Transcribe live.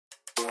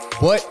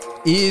What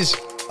is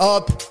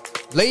up,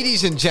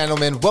 ladies and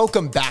gentlemen?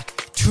 Welcome back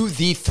to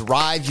the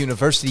Thrive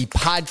University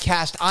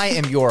podcast. I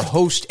am your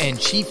host and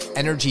Chief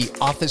Energy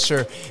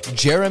Officer,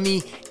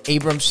 Jeremy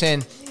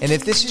Abramson. And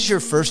if this is your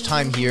first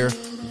time here,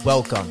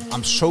 welcome.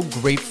 I'm so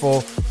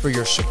grateful for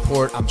your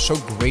support. I'm so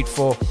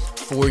grateful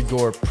for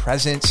your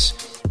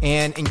presence.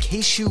 And in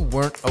case you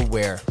weren't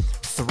aware,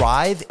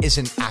 Thrive is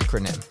an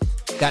acronym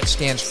that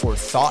stands for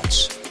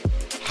thoughts,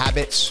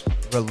 habits,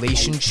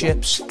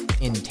 relationships,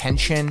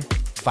 intention,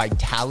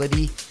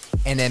 vitality,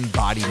 and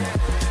embodiment.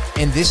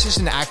 And this is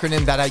an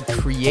acronym that I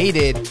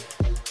created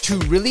to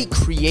really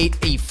create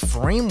a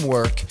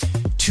framework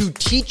to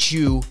teach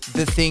you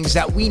the things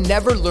that we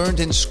never learned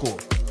in school.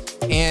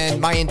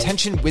 And my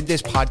intention with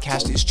this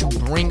podcast is to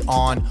bring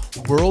on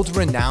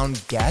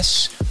world-renowned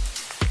guests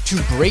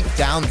to break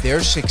down their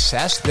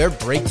success, their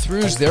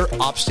breakthroughs, their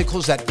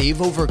obstacles that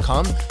they've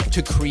overcome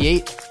to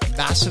create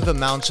massive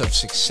amounts of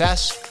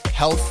success,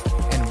 health,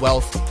 and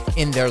wealth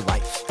in their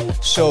life.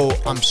 So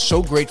I'm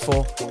so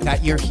grateful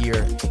that you're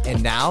here.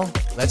 And now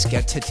let's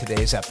get to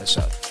today's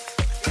episode.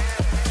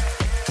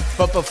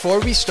 But before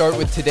we start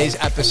with today's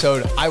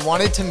episode, I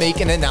wanted to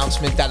make an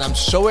announcement that I'm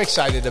so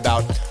excited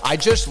about. I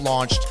just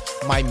launched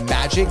my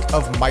Magic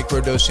of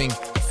Microdosing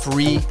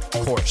free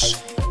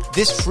course.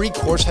 This free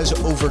course has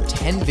over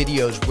 10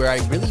 videos where I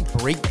really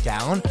break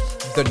down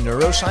the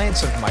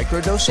neuroscience of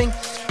microdosing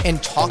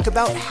and talk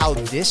about how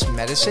this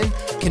medicine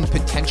can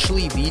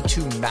potentially lead to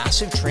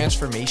massive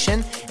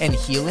transformation and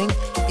healing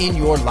in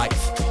your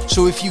life.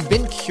 So if you've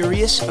been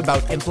curious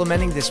about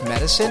implementing this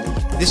medicine,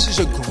 this is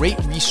a great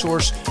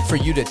resource for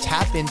you to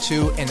tap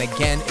into. And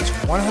again, it's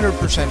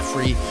 100%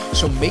 free.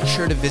 So make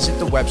sure to visit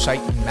the website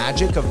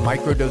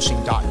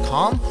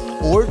magicofmicrodosing.com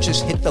or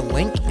just hit the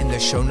link in the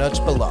show notes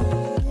below.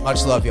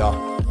 Much love,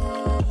 y'all.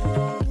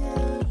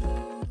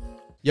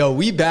 Yo,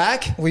 we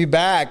back. We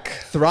back.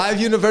 Thrive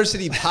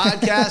University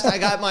podcast. I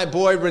got my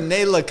boy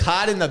Rene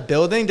Lacad in the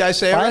building. Did I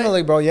say it right?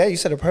 Finally, bro. Yeah, you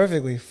said it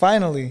perfectly.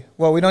 Finally.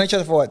 Well, we known each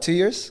other for what, 2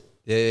 years?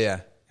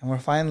 Yeah. And we're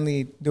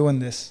finally doing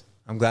this.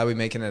 I'm glad we're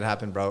making it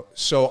happen, bro.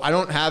 So I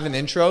don't have an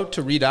intro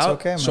to read out. It's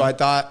okay, man. So I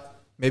thought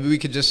maybe we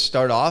could just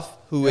start off.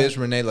 Who is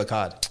Rene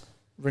Lacad?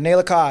 Rene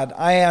Lacad.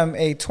 I am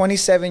a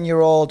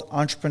 27-year-old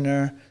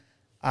entrepreneur.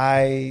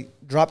 I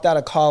dropped out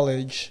of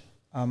college.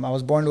 I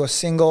was born to a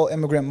single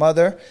immigrant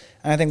mother.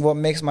 And I think what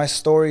makes my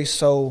story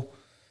so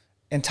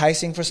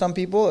enticing for some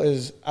people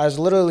is I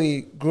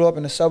literally grew up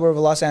in a suburb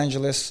of Los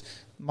Angeles.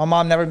 My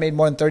mom never made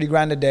more than 30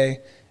 grand a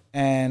day.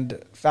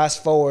 And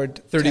fast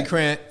forward 30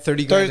 grand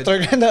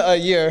a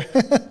year.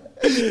 I'm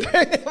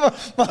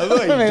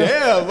like,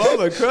 damn, I'm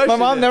a crush. My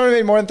mom never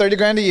made more than 30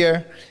 grand a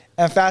year.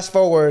 And fast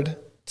forward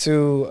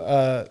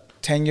to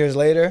 10 years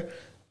later,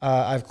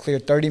 I've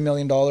cleared $30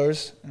 million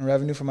in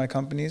revenue for my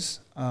companies.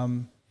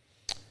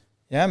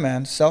 Yeah,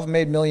 man.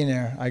 Self-made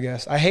millionaire, I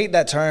guess. I hate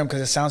that term because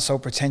it sounds so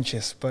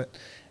pretentious, but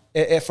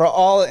for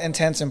all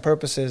intents and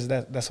purposes,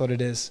 that's what it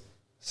is.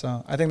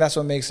 So I think that's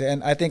what makes it.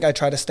 And I think I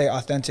try to stay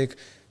authentic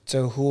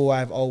to who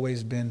I've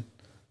always been.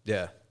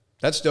 Yeah,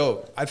 that's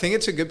dope. I think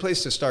it's a good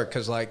place to start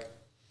because, like,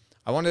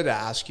 I wanted to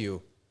ask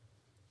you,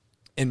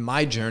 in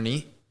my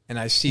journey, and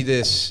I see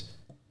this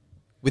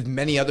with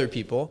many other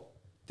people,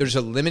 there's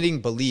a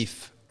limiting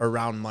belief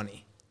around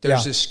money.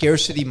 There's a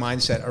scarcity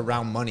mindset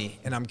around money.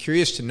 And I'm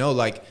curious to know,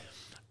 like,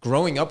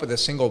 growing up with a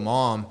single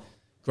mom,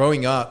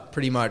 growing up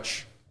pretty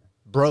much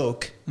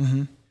broke,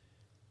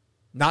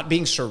 not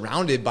being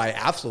surrounded by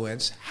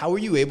affluence, how were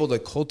you able to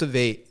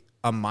cultivate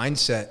a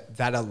mindset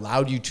that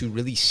allowed you to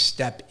really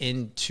step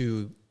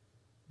into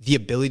the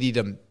ability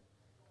to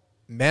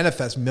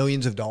manifest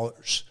millions of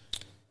dollars?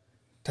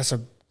 That's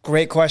a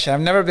great question. I've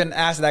never been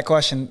asked that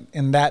question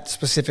in that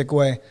specific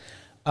way.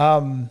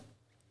 I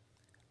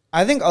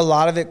think a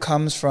lot of it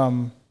comes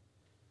from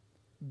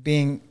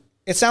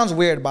it sounds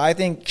weird, but I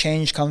think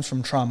change comes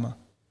from trauma,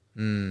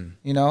 you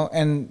know,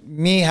 and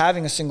me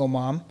having a single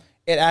mom,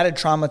 it added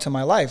trauma to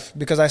my life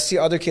because I see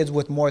other kids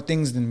with more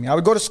things than me. I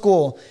would go to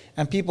school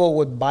and people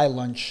would buy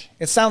lunch.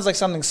 It sounds like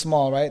something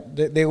small, right?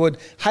 They would,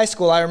 high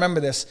school, I remember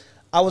this.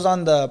 I was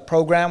on the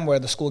program where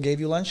the school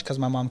gave you lunch because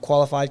my mom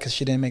qualified because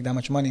she didn't make that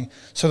much money.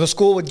 So the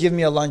school would give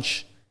me a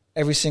lunch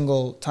every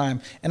single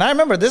time. And I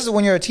remember this is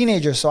when you're a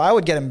teenager, so I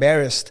would get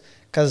embarrassed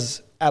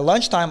because at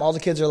lunchtime, all the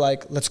kids are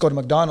like, let's go to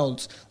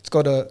McDonald's, let's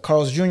go to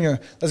Carl's Jr.,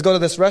 let's go to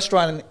this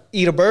restaurant and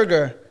eat a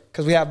burger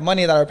because we have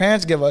money that our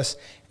parents give us.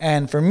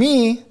 And for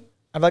me,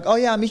 I'd be like, oh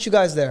yeah, I'll meet you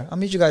guys there.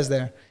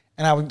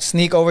 And I would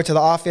sneak over to the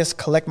office,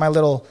 collect my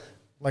little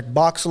like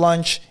box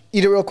lunch,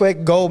 eat it real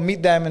quick, go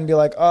meet them and be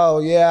like, oh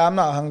yeah, I'm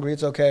not hungry,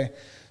 it's okay.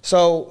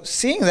 So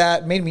seeing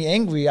that made me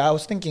angry. I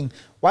was thinking,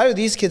 why do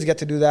these kids get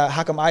to do that?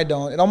 How come I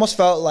don't? It almost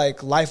felt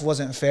like life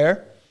wasn't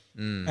fair.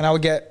 And I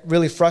would get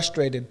really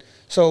frustrated.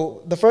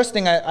 So the first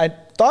thing I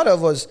thought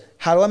of was,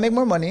 how do I make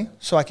more money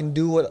so I can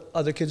do what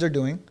other kids are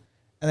doing?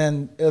 And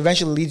then it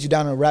eventually leads you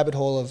down a rabbit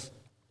hole of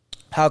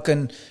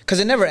because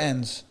it never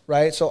ends,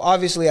 right? So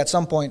obviously at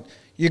some point,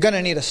 you're going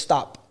to need to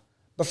stop.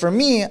 But for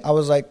me, I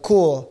was like,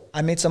 cool,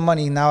 I made some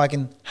money. Now I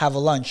can have a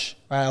lunch,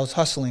 right? I was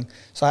hustling.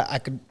 So I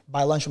could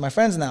buy lunch with my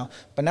friends now.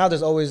 But now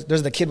there's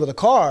the kid with a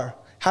car.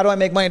 How do I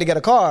make money to get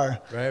a car?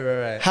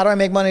 Right. How do I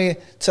make money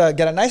to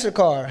get a nicer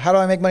car? How do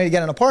I make money to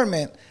get an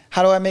apartment?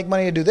 How do I make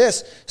money to do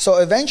this? So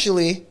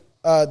eventually,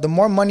 the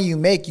more money you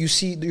make,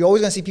 you're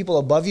always gonna see people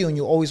above you, and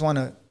you always want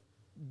to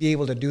be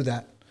able to do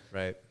that.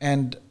 Right.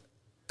 And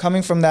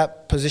coming from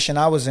that position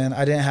I was in,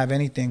 I didn't have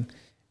anything,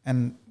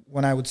 and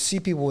when I would see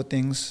people with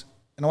things,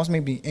 it almost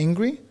made me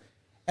angry,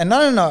 and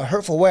not in a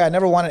hurtful way. I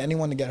never wanted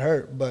anyone to get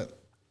hurt, but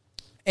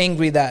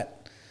angry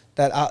that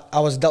I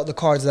was dealt the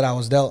cards that I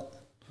was dealt.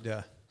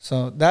 Yeah.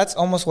 So that's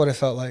almost what it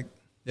felt like.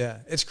 Yeah.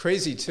 It's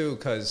crazy too,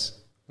 because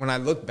when I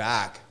look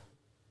back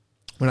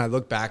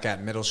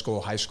at middle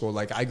school, high school,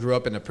 like I grew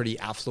up in a pretty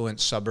affluent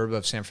suburb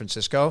of San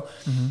Francisco.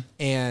 Mm-hmm.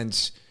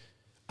 And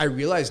I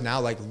realize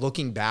now, like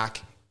looking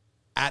back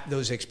at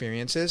those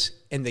experiences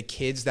and the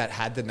kids that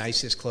had the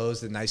nicest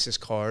clothes, the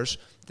nicest cars,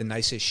 the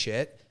nicest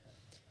shit,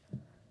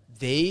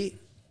 they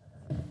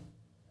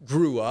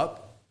grew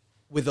up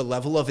with a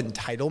level of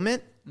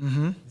entitlement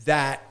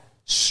that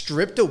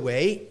stripped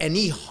away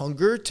any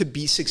hunger to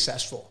be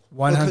successful.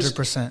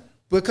 100%.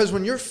 Because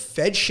when you're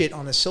fed shit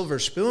on a silver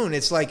spoon,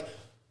 it's like,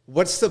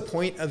 what's the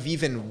point of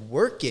even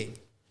working?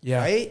 Yeah.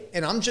 Right.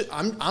 And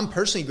I'm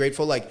personally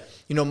grateful. Like,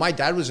 you know, my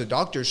dad was a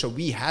doctor, so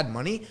we had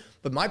money,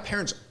 but my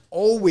parents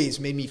always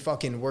made me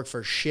fucking work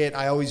for shit.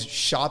 I always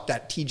shopped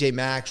at TJ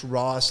Maxx,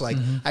 Ross. Like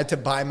I had to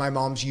buy my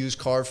mom's used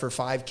car for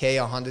 $5,000,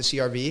 a Honda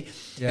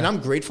CRV. Yeah. And I'm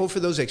grateful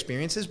for those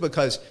experiences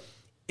because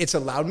it's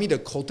allowed me to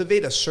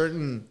cultivate a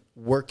certain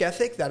work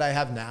ethic that I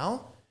have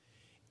now.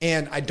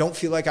 And I don't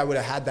feel like I would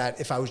have had that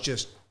if I was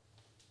just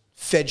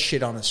fed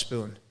shit on a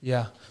spoon.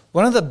 Yeah.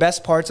 One of the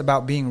best parts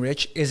about being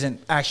rich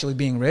isn't actually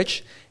being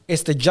rich.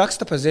 It's the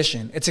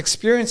juxtaposition. It's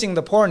experiencing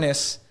the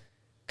poorness,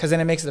 because then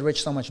it makes the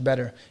rich so much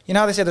better. You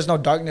know how they say there's no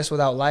darkness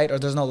without light, or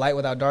there's no light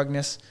without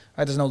darkness,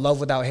 right? There's no love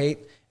without hate.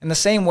 In the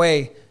same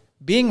way,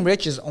 being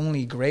rich is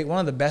only great. One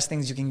of the best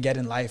things you can get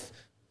in life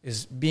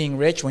is being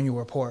rich when you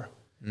were poor.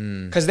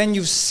 Because then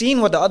you've seen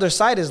what the other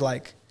side is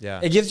like. Yeah.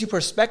 It gives you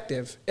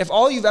perspective. If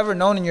all you've ever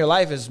known in your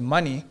life is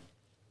money,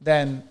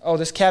 then, oh,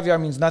 this caviar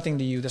means nothing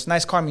to you. This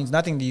nice car means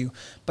nothing to you.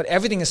 But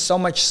everything is so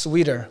much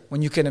sweeter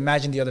when you can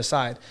imagine the other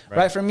side.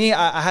 Right? For me,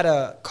 I had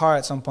a car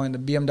at some point, the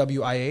BMW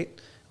i8,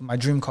 my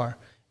dream car.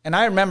 And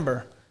I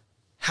remember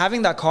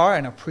having that car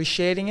and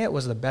appreciating it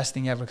was the best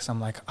thing ever, because I'm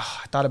like, oh,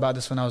 I thought about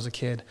this when I was a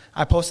kid.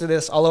 I posted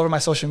this all over my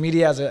social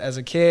media as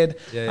a kid.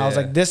 I was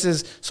like, this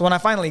is... So when I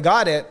finally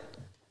got it,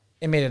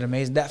 it made it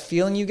amazing. That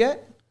feeling you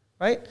get,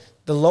 right?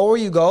 The lower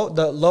you go,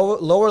 the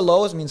lower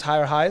lows means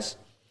higher highs.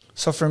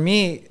 So for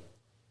me,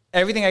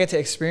 everything I get to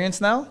experience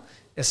now,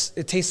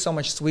 it tastes so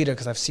much sweeter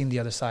because I've seen the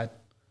other side.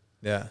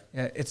 Yeah.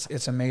 Yeah,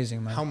 it's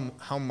amazing, man.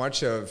 How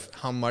much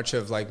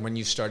of like when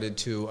you started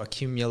to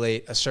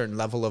accumulate a certain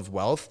level of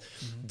wealth,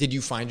 did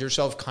you find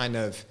yourself kind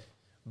of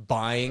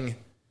buying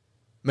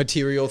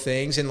material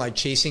things and like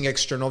chasing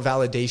external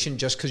validation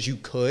just because you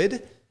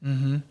could?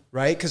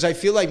 Right? Because I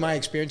feel like my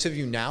experience of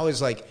you now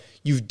is like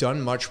you've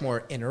done much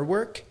more inner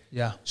work.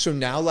 Yeah. So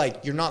now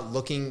like you're not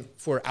looking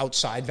for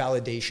outside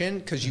validation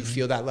because you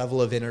feel that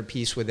level of inner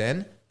peace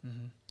within.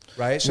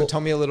 Right? So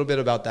tell me a little bit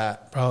about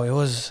that. Bro, it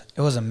was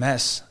a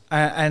mess.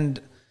 And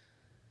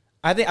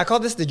I think I call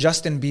this the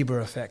Justin Bieber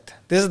effect.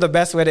 This is the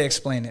best way to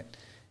explain it.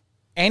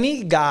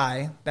 Any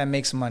guy that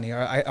makes money, or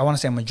I want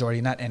to say a majority,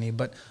 not any,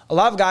 but a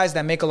lot of guys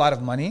that make a lot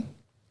of money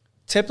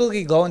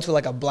typically go into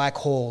like a black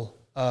hole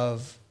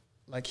of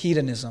like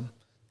hedonism.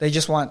 They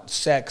just want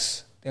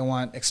sex. They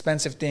want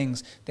expensive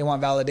things. They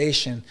want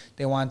validation.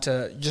 They want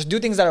to just do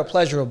things that are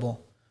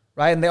pleasurable,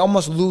 right? And they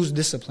almost lose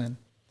discipline.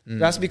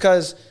 That's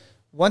because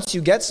once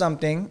you get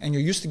something and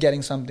you're used to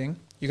getting something,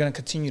 you're going to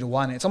continue to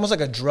want it. It's almost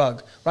like a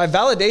drug, right?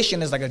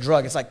 Validation is like a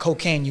drug. It's like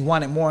cocaine. You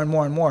want it more and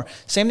more and more.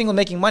 Same thing with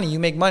making money. You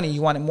make money,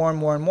 you want it more and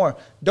more and more.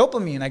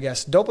 Dopamine, I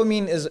guess.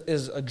 Dopamine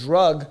is a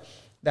drug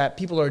that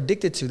people are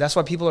addicted to. That's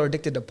why people are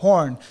addicted to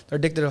porn. They're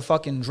addicted to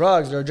fucking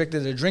drugs. They're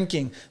addicted to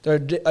drinking.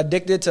 They're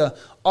addicted to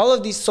all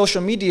of these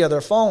social media,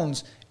 their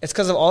phones. It's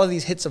because of all of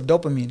these hits of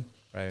dopamine.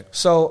 Right.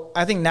 So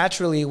I think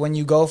naturally when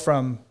you go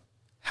from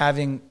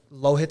having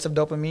low hits of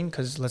dopamine,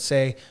 because let's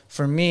say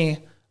for me,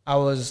 I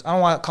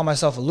don't want to call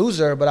myself a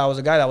loser, but I was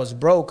a guy that was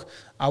broke.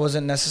 I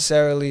wasn't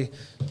necessarily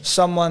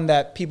someone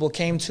that people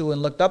came to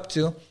and looked up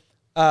to.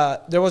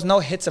 There was no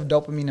hits of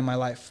dopamine in my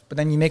life. But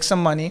then you make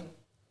some money,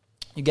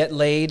 you get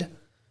laid,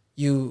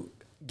 you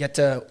get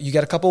a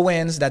couple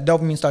wins, that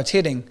dopamine starts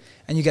hitting,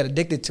 and you get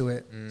addicted to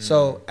it.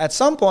 So at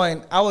some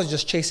point, I was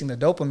just chasing the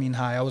dopamine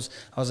high. I was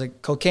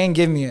like, cocaine,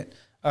 give me it.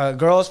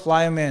 Girls,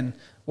 fly them in.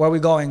 Where are we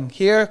going?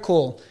 Here?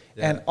 Cool.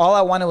 Yeah. And all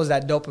I wanted was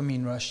that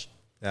dopamine rush.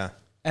 Yeah.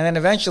 And then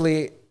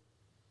eventually,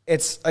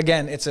 it's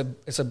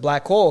a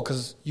black hole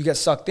because you get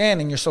sucked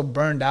in and you're so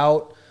burned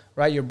out,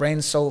 right? Your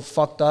brain's so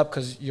fucked up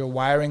because your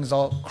wiring's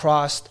all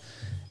crossed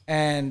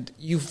and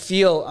you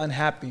feel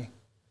unhappy.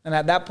 And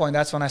at that point,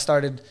 that's when I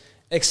started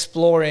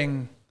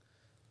exploring,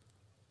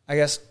 I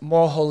guess,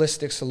 more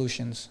holistic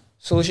solutions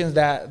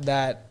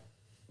that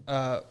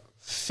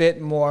fit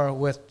more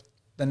with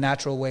the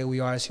natural way we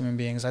are as human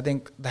beings. I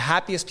think the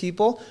happiest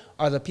people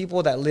are the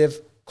people that live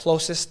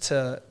closest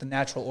to the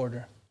natural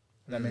order.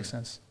 If that makes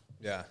sense.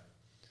 Yeah.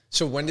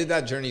 So when did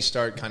that journey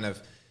start kind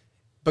of,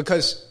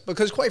 because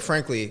quite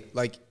frankly,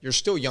 like you're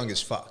still young as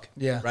fuck.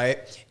 Yeah. Right.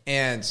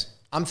 And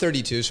I'm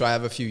 32, so I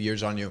have a few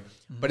years on you,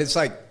 but it's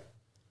like,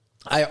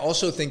 I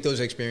also think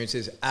those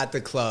experiences at the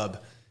club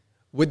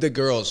with the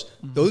girls,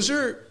 those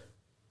are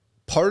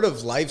part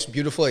of life's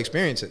beautiful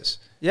experiences.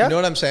 Yeah. You know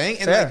what I'm saying?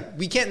 And like,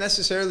 we can't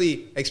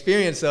necessarily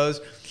experience those,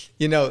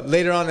 you know,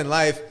 later on in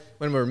life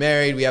when we're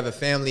married, we have a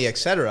family,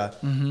 etc.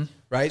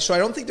 Right? So I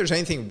don't think there's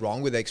anything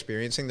wrong with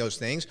experiencing those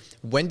things.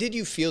 When did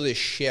you feel this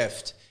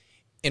shift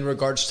in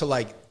regards to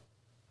like,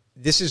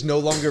 this is no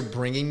longer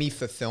bringing me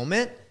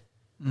fulfillment?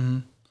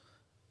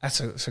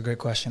 That's a great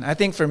question. I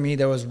think for me,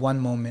 there was one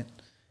moment.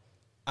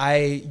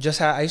 I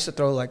used to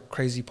throw like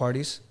crazy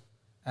parties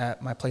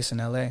at my place in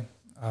LA.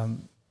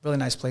 Really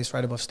nice place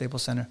right above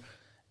Staples Center.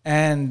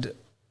 And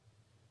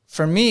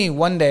for me,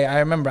 one day, I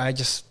remember I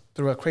just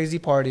threw a crazy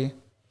party.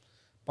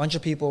 Bunch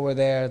of people were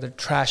there. They're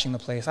trashing the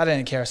place. I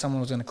didn't care. Someone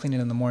was going to clean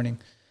it in the morning.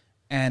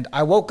 And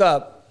I woke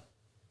up,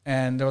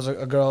 and there was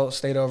a girl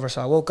stayed over.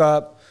 So I woke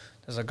up.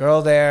 There's a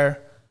girl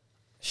there.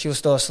 She was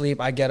still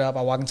asleep. I get up.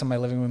 I walk into my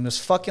living room. There's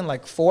fucking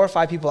like 4 or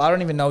 5 people, I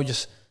don't even know,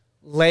 just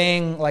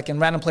laying like in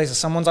random places.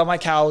 Someone's on my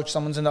couch.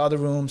 Someone's in the other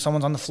room.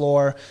 Someone's on the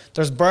floor.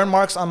 There's burn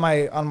marks on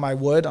my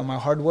wood, on my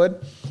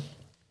hardwood.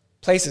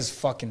 Place is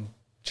fucking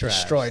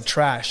destroyed,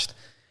 trashed.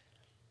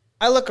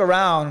 I look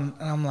around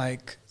and I'm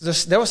like,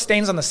 there were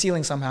stains on the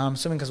ceiling somehow. I'm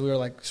assuming because we were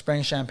like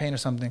spraying champagne or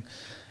something.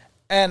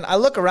 And I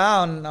look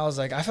around and I was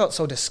like, I felt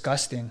so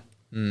disgusting.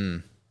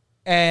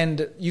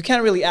 And you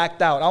can't really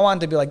act out. I wanted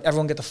to be like,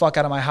 everyone get the fuck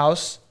out of my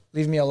house.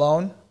 Leave me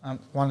alone. I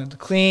wanted to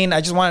clean.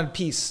 I just wanted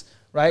peace,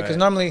 right? Because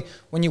normally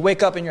when you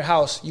wake up in your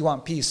house, you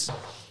want peace.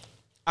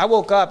 I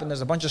woke up and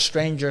there's a bunch of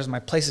strangers. My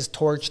place is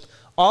torched.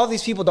 All of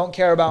these people don't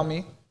care about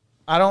me.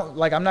 I'm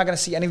not going to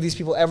see any of these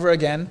people ever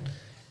again.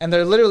 And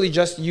they're literally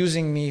just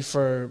using me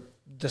for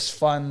this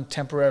fun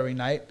temporary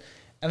night.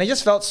 And it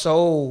just felt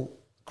so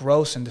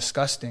gross and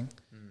disgusting.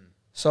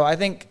 So I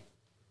think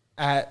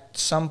at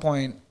some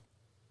point,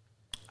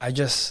 I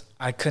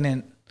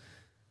couldn't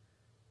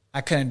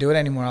do it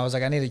anymore. I was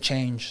like, I need to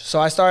change. So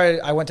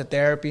I went to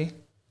therapy,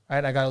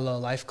 right? I got a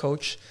little life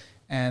coach.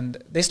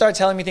 And they started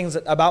telling me things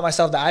about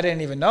myself that I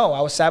didn't even know.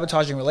 I was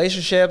sabotaging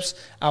relationships.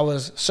 I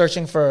was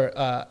searching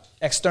for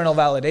external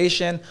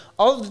validation.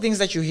 All of the things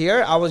that you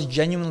hear, I was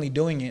genuinely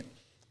doing it.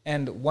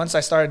 And once I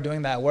started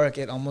doing that work,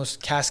 it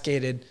almost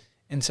cascaded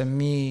into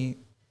me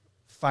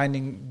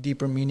finding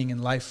deeper meaning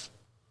in life.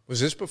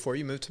 Was this before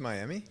you moved to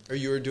Miami? Or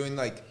you were doing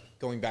like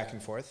going back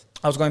and forth?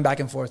 I was going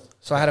back and forth.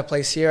 So I had a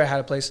place here. I had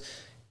a place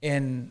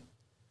in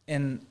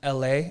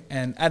LA.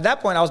 And at that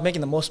point, I was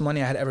making the most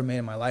money I had ever made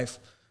in my life,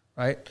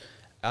 right?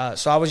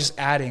 So I was just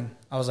adding.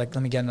 I was like,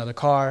 let me get another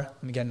car.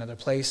 Let me get another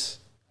place.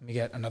 Let me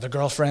get another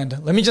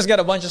girlfriend. Let me just get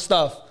a bunch of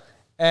stuff.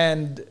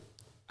 And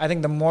I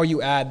think the more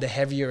you add, the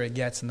heavier it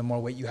gets and the more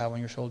weight you have on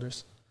your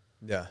shoulders.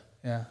 Yeah.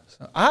 Yeah.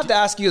 So I have to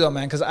ask you though,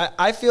 man, because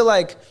I feel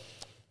like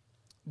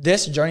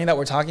this journey that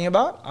we're talking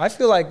about, I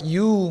feel like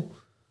you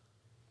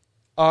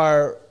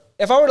are,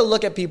 if I were to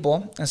look at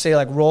people and say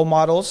like role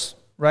models,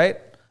 right?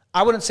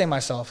 I wouldn't say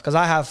myself because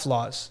I have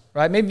flaws,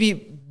 right? Maybe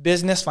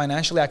business,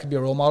 financially, I could be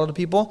a role model to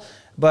people.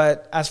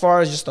 But as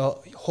far as just a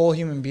whole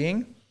human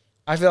being,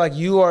 I feel like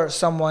you are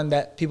someone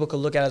that people could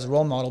look at as a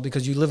role model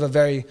because you live a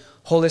very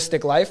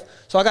holistic life.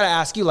 So I got to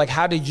ask you, like,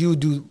 how did you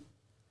do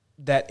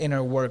that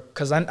inner work?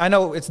 Because I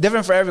know it's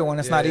different for everyone.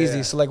 It's not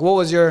easy. So, like, what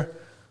was your...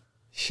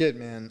 Shit,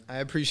 man. I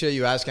appreciate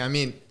you asking. I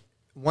mean,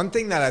 one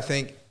thing that I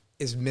think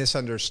is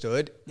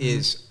misunderstood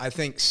is I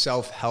think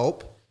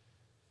self-help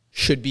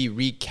should be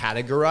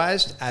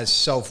recategorized as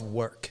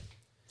self-work.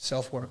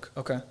 Self-work,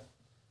 okay.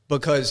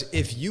 Because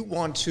if you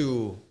want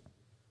to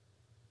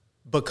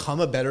become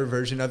a better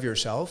version of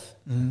yourself,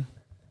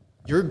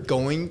 you're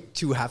going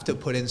to have to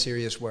put in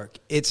serious work.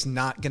 It's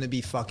not going to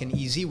be fucking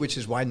easy, which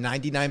is why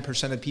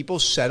 99% of people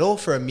settle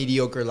for a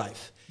mediocre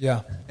life.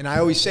 Yeah. And I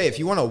always say, if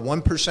you want a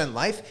 1%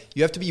 life,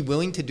 you have to be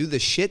willing to do the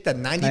shit that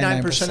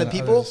 99% of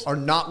people are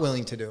not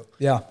willing to do.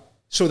 Yeah.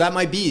 So that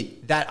might be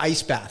that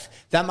ice bath.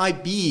 That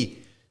might be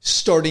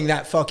starting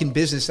that fucking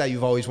business that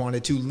you've always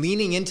wanted to,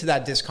 leaning into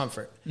that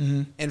discomfort.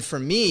 And for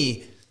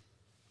me,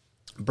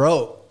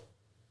 bro,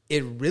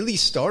 it really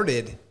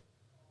started,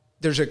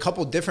 there's a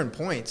couple different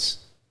points.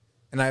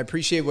 And I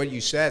appreciate what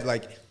you said.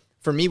 Like,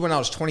 for me, when I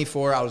was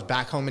 24, I was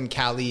back home in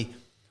Cali,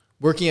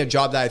 working a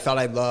job that I thought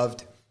I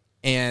loved.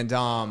 And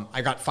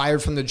I got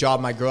fired from the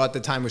job. My girl at the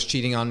time was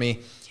cheating on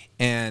me.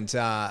 And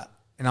I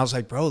was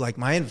like, bro, like,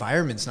 my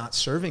environment's not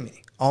serving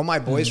me. All my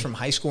boys from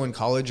high school and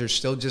college are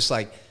still just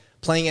like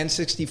playing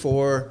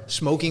N64,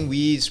 smoking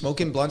weed,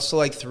 smoking blunts till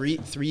like 3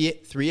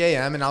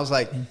 a.m. And I was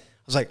like,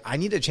 I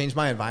need to change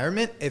my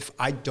environment if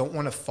I don't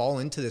want to fall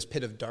into this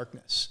pit of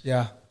darkness.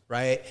 Yeah.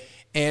 Right.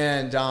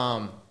 And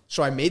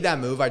so I made that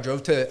move. I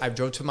drove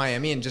to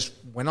Miami and just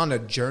went on a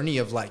journey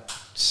of like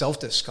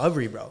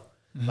self-discovery, bro.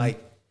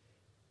 Like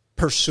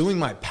pursuing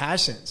my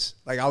passions.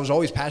 Like I was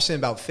always passionate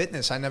about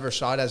fitness. I never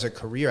saw it as a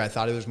career. I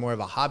thought it was more of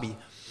a hobby.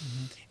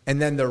 Mm-hmm.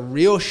 And then the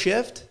real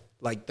shift,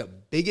 like the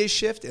biggest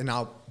shift, and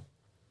I'll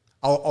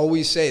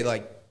always say,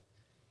 like,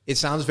 it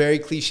sounds very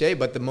cliche,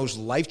 but the most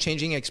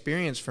life-changing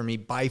experience for me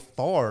by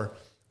far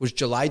was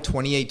July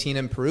 2018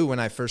 in Peru when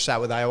I first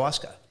sat with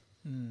ayahuasca.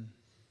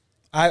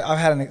 I've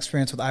had an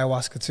experience with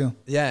ayahuasca too.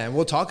 Yeah, and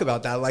we'll talk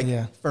about that.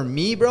 Like, for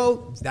me,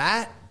 bro,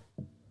 that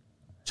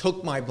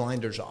took my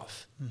blinders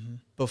off. Mm-hmm.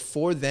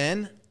 Before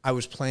then, I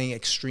was playing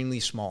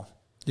extremely small.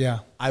 Yeah.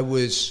 I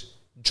was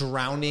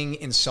drowning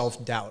in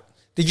self-doubt.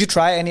 Did you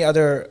try any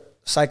other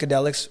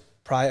psychedelics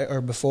prior or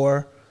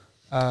before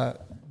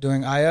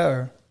doing Aya?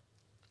 Or?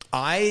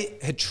 I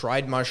had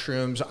tried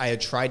mushrooms. I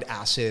had tried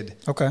acid.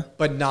 Okay.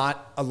 But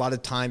not a lot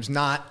of times,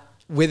 not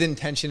with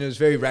intention. It was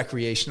very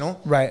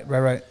recreational. Right.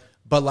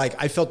 But like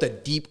I felt a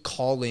deep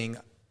calling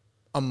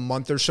a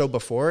month or so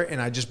before,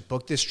 and I just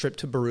booked this trip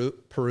to Peru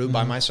mm-hmm.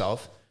 by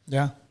myself.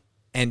 Yeah.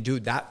 And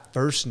dude, that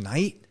first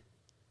night,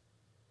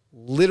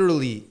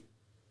 literally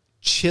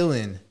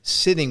chilling,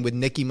 sitting with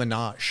Nicki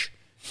Minaj.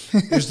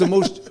 It was the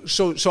most,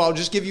 so I'll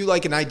just give you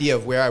like an idea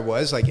of where I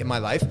was like in my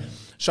life.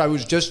 So I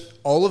was just,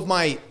 all of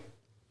my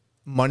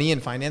money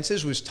and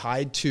finances was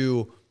tied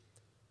to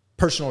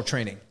personal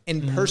training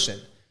in mm-hmm. person,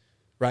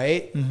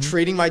 right? Mm-hmm.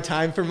 Trading my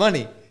time for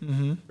money,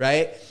 mm-hmm.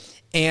 right?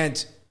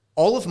 And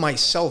all of my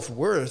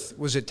self-worth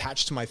was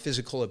attached to my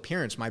physical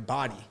appearance, my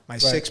body, my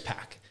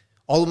six-pack.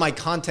 All of my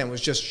content was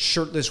just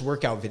shirtless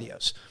workout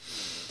videos.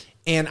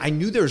 And I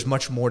knew there was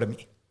much more to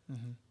me,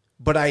 mm-hmm.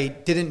 but I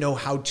didn't know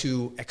how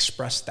to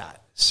express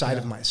that side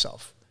of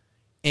myself.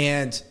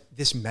 And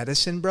this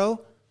medicine,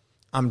 bro,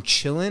 I'm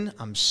chilling,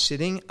 I'm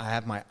sitting, I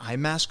have my eye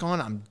mask on,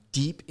 I'm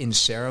deep in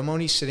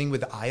ceremony sitting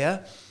with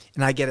Aya,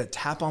 and I get a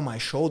tap on my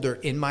shoulder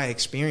in my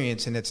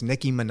experience, and it's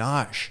Nicki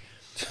Minaj.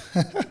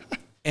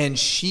 And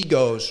she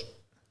goes,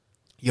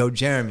 yo,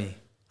 Jeremy,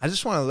 I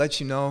just want to let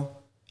you know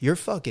you're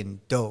fucking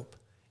dope.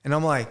 And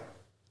I'm like,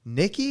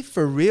 Nicki,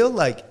 for real?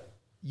 Like,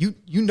 you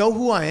know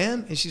who I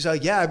am? And she's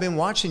like, yeah, I've been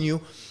watching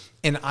you,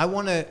 and I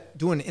want to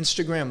do an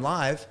Instagram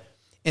live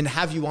and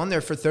have you on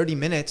there for 30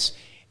 minutes,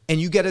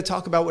 and you get to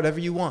talk about whatever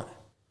you want.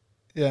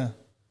 Yeah.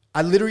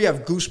 I literally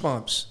have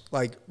goosebumps,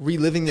 like,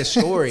 reliving this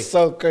story. It's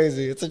so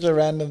crazy. It's such a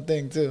random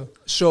thing, too.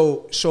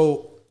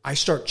 So I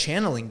start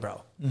channeling,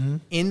 bro. Mm-hmm.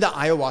 In the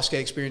ayahuasca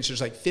experience,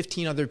 there's like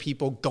 15 other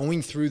people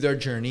going through their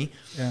journey.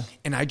 Yeah.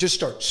 And I just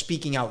start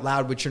speaking out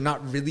loud, which you're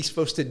not really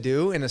supposed to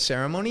do in a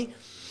ceremony.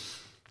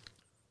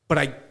 But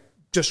I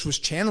just was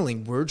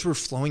channeling. Words were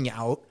flowing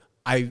out.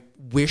 I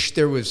wish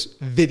there was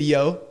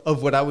video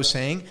of what I was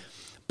saying,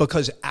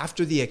 because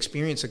after the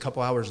experience, a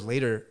couple hours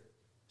later,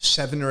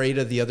 7 or 8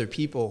 of the other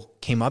people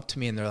came up to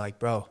me and they're like,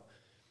 bro,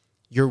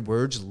 your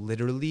words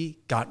literally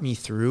got me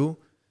through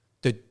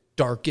the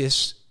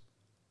darkest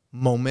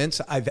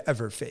moments I've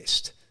ever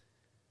faced.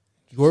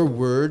 Your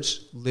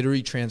words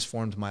literally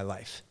transformed my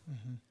life.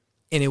 Mm-hmm.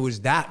 And it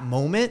was that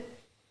moment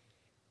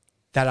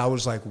that I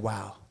was like,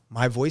 wow,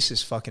 my voice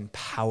is fucking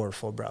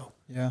powerful, bro.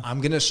 Yeah.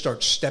 I'm going to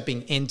start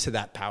stepping into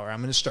that power. I'm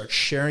going to start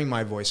sharing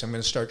my voice. I'm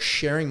going to start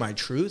sharing my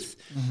truth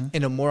mm-hmm.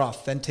 in a more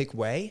authentic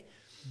way.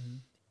 Mm-hmm.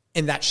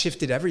 And that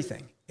shifted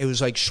everything. It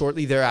was like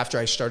shortly thereafter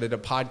I started a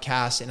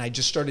podcast, and I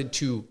just started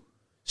to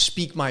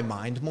speak my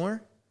mind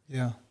more.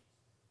 Yeah.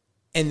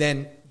 And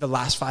then the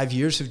last 5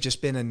 years have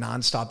just been a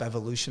nonstop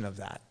evolution of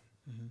that.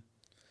 Mm-hmm.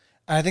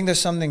 I think there's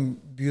something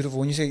beautiful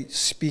when you say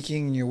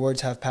speaking and your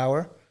words have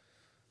power.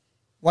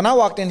 When I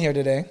walked in here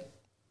today,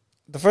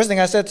 the first thing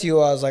I said to you,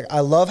 I was like,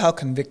 I love how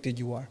convicted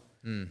you are.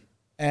 Mm.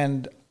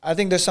 And I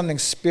think there's something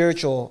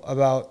spiritual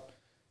about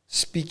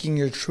speaking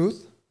your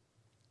truth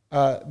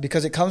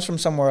because it comes from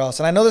somewhere else.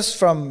 And I know this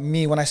from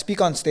me. When I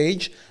speak on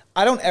stage,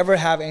 I don't ever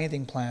have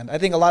anything planned. I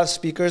think a lot of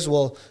speakers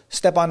will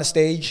step on the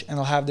stage and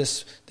they'll have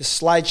this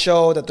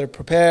slideshow that they're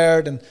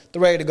prepared and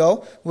they're ready to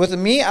go. With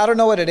me, I don't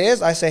know what it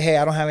is. I say, hey,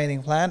 I don't have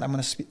anything planned. I'm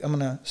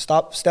gonna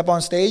step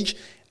on stage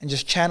and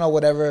just channel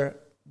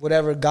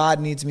whatever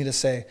God needs me to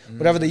say,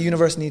 whatever the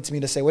universe needs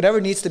me to say,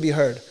 whatever needs to be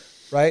heard,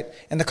 right?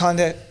 In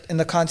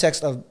the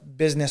context of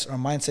business or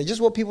mindset, just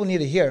what people need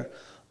to hear.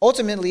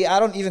 Ultimately,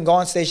 I don't even go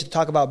on stage to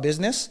talk about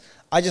business.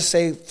 I just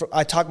say,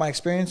 I talk my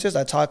experiences,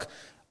 I talk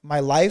my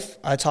life,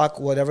 I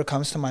talk whatever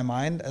comes to my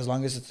mind, as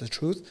long as it's the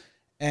truth.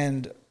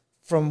 And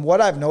from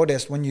what I've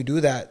noticed, when you do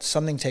that,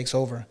 something takes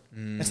over.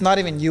 It's not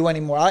even you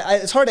anymore.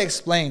 It's hard to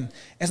explain.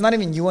 It's not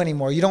even you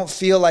anymore. You don't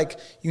feel like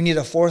you need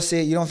to force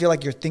it. You don't feel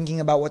like you're thinking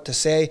about what to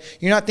say.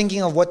 You're not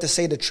thinking of what to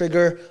say to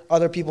trigger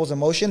other people's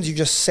emotions. You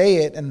just say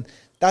it, and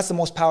that's the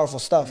most powerful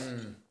stuff.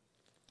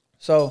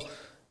 So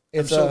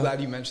I'm so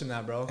glad you mentioned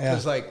that, bro.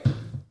 Because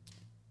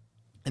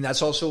and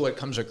that's also what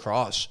comes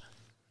across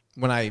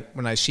when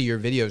I see your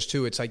videos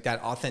too. It's like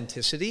that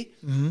authenticity.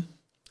 Mm-hmm.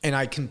 And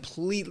I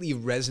completely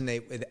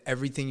resonate with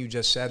everything you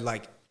just said,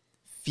 like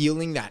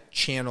feeling that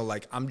channel,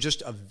 like I'm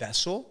just a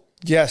vessel.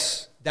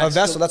 Yes, a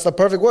vessel. That's the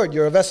perfect word.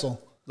 You're a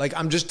vessel. Like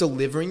I'm just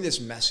delivering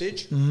this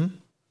message. Mm-hmm.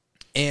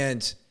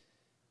 And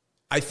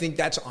I think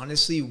that's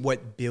honestly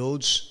what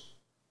builds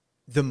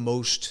the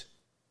most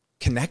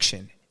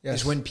connection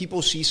is when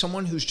people see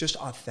someone who's just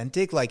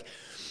authentic, like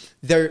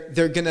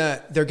they're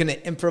gonna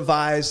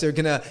improvise, they're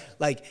gonna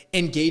like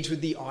engage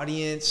with the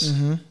audience,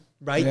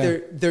 right? Yeah.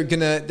 They're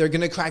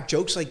gonna crack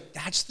jokes. Like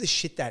that's the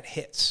shit that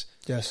hits.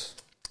 Yes.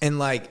 And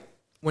like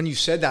when you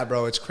said that,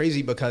 bro, it's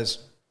crazy because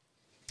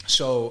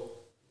so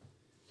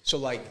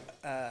like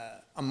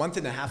a month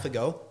and a half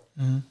ago,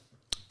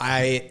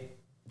 I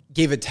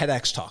gave a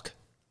TEDx talk.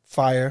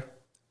 Fire.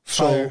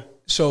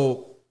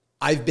 So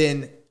I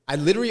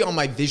literally on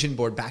my vision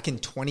board back in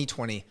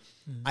 2020,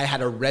 I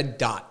had a red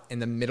dot in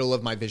the middle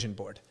of my vision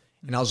board.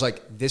 And I was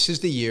like, this is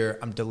the year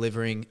I'm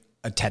delivering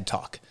a TED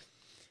talk.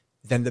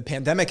 Then the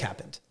pandemic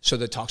happened. So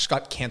the talks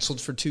got canceled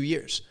for 2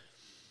 years.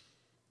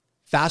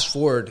 Fast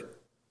forward,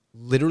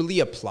 literally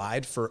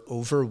applied for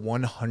over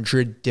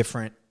 100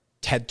 different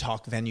TED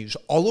Talk venues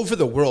all over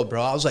the world,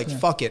 bro. I was like,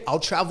 fuck it. I'll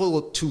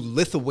travel to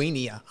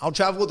Lithuania. I'll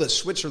travel to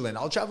Switzerland.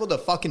 I'll travel to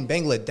fucking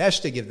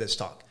Bangladesh to give this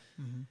talk.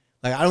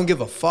 Like, I don't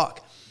give a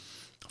fuck.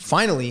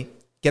 Finally,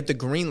 get the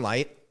green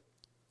light.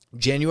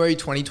 January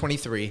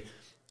 2023,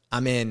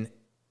 I'm in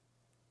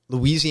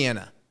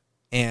Louisiana,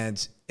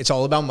 and it's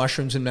all about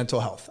mushrooms and mental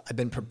health. I've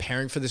been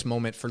preparing for this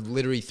moment for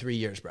literally 3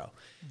 years, bro.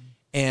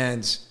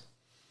 And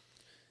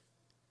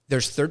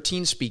there's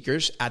 13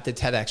 speakers at the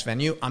TEDx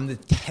venue. I'm the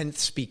 10th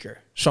speaker.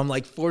 So I'm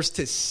like forced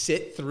to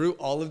sit through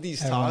all of these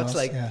talks,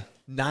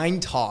 9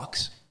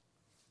 talks.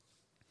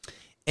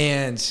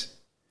 And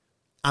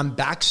I'm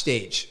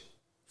backstage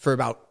for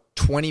about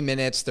 20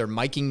 minutes. They're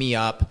micing me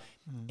up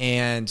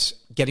and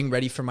getting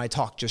ready for my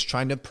talk, just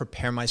trying to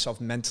prepare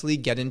myself mentally,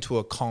 get into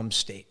a calm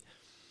state.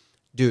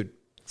 Dude,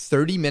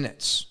 30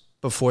 minutes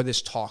before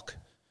this talk,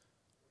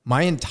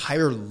 my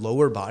entire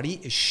lower body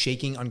is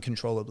shaking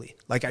uncontrollably,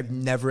 like I've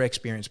never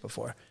experienced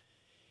before.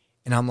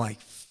 And I'm like,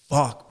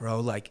 fuck, bro.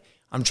 Like,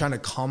 I'm trying to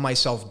calm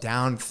myself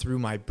down through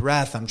my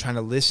breath. I'm trying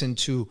to listen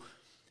to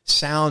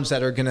sounds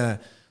that are going to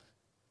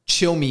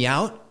chill me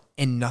out.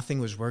 And nothing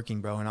was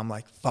working, bro. And I'm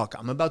like, fuck,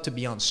 I'm about to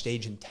be on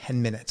stage in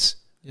 10 minutes.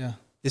 Yeah.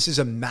 This is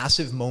a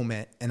massive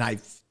moment, and I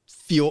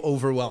feel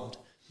overwhelmed.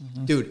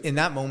 Dude, in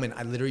that moment,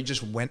 I literally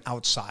just went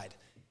outside,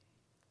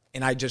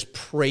 and I just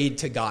prayed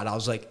to God. I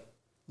was like,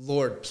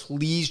 Lord,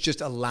 please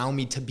just allow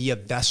me to be a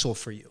vessel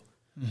for you.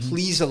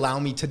 Please allow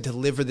me to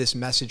deliver this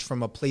message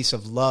from a place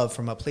of love,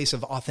 from a place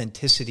of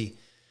authenticity.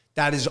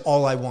 That is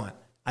all I want.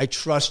 I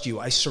trust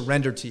you. I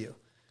surrender to you.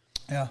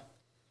 Yeah.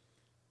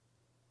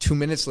 2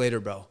 minutes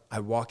later, bro, I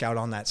walk out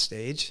on that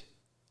stage,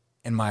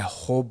 and my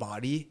whole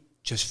body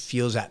just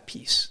feels at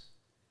peace.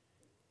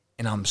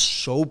 And I'm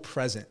so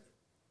present.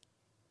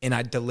 And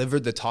I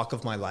delivered the talk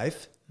of my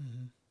life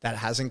that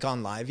hasn't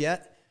gone live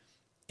yet.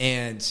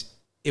 And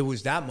it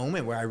was that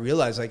moment where I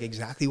realized, like,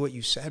 exactly what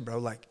you said, bro.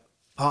 Like,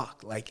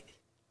 fuck, like,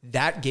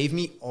 that gave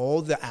me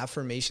all the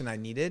affirmation I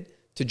needed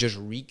to just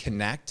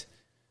reconnect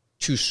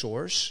to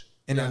source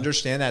and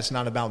understand that it's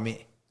not about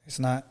me. It's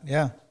not,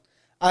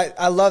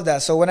 I love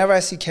that. So whenever I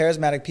see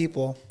charismatic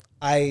people,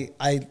 I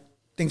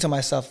think to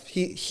myself,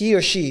 he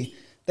or she,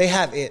 they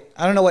have it.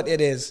 I don't know what it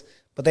is,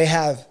 but they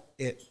have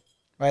it,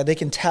 right? They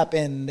can tap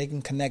in, they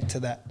can connect to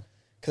that.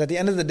 Because at the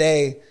end of the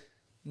day,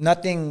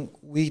 nothing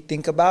we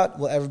think about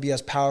will ever be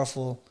as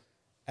powerful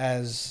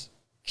as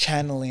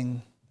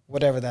channeling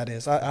whatever that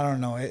is. I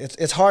don't know.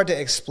 It's hard to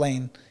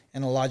explain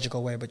in a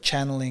logical way, but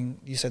channeling,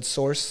 you said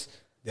source.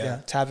 Yeah,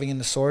 tapping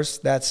into source,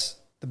 that's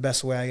the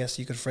best way, I guess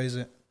you could phrase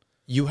it.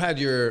 You had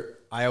your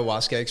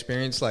ayahuasca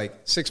experience like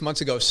 6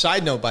 months ago.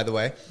 Side note, by the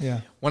way,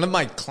 one of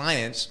my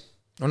clients,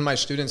 one of my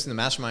students in the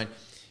mastermind,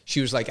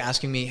 she was like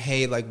asking me,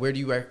 hey, like, where do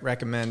you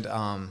recommend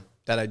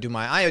that I do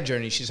my Aya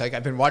journey? She's like,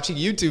 I've been watching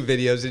YouTube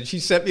videos, and she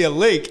sent me a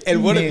link.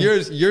 And one of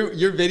yours,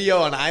 your video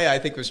on Aya, I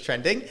think, was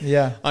trending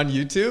on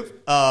YouTube,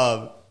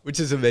 which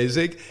is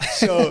amazing.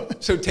 So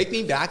take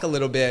me back a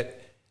little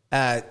bit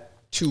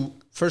to,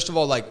 first of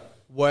all, like,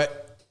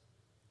 what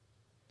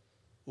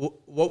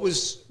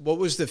was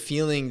the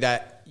feeling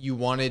that you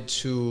wanted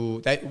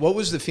to, what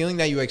was the feeling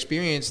that you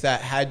experienced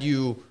that had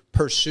you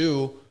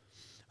pursue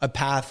a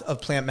path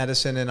of plant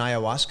medicine and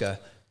ayahuasca?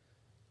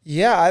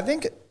 Yeah, I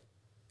think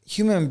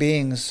human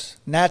beings,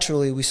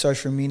 naturally, we search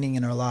for meaning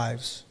in our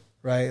lives,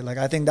 right? Like,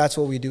 I think that's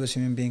what we do as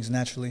human beings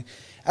naturally.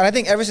 And I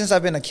think ever since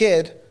I've been a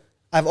kid,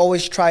 I've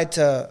always tried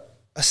to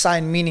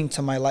assign meaning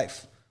to my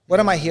life. What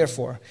am I here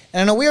for?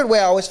 And in a weird way,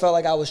 I always felt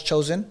like I was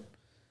chosen.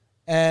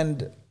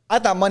 And I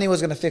thought money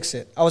was going to fix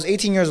it. I was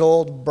 18 years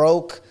old,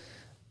 broke.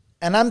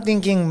 And I'm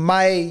thinking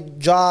my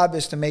job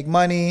is to make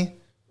money,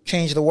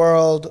 change the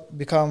world,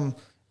 become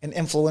an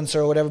influencer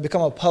or whatever,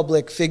 become a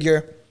public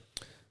figure.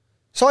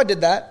 So I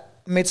did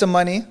that, made some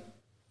money,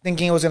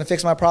 thinking it was going to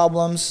fix my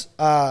problems.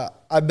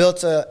 I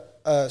built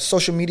a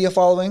social media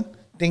following,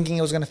 thinking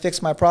it was going to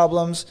fix my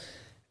problems.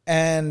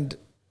 And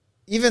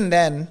even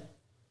then,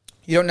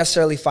 you don't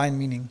necessarily find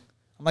meaning.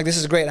 I'm like, this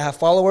is great. I have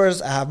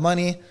followers. I have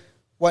money.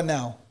 What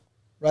now?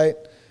 Right?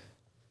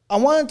 I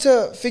wanted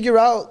to figure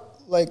out,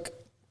 like,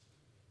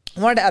 I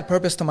wanted to add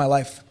purpose to my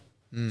life.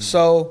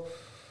 So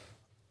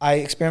I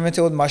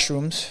experimented with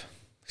mushrooms,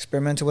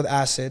 experimented with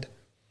acid,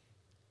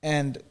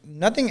 and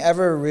nothing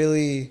ever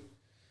really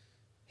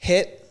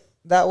hit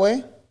that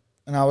way.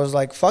 And I was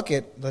like, fuck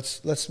it.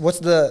 Let's what's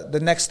the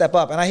next step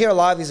up? And I hear a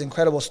lot of these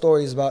incredible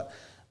stories about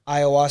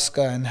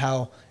ayahuasca and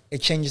how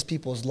it changes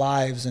people's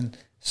lives. And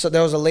so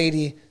there was a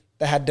lady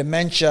that had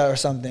dementia or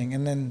something,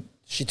 and then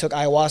she took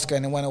ayahuasca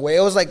and it went away.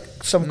 It was like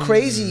some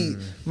crazy,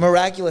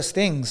 miraculous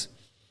things.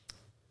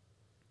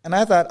 And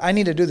I thought, I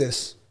need to do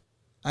this.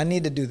 I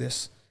need to do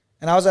this.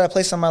 And I was at a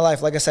place in my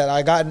life, like I said,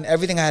 I gotten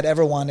everything I had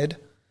ever wanted.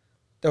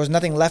 There was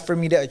nothing left for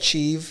me to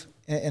achieve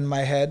in my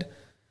head.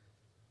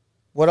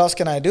 What else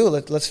can I do?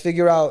 Let's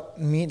figure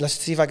out let's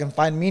see if I can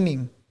find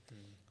meaning.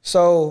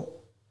 So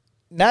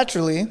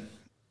naturally,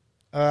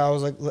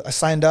 I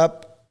signed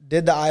up,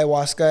 did the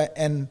ayahuasca,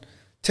 and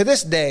to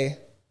this day,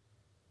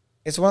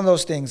 it's one of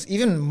those things.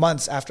 Even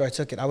months after I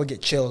took it, I would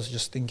get chills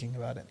just thinking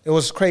about it. It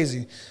was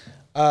crazy.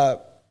 And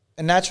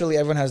naturally,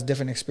 everyone has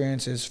different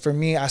experiences. For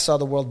me, I saw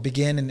the world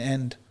begin and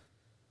end.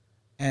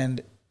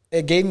 And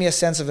it gave me a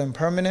sense of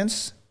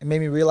impermanence. It made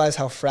me realize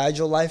how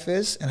fragile life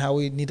is and how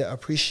we need to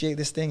appreciate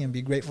this thing and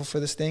be grateful for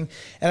this thing.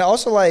 And it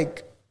also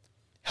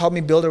helped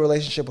me build a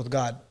relationship with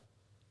God.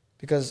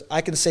 Because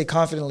I can say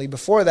confidently,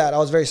 before that, I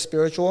was very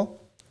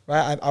spiritual,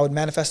 right? I would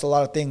manifest a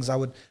lot of things. I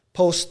would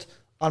post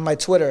on my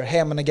Twitter, hey,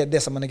 I'm going to get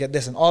this,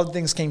 and all the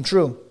things came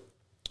true.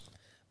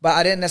 But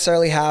I didn't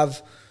necessarily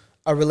have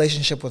a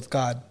relationship with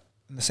God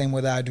in the same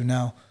way that I do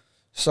now.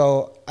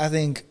 So I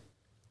think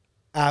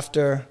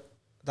after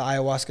the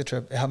ayahuasca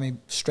trip, it helped me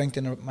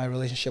strengthen my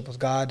relationship with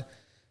God.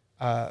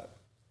 It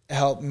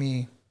helped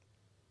me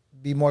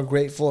be more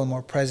grateful and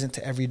more present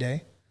to every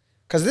day.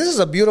 Because this is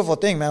a beautiful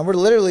thing, man. We're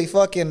literally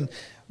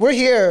we're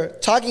here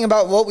talking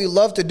about what we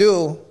love to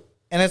do,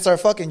 and it's our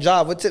fucking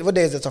job. What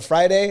day is it? It's a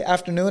Friday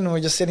afternoon, and we're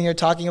just sitting here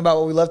talking about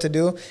what we love to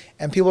do,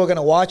 and people are going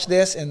to watch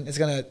this, and it's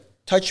going to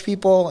touch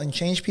people and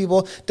change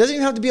people. Doesn't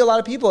even have to be a lot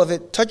of people. If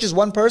it touches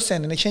one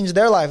person and it changes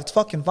their life, it's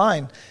fucking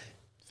fine.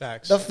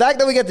 Facts. The fact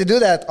that we get to do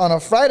that on a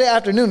Friday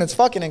afternoon, it's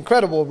fucking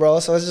incredible, bro.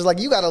 So it's just like,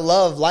 you got to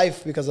love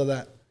life because of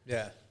that.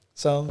 Yeah.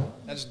 So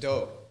that's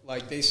dope.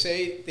 Like they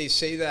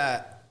say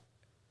that,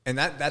 and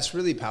that's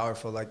really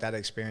powerful, like that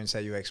experience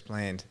that you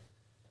explained.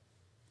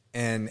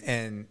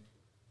 And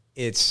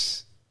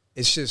it's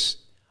just,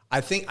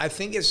 I think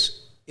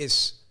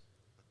it's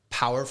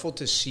powerful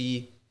to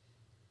see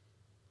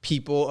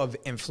people of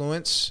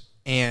influence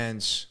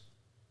and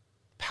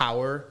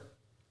power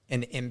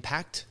and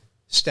impact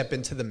step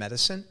into the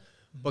medicine,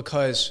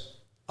 because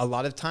a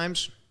lot of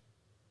times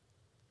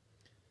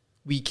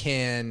we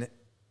can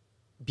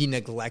be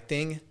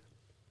neglecting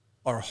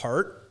our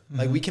heart.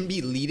 Like we can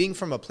be leading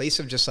from a place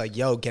of just like,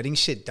 yo, getting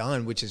shit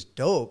done, which is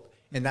dope.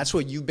 And that's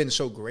what you've been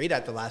so great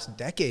at the last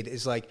decade,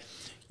 is like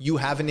you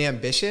have an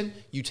ambition,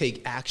 you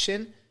take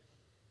action,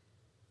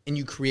 and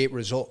you create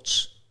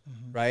results,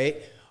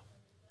 right?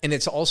 And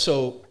it's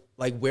also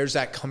like, where's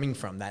that coming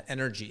from, that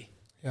energy?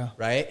 Yeah.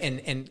 Right?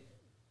 And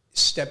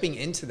stepping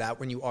into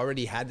that when you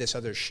already had this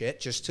other shit,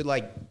 just to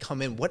like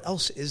come in, what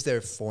else is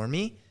there for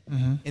me?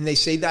 And they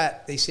say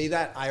that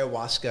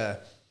ayahuasca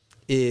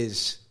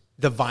is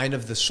the vine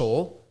of the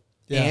soul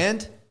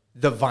and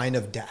the vine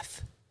of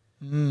death.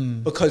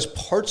 Because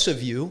parts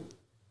of you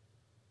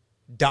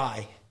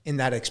die in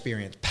that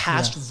experience,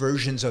 past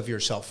versions of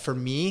yourself. For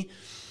me,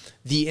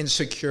 the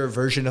insecure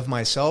version of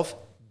myself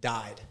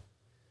died,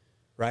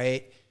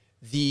 right?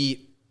 The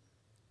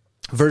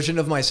version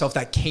of myself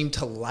that came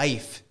to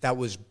life, that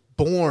was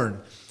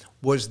born,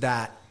 was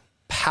that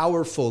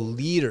powerful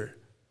leader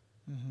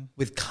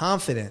with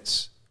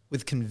confidence,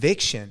 with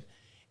conviction.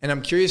 And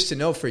I'm curious to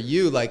know for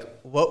you,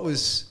 like, what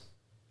was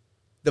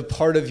the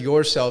part of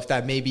yourself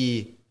that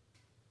maybe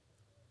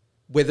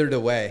withered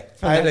away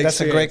from that experience?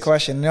 That's a great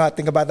question. You know, I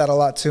think about that a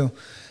lot too.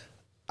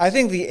 I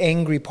think the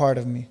angry part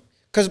of me,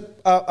 because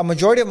a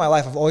majority of my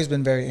life I've always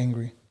been very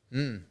angry.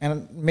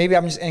 And maybe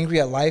I'm just angry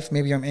at life.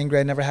 Maybe I'm angry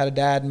I never had a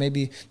dad.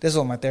 Maybe this is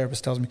what my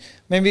therapist tells me.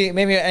 Maybe I'm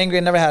angry I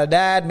never had a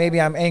dad.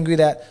 Maybe I'm angry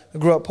that I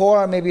grew up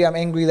poor. Maybe I'm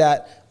angry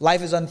that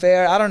life is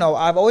unfair. I don't know.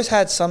 I've always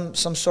had some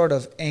sort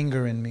of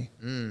anger in me.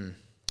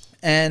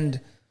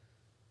 And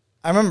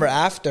I remember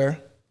after,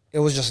 it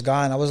was just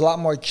gone. I was a lot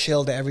more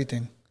chill to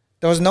everything.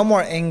 There was no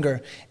more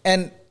anger.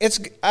 And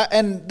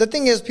the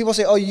thing is, people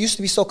say, oh, you used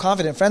to be so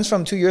confident. Friends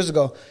from 2 years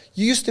ago,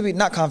 you used to be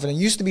not confident.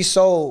 You used to be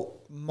so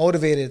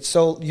motivated.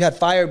 So you had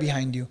fire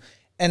behind you.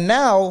 And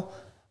now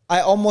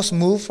I almost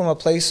moved from a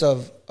place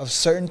of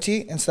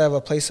certainty instead of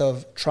a place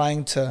of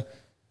trying to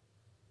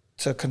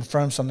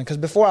confirm something. Because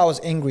before I was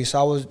angry. So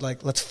I was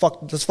like, let's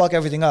fuck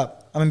everything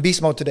up. I'm in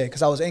beast mode today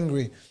because I was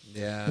angry.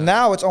 Yeah.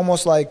 Now it's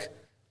almost like,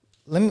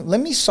 let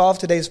me solve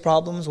today's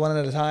problems one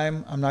at a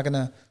time. I'm not going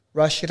to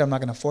rush it. I'm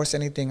not going to force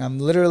anything. I'm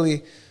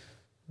literally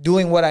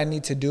doing what I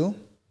need to do.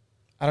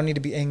 I don't need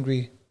to be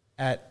angry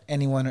at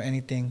anyone or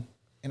anything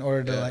in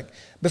order to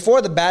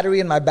before the battery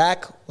in my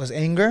back was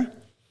anger.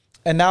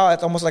 And now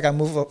it's almost like I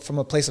move up from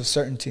a place of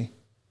certainty.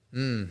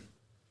 And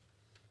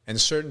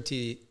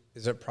certainty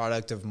is a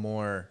product of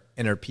more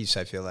inner peace,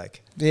 I feel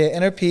like. Yeah,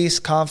 inner peace,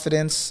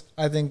 confidence.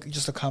 I think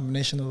just a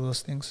combination of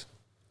those things.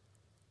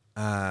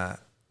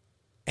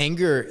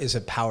 Anger is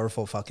a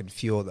powerful fucking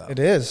fuel, though. It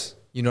is.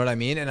 You know what I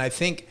mean? And I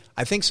think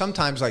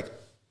sometimes, like,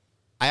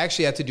 I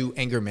actually had to do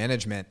anger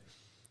management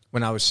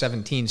when I was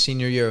 17,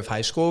 senior year of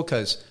high school,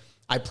 because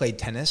I played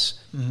tennis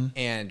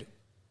and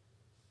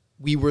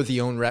we were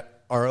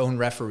our own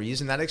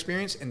referees in that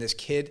experience. And this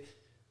kid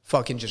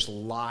fucking just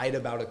lied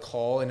about a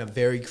call in a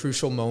very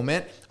crucial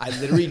moment. I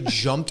literally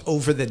jumped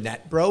over the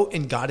net, bro,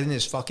 and got in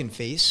his fucking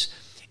face.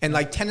 And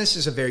like, tennis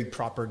is a very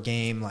proper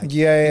game. Like,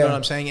 you know what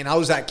I'm saying? And I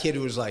was that kid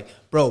who was like,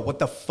 bro, what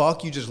the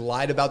fuck? You just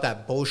lied about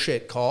that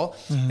bullshit call.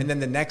 And then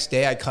the next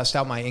day I cussed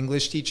out my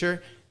English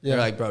teacher. They're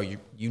like, bro,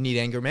 you need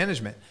anger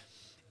management.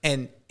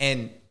 And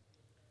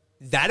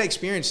that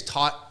experience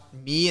taught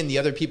me and the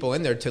other people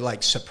in there to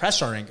like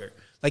suppress our anger.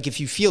 Like,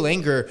 if you feel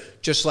anger,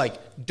 just like,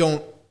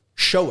 don't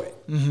show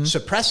it,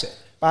 suppress it.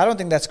 But I don't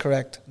think that's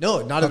correct.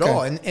 No, not at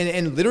all.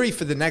 And literally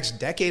for the next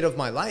decade of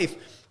my life,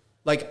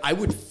 like, I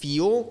would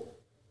feel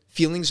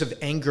feelings of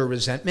anger,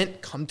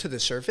 resentment come to the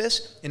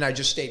surface, and I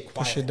just stayed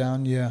quiet. Push it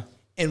down, yeah.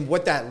 And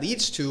what that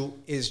leads to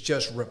is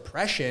just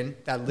repression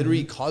that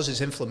literally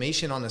causes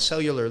inflammation on a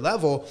cellular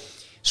level.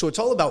 So it's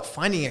all about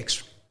finding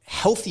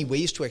healthy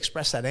ways to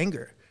express that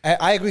anger.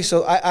 I agree.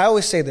 So I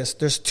always say this.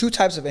 There's two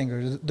types of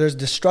anger. There's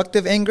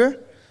destructive anger,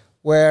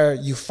 where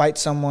you fight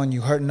someone,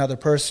 you hurt another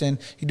person,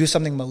 you do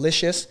something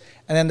malicious.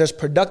 And then there's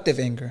productive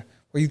anger,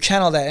 where you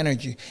channel that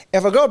energy.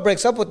 If a girl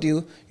breaks up with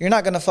you, you're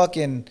not going to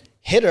fucking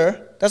hit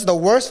her. That's the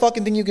worst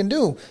fucking thing you can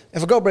do.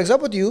 If a girl breaks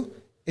up with you,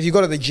 if you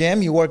go to the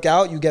gym, you work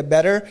out, you get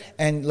better,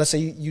 and let's say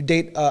you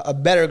date a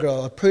better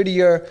girl, a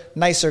prettier,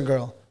 nicer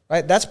girl,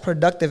 right? That's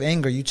productive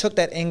anger. You took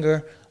that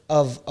anger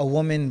of a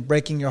woman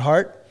breaking your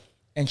heart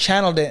and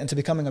channeled it into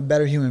becoming a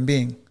better human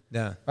being.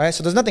 Yeah. Right?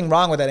 So there's nothing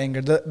wrong with that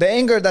anger. The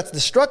anger that's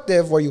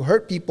destructive, where you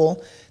hurt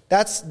people,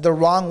 that's the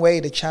wrong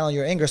way to channel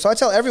your anger. So I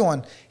tell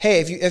everyone, hey,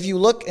 if you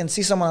look and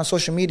see someone on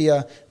social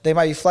media, they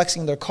might be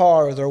flexing their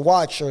car or their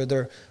watch or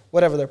their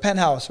whatever, their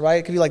penthouse, right?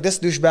 It could be like this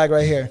douchebag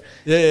right here.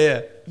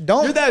 Yeah.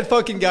 You're that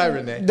fucking guy,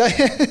 Rene.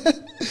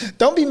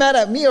 Don't be mad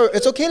at me, or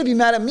it's okay to be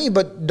mad at me,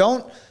 but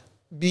don't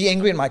be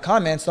angry in my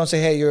comments. Don't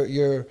say, hey,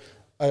 you're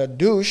a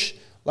douche.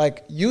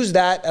 Like, use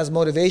that as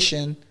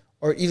motivation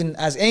or even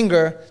as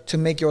anger to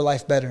make your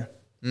life better.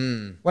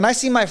 When I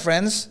see my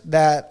friends,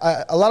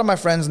 a lot of my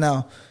friends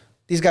now,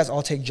 these guys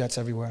all take jets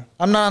everywhere.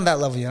 I'm not on that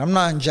level yet. I'm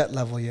not on jet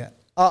level yet.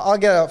 I'll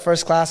get a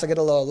first class. I get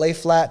a little lay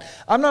flat.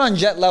 I'm not on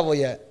jet level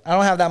yet. I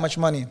don't have that much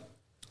money.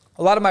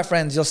 A lot of my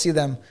friends, you'll see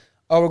them,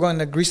 oh, we're going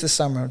to Greece this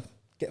summer.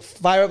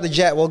 Fire up the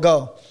jet. We'll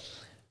go.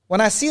 When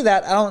I see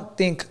that, I don't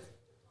think,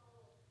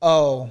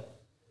 oh,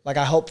 like,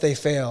 I hope they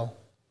fail.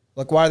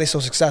 Like, why are they so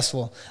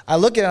successful? I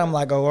look at it, I'm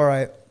like, oh, all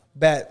right,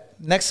 bet.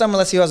 Next summer,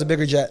 let's see who has a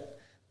bigger jet.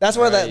 That's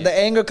where the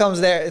anger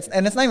comes there.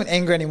 And it's not even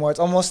anger anymore. It's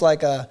almost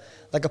like a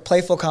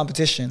playful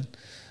competition.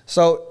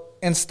 So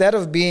instead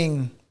of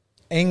being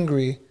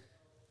angry,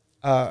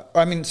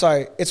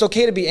 it's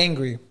okay to be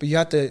angry, but you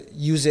have to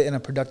use it in a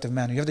productive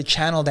manner. You have to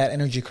channel that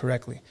energy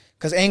correctly,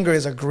 because anger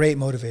is a great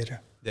motivator.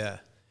 Yeah.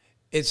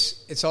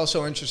 It's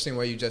also interesting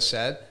what you just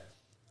said.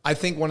 I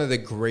think one of the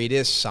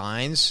greatest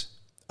signs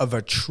of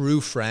a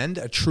true friend,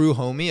 a true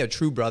homie, a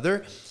true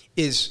brother,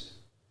 is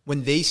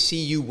when they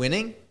see you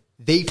winning,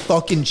 they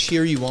fucking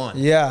cheer you on.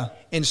 Yeah.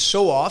 And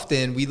so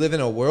often we live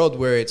in a world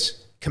where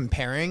it's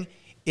comparing.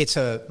 It's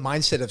a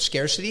mindset of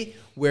scarcity,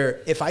 where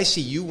if I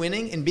see you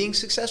winning and being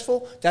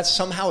successful, that's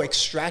somehow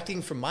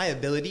extracting from my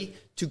ability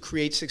to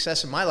create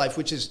success in my life,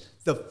 which is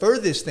the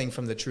furthest thing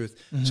from the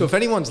truth. So if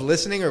anyone's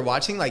listening or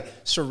watching, like,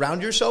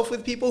 surround yourself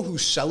with people who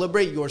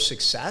celebrate your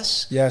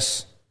success.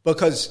 Yes.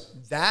 Because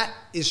that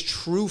is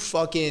true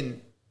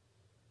fucking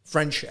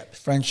friendship.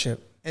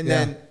 And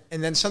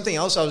then something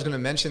else I was going to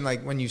mention,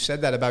 like, when you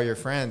said that about your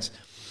friends,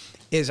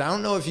 is I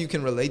don't know if you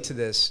can relate to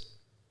this,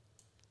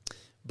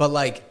 but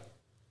like,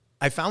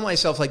 I found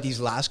myself, like, these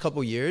last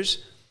couple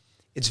years,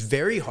 it's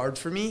very hard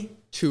for me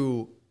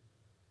to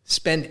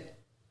spend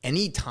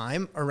any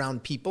time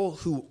around people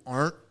who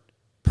aren't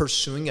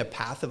pursuing a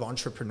path of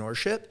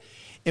entrepreneurship.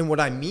 And what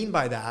I mean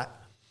by that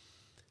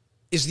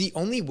is the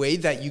only way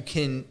that you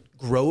can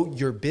grow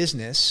your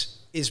business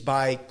is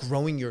by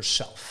growing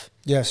yourself.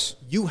 Yes.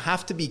 You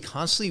have to be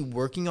constantly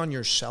working on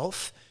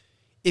yourself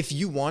if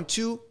you want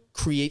to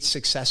create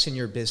success in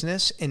your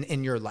business and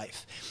in your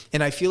life.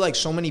 And I feel like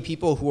so many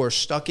people who are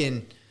stuck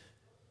in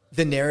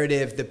the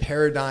narrative, the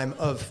paradigm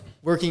of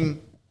working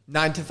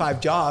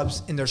 9-to-5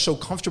 jobs, and they're so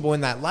comfortable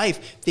in that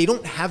life, they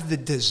don't have the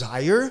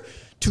desire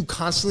to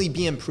constantly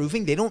be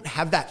improving. They don't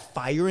have that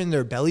fire in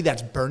their belly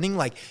that's burning.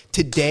 Like,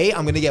 today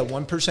I'm going to get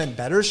 1%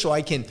 better so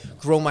I can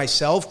grow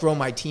myself, grow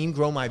my team,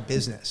 grow my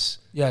business.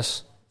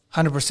 Yes.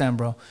 100%,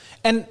 bro.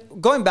 And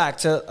going back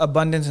to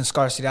abundance and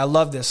scarcity, I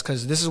love this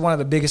because this is one of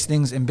the biggest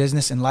things in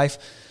business and life.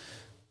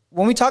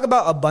 When we talk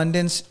about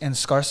abundance and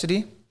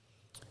scarcity,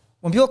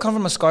 when people come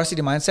from a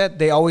scarcity mindset,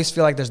 they always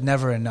feel like there's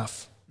never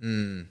enough.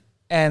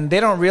 And they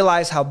don't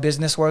realize how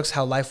business works,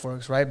 how life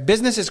works, right?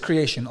 Business is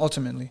creation,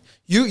 ultimately.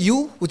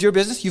 You with your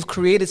business, you've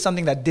created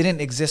something that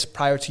didn't exist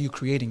prior to you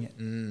creating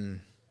it.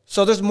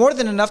 So there's more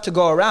than enough to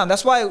go around.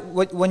 That's why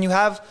when you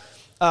have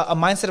a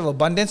mindset of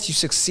abundance, you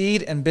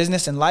succeed in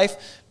business and life,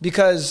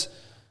 because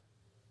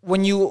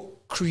when you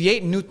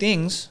create new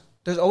things,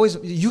 there's always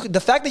the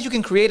fact that you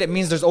can create it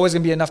means there's always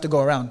going to be enough to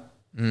go around,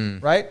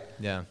 right?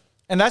 Yeah.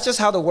 And that's just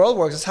how the world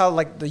works. It's how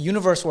like the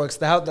universe works.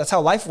 That's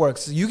how life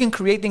works. You can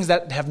create things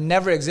that have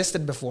never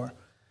existed before.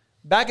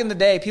 Back in the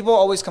day, people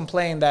always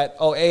complain that,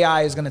 oh,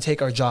 AI is going to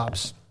take our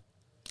jobs.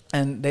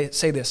 And they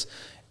say this.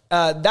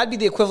 That'd be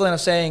the equivalent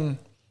of saying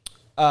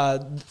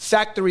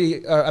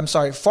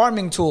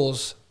farming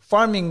tools,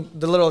 farming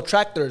the little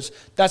tractors,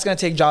 that's going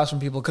to take jobs from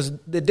people, because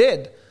it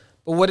did.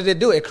 But what did it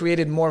do? It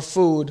created more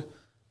food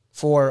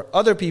for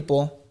other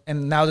people,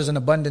 and now there's an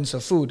abundance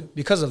of food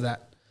because of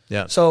that.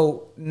 Yeah.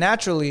 So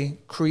naturally,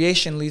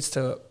 creation leads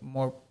to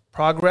more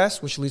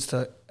progress, which leads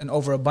to an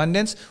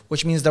overabundance,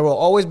 which means there will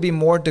always be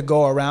more to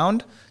go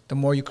around the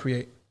more you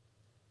create.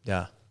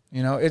 Yeah.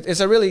 You know,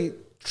 it's a really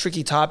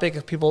tricky topic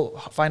if people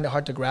find it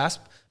hard to grasp,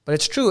 but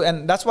it's true.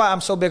 And that's why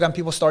I'm so big on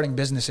people starting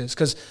businesses.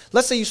 Because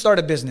let's say you start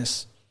a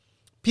business.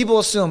 People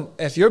assume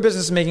if your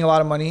business is making a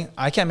lot of money,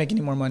 I can't make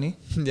any more money,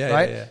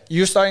 right? Yeah.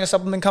 You're starting a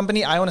supplement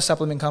company. I own a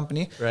supplement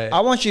company. Right. I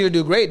want you to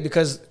do great,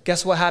 because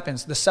guess what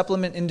happens? The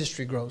supplement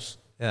industry grows.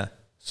 Yeah.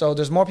 So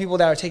there's more people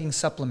that are taking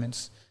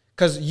supplements,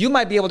 because you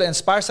might be able to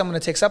inspire someone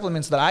to take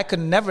supplements that I could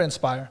never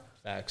inspire.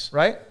 Facts.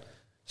 Right?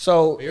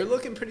 So you're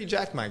looking pretty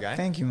jacked, my guy.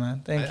 Thank you,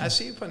 man. Thank you. I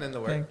see you putting in the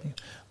work. Thank you.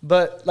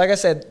 But like I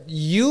said,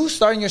 you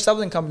starting your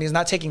supplement company is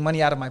not taking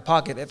money out of my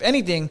pocket. If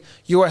anything,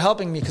 you are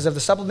helping me, because if the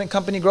supplement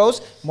company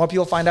grows, more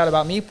people find out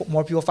about me,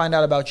 more people find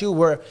out about you.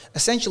 We're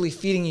essentially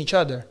feeding each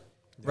other,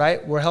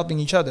 right? We're helping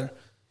each other.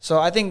 So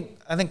I think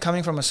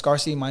coming from a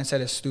scarcity mindset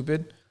is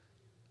stupid.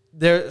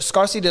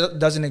 Scarcity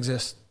doesn't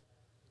exist.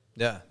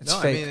 Yeah. It's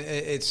fake. I mean,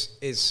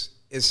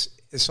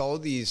 it's all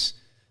these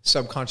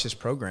subconscious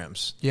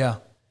programs. Yeah.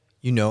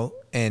 You know,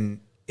 and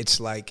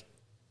it's like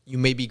you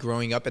may be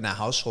growing up in a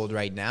household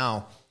right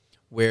now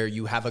where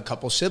you have a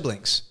couple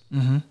siblings,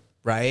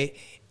 right?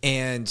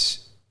 And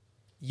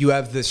you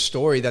have this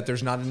story that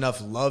there's not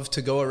enough love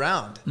to go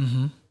around.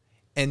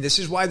 And this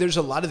is why there's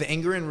a lot of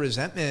anger and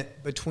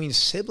resentment between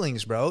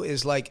siblings, bro,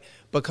 is like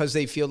because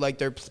they feel like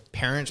their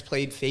parents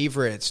played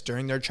favorites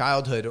during their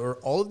childhood, or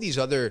all of these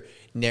other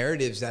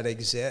narratives that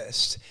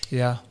exist.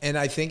 Yeah. And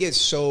I think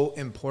it's so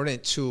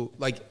important to,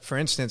 like, for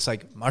instance,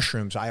 like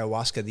mushrooms,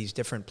 ayahuasca, these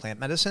different plant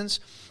medicines.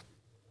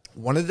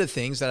 One of the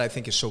things that I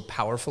think is so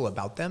powerful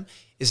about them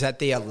is that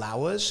they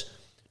allow us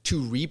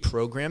to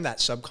reprogram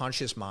that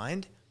subconscious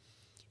mind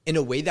in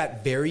a way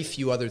that very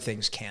few other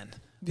things can.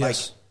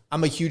 Yes. Like,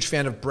 I'm a huge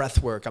fan of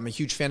breath work. I'm a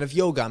huge fan of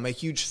yoga. I'm a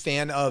huge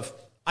fan of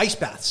ice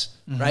baths,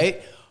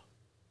 right?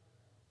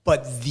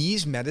 But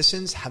these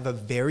medicines have a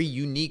very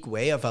unique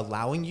way of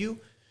allowing you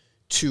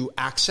to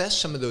access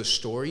some of those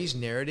stories,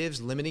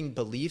 narratives, limiting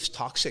beliefs,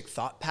 toxic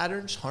thought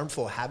patterns,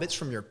 harmful habits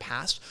from your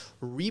past,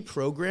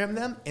 reprogram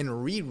them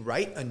and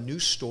rewrite a new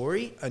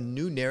story, a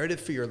new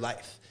narrative for your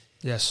life.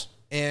 Yes.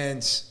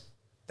 And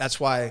that's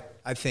why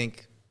I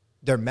think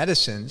they're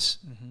medicines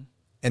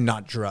and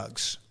not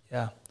drugs.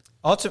 Yeah.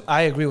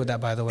 I agree with that,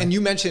 by the way. And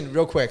you mentioned,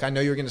 real quick, I know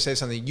you were going to say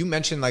something. You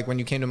mentioned, like, when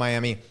you came to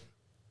Miami,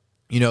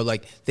 you know,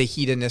 like the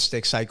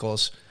hedonistic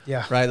cycles,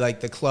 right? Like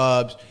the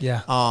clubs,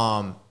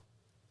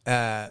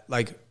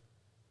 like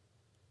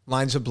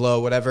lines of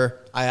blow, whatever.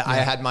 I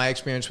had my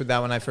experience with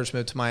that when I first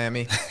moved to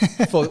Miami.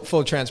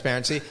 full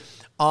transparency.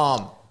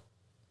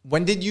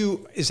 When did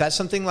you, is that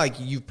something like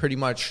you pretty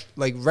much,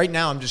 like right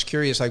now, I'm just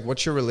curious, like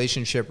what's your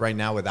relationship right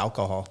now with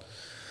alcohol?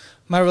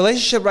 My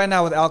relationship right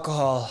now with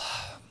alcohol,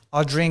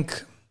 I'll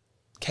drink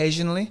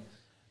occasionally.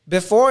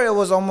 Before it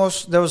was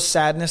almost, there was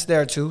sadness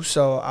there too.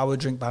 So I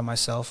would drink by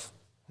myself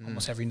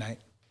almost every night.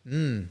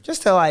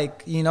 Just to,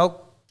 like, you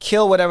know,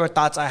 kill whatever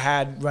thoughts I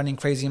had running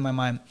crazy in my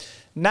mind.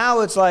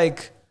 Now it's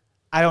like,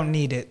 I don't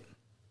need it.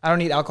 I don't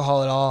need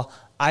alcohol at all.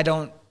 I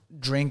don't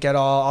drink at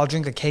all. I'll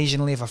drink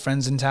occasionally if a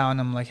friend's in town.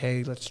 I'm like,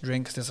 hey, let's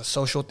drink, because it's a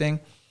social thing.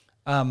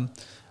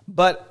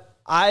 But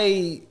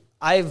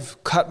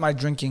I've cut my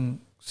drinking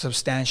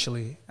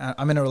substantially.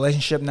 I'm in a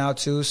relationship now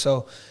too,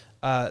 so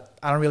I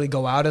don't really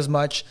go out as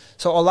much.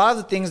 So a lot of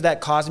the things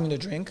that cause me to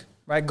drink,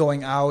 right,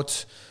 going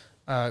out,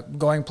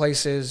 going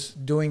places,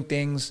 doing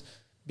things,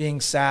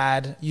 being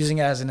sad, using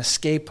it as an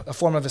escape, a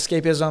form of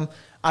escapism,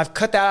 I've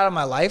cut that out of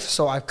my life.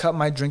 So I've cut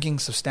my drinking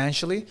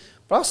substantially,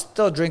 but I'll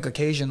still drink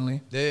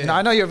occasionally. Yeah. You know,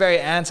 I know you're very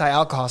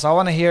anti-alcohol, so I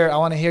want to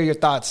hear your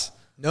thoughts.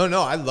 No,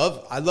 I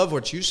love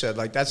what you said.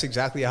 Like, that's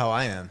exactly how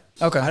I am.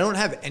 Okay. I don't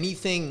have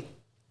anything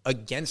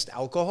against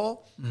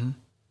alcohol.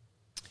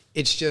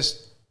 It's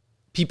just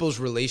people's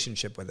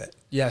relationship with it.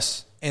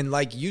 Yes. And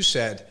like you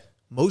said,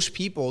 most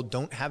people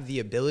don't have the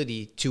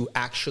ability to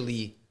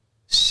actually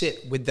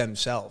sit with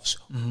themselves,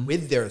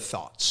 with their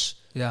thoughts,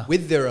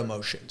 with their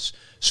emotions.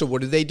 So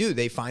what do?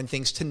 They find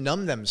things to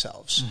numb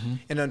themselves.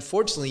 And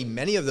unfortunately,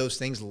 many of those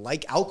things,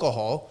 like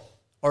alcohol,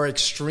 are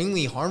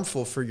extremely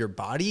harmful for your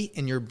body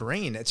and your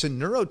brain. It's a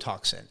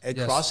neurotoxin. It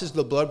crosses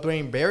the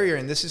blood-brain barrier.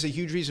 And this is a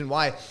huge reason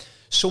why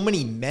so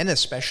many men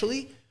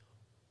especially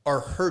are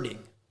hurting.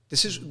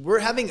 We're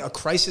having a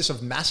crisis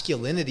of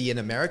masculinity in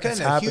America. It's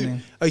and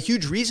happening. A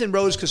huge reason,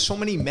 bro, is because so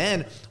many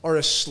men are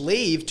a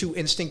slave to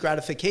instant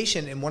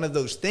gratification. And one of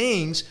those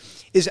things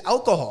is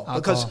alcohol.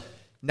 Because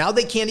now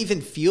they can't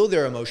even feel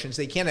their emotions.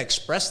 They can't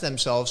express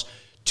themselves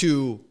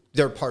to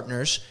their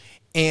partners,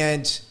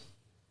 and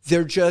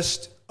they're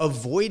just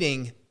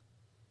avoiding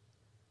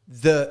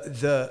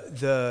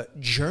the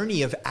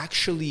journey of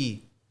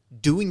actually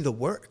doing the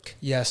work.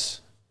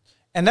 Yes.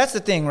 And that's the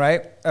thing,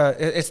 right?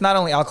 It's not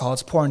only alcohol,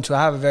 it's porn too.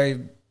 I have a very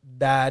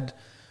bad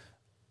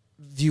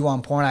view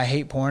on porn. I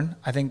hate porn.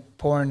 I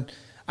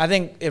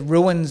think it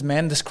ruins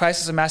men. This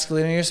crisis of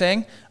masculinity you're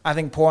saying, I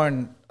think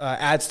porn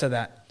adds to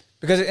that.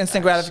 Because it's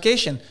instant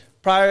gratification.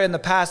 Prior in the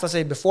past, let's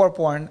say before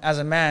porn, as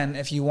a man,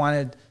 if you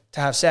wanted to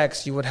have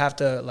sex, you would have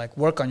to like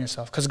work on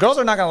yourself. Because girls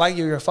are not going to like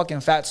you. You're a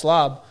fucking fat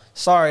slob.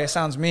 Sorry, it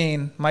sounds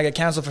mean. Might get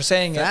canceled for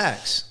saying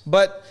Facts. it.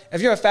 But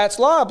if you're a fat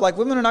slob, like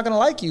women are not going to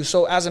like you.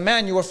 So as a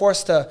man, you were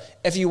forced to,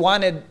 if you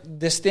wanted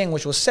this thing,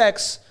 which was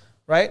sex,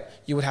 right?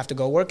 You would have to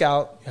go work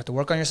out. You have to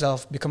work on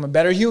yourself, become a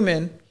better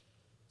human.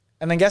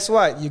 And then guess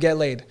what? You get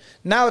laid.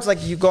 Now it's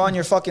like you go on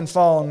your fucking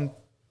phone,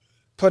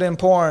 put in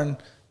porn,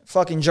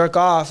 fucking jerk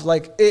off.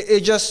 Like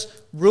it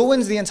just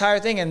ruins the entire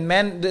thing. And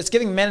men, it's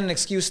giving men an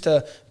excuse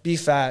to be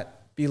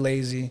fat, be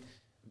lazy,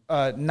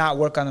 not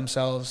work on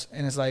themselves.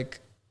 And it's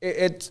like,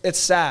 it's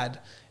sad.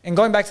 And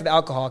going back to the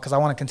alcohol, because I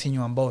want to continue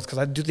on both, because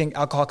I do think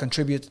alcohol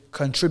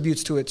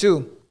contributes to it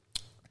too.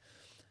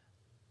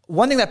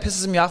 One thing that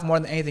pisses me off more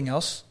than anything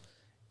else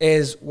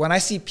is when I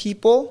see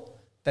people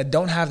that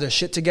don't have their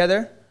shit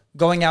together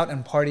going out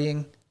and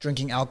partying,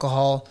 drinking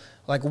alcohol,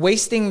 like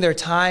wasting their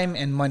time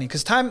and money.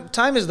 Because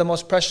time is the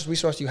most precious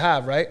resource you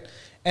have, right?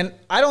 And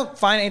I don't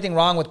find anything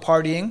wrong with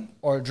partying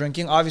or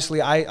drinking.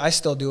 Obviously, I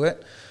still do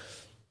it.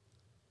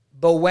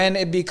 But when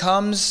it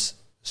becomes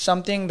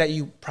something that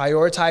you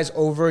prioritize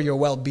over your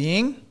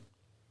well-being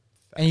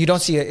and you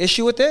don't see an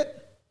issue with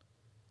it,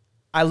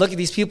 I look at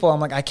these people, I'm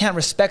like, I can't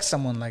respect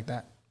someone like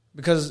that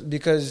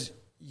because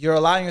you're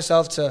allowing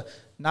yourself to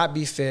not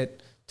be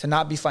fit, to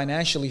not be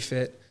financially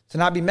fit, to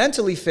not be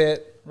mentally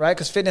fit, right?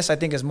 Because fitness, I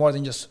think, is more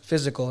than just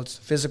physical. It's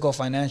physical,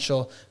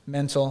 financial,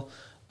 mental.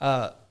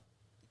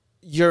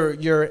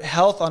 Your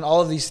health on all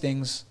of these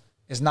things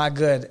is not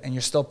good, and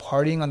you're still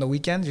partying on the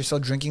weekends. You're still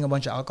drinking a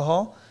bunch of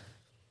alcohol.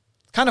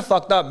 Kind of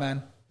fucked up,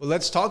 man. Well,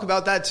 let's talk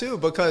about that too,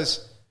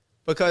 because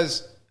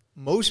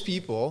most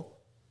people,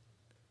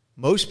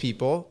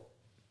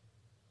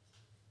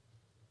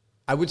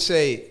 I would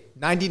say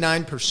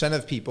 99%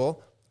 of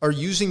people are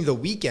using the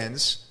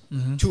weekends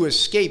to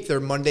escape their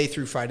Monday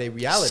through Friday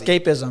reality.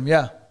 Escapism,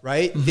 yeah.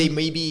 Right? They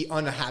may be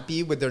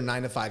unhappy with their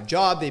 9-to-5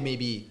 job. They may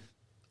be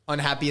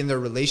unhappy in their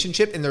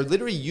relationship, and they're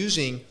literally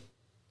using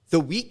the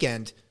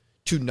weekend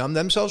to numb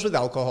themselves with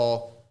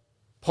alcohol,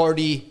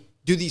 party,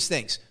 do these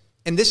things.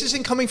 And this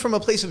isn't coming from a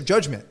place of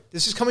judgment.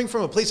 This is coming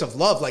from a place of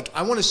love. Like,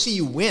 I want to see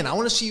you win. I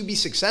want to see you be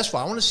successful.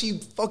 I want to see you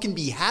fucking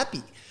be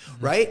happy,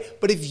 right?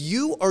 But if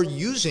you are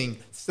using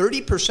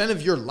 30%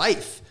 of your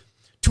life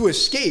to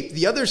escape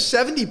the other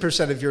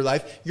 70% of your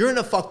life, you're in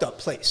a fucked up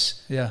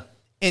place. Yeah.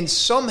 And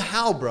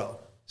somehow, bro,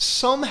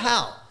 some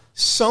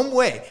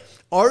way,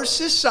 our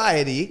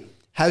society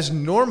has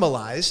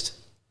normalized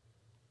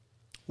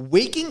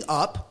waking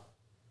up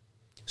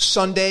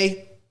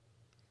Sunday,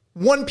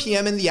 1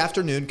 p.m. in the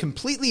afternoon,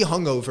 completely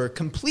hungover,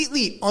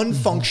 completely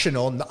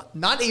unfunctional,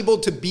 not able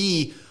to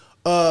be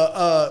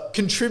a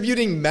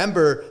contributing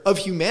member of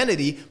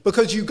humanity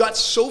because you got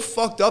so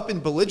fucked up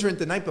and belligerent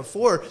the night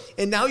before,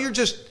 and now you're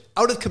just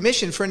out of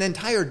commission for an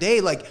entire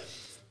day. Like,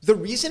 the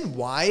reason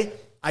why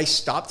I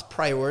stopped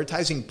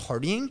prioritizing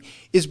partying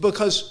is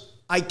because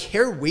I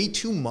care way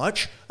too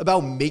much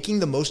about making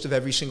the most of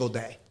every single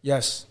day.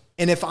 Yes.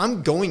 And if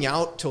I'm going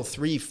out till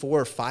 3,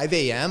 4, 5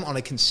 a.m. on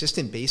a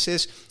consistent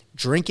basis,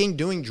 drinking,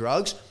 doing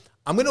drugs,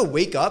 I'm going to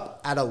wake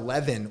up at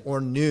 11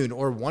 or noon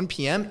or 1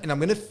 p.m. and I'm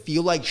going to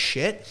feel like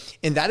shit.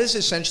 And that is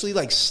essentially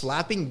like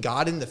slapping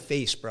God in the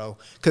face, bro.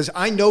 Because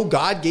I know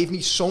God gave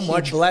me so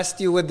much. He blessed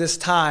you with this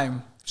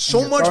time.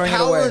 So much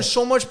power and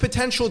so much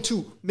potential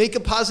to make a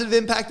positive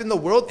impact in the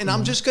world. And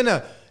I'm just going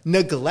to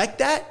neglect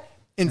that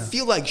and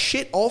feel like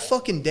shit all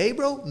fucking day,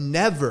 bro.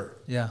 Never.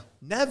 Yeah.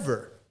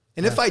 Never.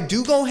 And if I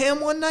do go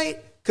ham one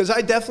night, because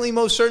I definitely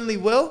most certainly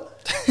will,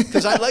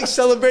 because I like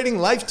celebrating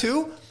life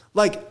too,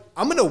 like,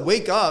 I'm going to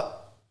wake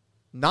up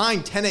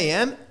 9, 10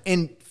 a.m.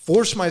 and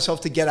force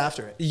myself to get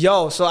after it.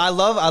 Yo, so I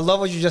love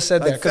what you just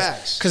said there.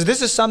 Facts. Because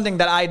this is something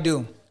that I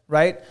do,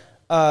 right?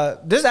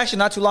 This is actually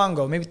not too long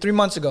ago, maybe 3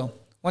 months ago.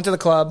 Went to the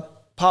club,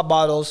 popped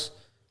bottles,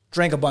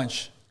 drank a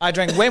bunch. I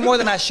drank way more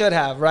than I should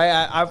have, right?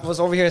 I was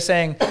over here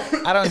saying,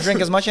 I don't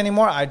drink as much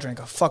anymore. I drank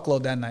a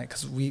fuckload that night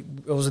because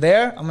it was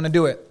there. I'm going to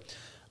do it.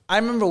 I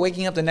remember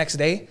waking up the next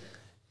day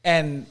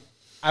and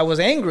I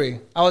was angry,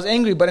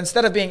 but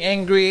instead of being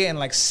angry and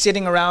like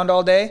sitting around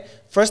all day,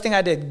 first thing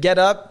I did, get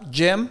up,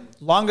 gym,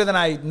 longer than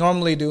I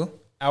normally do,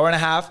 hour and a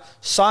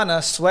half,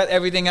 sauna, sweat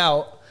everything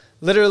out,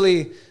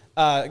 literally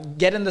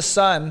get in the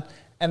sun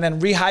and then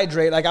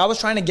rehydrate. Like, I was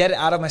trying to get it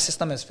out of my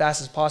system as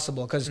fast as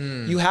possible because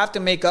you have to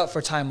make up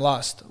for time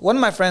lost. One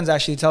of my friends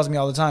actually tells me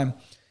all the time,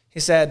 he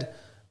said,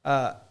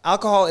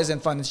 alcohol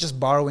isn't fun. It's just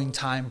borrowing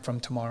time from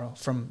tomorrow.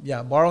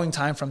 Borrowing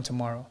time from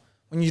tomorrow.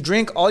 When you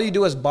drink, all you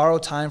do is borrow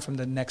time from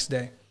the next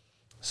day.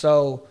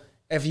 So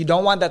if you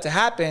don't want that to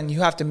happen,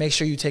 you have to make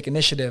sure you take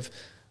initiative,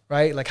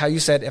 right? Like how you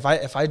said, if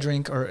I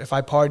drink or if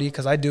I party,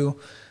 because I do,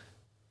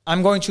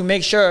 I'm going to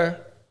make sure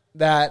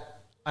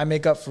that I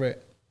make up for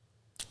it.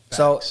 Facts.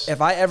 So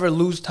if I ever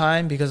lose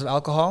time because of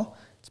alcohol,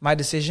 it's my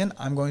decision.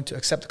 I'm going to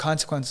accept the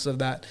consequences of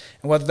that.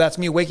 And whether that's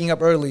me waking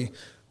up early,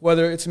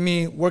 whether it's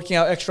me working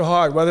out extra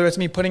hard, whether it's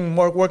me putting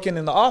more work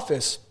in the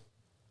office,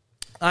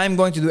 I'm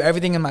going to do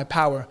everything in my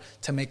power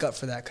to make up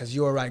for that, because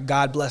you are right.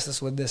 God blessed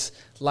us with this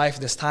life,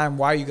 this time.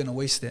 Why are you going to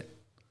waste it?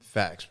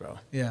 Facts, bro.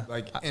 Yeah.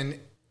 Like, and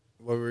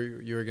what were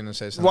you were going to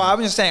say something? Well, I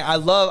was just saying, I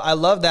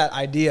love that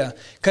idea,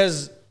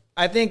 because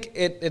I think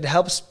it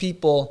helps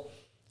people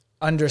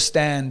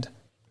understand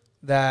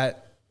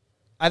that.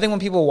 I think when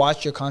people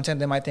watch your content,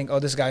 they might think, oh,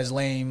 this guy's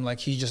lame. Like,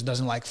 he just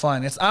doesn't like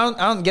fun. I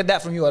don't get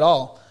that from you at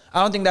all.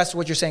 I don't think that's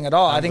what you're saying at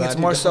all. I think it's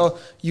more so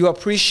you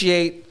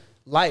appreciate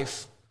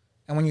life.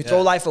 And when you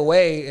throw life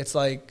away, it's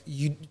like,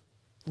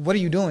 what are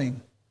you doing?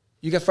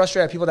 You get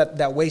frustrated at people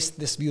that waste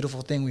this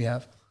beautiful thing we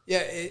have. Yeah,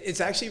 it's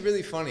actually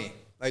really funny.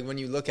 Like when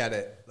you look at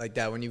it like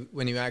that, when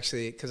you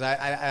actually, because I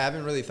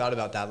haven't really thought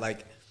about that.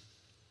 Like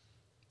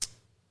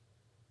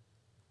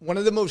one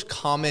of the most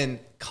common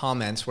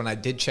comments when I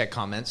did check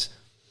comments,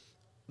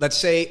 let's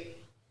say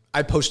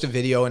I post a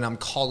video and I'm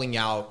calling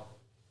out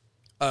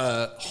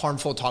a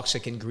harmful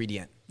toxic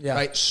ingredient,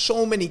 right?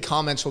 So many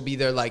comments will be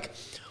there like,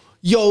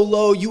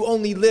 YOLO, you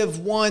only live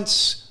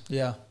once.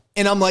 Yeah.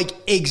 And I'm like,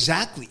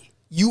 exactly.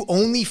 You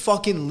only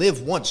fucking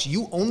live once.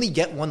 You only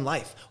get one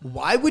life.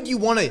 Why would you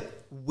want to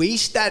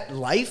waste that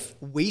life,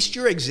 waste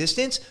your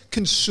existence,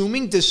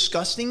 consuming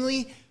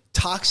disgustingly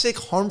toxic,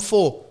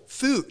 harmful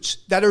foods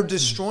that are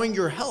destroying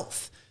your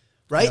health,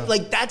 right? Yeah.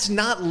 Like, that's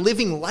not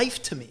living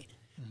life to me.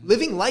 Mm-hmm.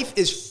 Living life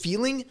is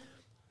feeling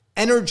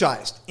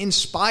energized,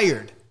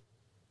 inspired,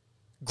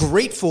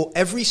 grateful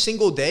every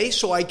single day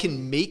so I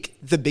can make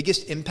the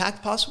biggest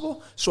impact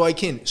possible, so I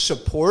can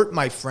support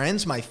my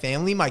friends, my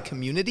family, my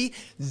community.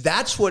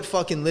 That's what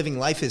fucking living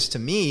life is to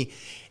me.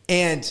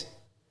 And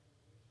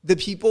the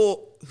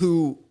people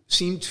who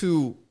seem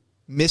to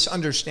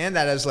misunderstand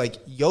that as like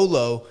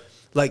YOLO,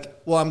 like,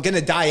 well, I'm going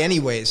to die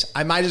anyways.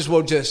 I might as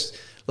well just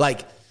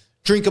like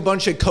drink a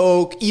bunch of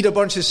Coke, eat a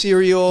bunch of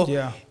cereal,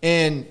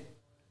 and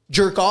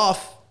jerk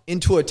off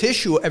into a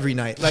tissue every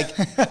night. Like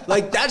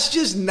that's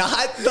just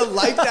not the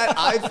life that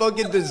I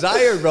fucking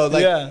desire, bro.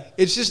 Like,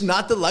 it's just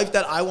not the life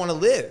that I want to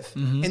live.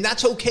 Mm-hmm. And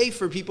that's okay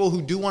for people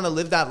who do want to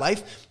live that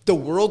life. The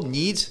world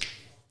needs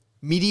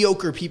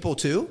mediocre people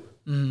too,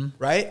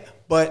 right?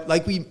 But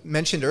like we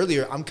mentioned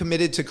earlier, I'm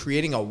committed to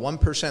creating a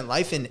 1%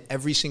 life in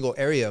every single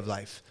area of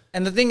life.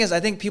 And the thing is, I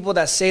think people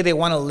that say they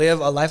want to live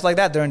a life like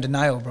that, they're in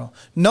denial, bro.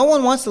 No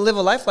one wants to live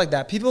a life like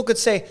that. People could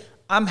say,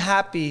 I'm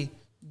happy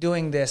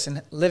doing this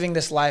and living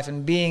this life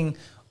and being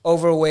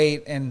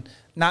overweight and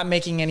not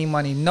making any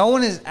money. No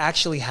one is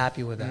actually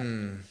happy with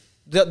that.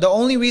 The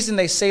only reason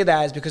they say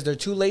that is because they're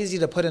too lazy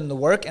to put in the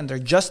work, and they're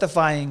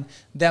justifying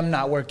them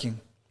not working.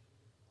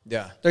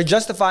 Yeah. They're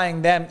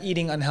justifying them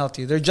eating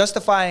unhealthy. They're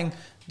justifying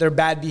their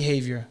bad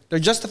behavior. They're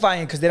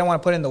justifying it because they don't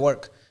want to put in the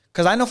work.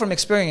 Because I know from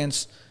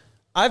experience,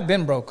 I've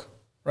been broke,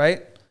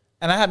 right?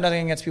 And I have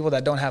nothing against people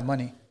that don't have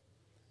money.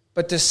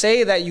 But to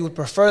say that you would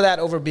prefer that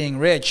over being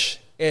rich,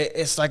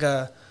 it's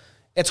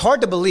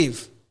hard to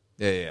believe.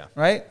 Yeah.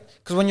 Right?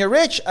 Because when you're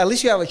rich, at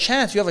least you have a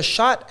chance. You have a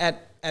shot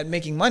at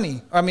making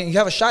money. I mean, you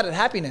have a shot at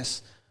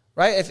happiness,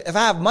 right? If I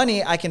have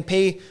money, I can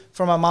pay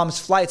for my mom's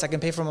flights. I can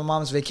pay for my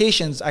mom's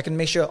vacations. I can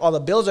make sure all the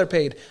bills are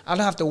paid. I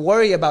don't have to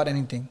worry about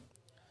anything.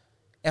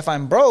 If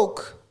I'm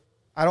broke,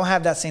 I don't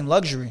have that same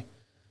luxury.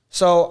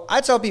 So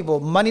I tell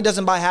people, money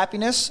doesn't buy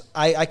happiness.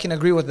 I can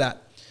agree with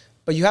that.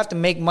 But you have to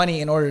make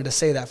money in order to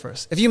say that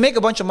first. If you make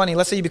a bunch of money,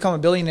 let's say you become a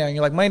billionaire and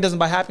you're like, money doesn't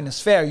buy happiness.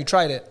 Fair, you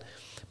tried it.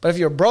 But if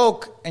you're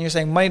broke and you're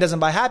saying money doesn't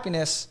buy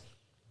happiness,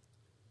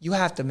 you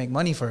have to make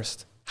money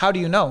first. How do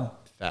you know?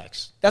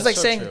 Facts. That's like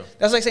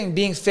saying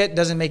being fit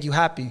doesn't make you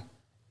happy.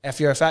 If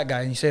you're a fat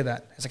guy and you say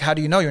that, it's like, how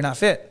do you know you're not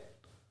fit?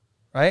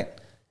 Right?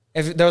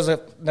 If there's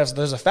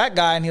a fat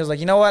guy and he was like,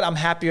 you know what, I'm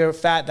happier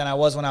fat than I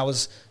was when I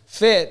was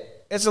fit.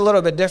 It's a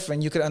little bit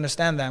different. You could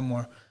understand that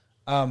more.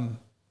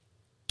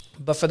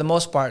 But for the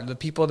most part, the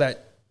people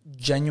that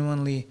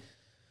genuinely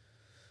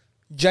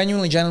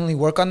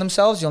work on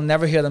themselves, you'll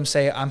never hear them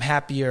say, I'm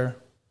happier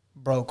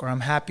broke, or I'm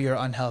happier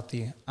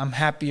unhealthy. I'm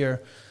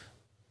happier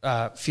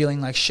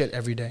feeling like shit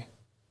every day.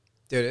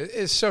 Dude,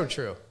 it's so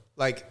true.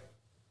 Like,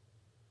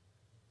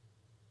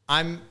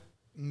 I'm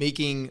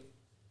making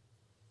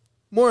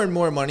more and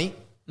more money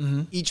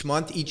each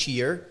month, each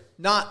year.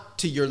 Not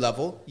to your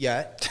level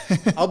yet.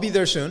 I'll be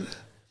there soon.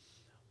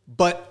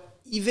 But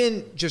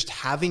even just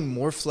having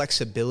more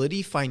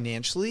flexibility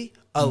financially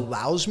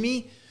allows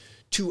me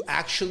to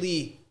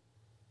actually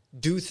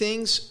do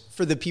things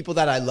for the people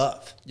that I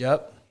love.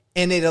 Yep.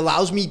 And it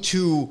allows me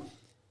to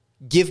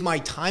give my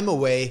time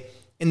away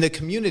in the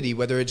community,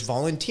 whether it's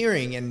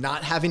volunteering and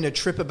not having a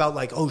trip about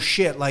like, oh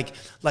shit, like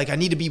I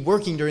need to be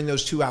working during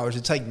those 2 hours.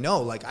 It's like,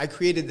 no, like I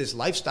created this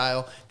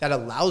lifestyle that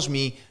allows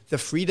me the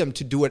freedom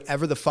to do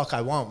whatever the fuck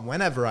I want,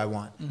 whenever I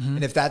want. Mm-hmm.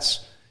 And if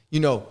that's,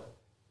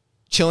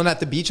 chilling at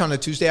the beach on a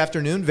Tuesday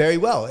afternoon, very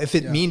well. If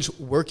it means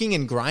working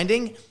and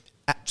grinding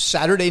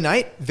Saturday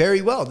night,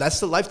 very well. That's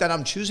the life that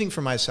I'm choosing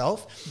for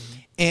myself.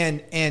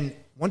 Mm-hmm. And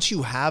once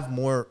you have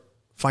more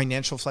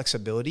financial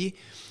flexibility,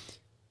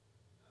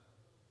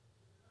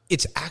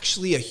 it's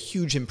actually a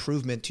huge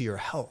improvement to your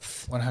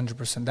health.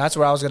 100%. That's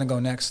where I was going to go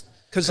next.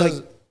 Because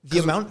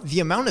the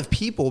amount of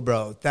people,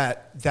 bro,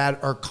 that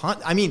are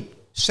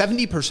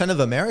 70% of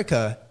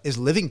America is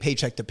living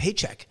paycheck to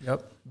paycheck.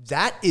 Yep.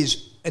 That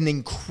is an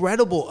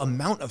incredible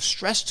amount of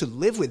stress to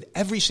live with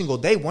every single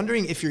day,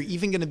 wondering if you're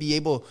even going to be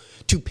able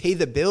to pay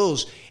the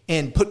bills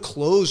and put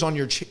clothes on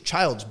your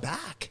child's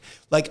back.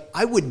 Like,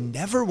 I would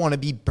never want to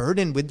be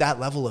burdened with that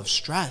level of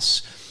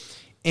stress.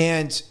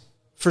 And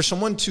for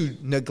someone to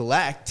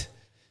neglect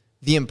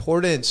the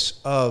importance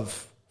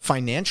of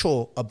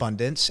financial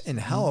abundance and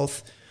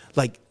health,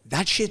 like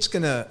that shit's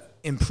going to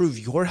improve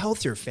your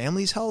health, your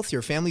family's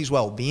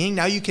well-being.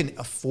 Now you can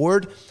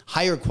afford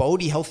higher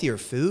quality, healthier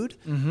food.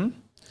 Mm-hmm.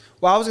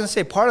 Well, I was going to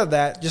say part of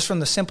that, just from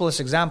the simplest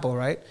example,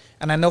 right?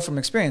 And I know from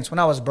experience, when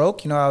I was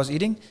broke, I was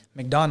eating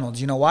McDonald's.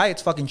 You know why?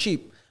 It's fucking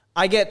cheap.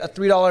 I get a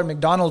 $3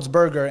 McDonald's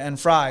burger and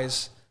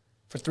fries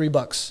for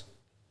 $3.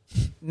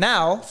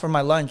 Now, for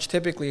my lunch,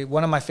 typically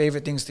one of my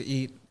favorite things to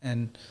eat,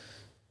 and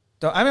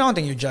I don't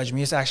think you judge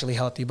me. It's actually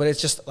healthy, but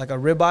it's just like a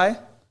ribeye,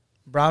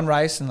 brown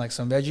rice, and like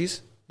some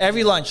veggies.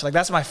 Every lunch, like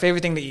that's my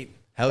favorite thing to eat.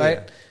 Hell right?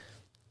 Yeah.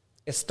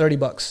 It's $30,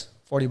 $40,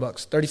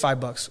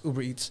 $35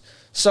 Uber Eats.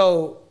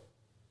 So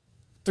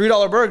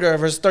 $3 burger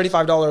versus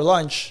 $35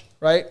 lunch,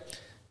 right?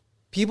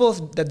 People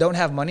that don't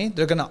have money,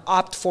 they're going to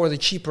opt for the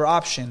cheaper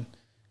option,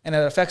 and it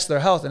affects their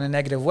health in a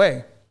negative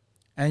way.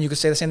 And you could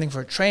say the same thing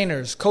for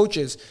trainers,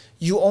 coaches.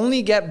 You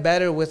only get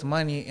better with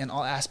money in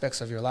all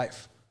aspects of your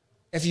life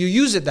if you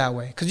use it that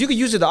way. Because you could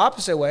use it the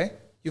opposite way.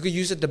 You could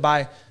use it to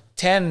buy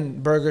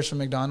 10 burgers from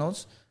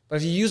McDonald's. But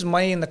if you use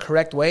money in the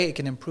correct way, it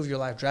can improve your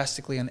life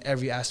drastically in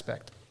every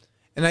aspect.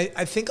 And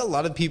I think a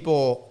lot of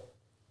people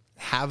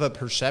have a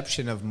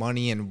perception of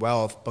money and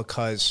wealth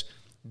because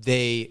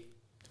they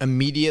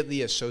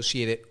immediately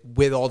associate it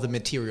with all the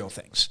material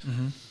things.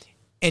 Mm-hmm.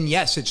 And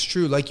yes, it's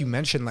true. Like you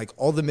mentioned, like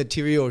all the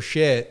material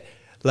shit,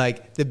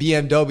 like the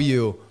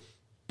BMW,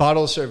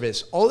 bottle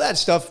service, all that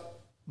stuff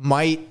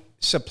might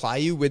supply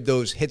you with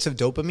those hits of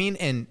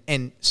dopamine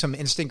and some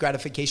instant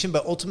gratification,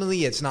 but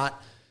ultimately it's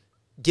not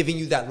giving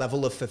you that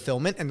level of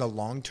fulfillment in the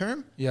long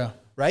term. Yeah.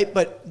 Right.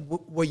 But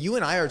what you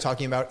and I are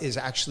talking about is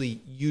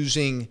actually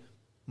using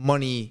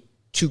money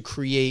to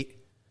create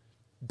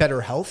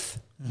better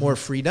health, more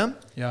freedom,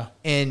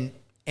 and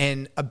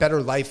a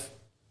better life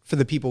for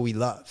the people we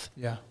love.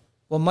 Yeah.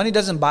 Well, money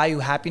doesn't buy you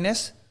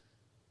happiness,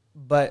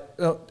 but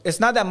it's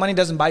not that money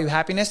doesn't buy you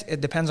happiness. It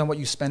depends on what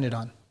you spend it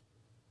on.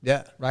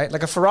 Yeah. Right?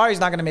 Like a Ferrari is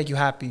not going to make you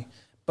happy,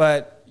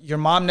 but your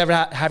mom never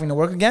having to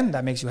work again,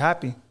 that makes you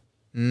happy.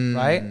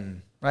 Right?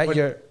 Right?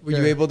 Were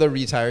you able to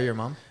retire your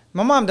mom?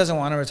 My mom doesn't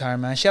want to retire,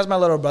 man. She has my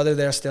little brother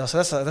there still,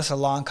 so that's a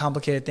long,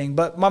 complicated thing.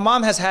 But my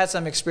mom has had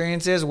some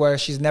experiences where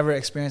she's never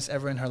experienced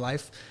ever in her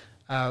life.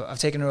 I've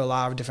taken her to a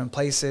lot of different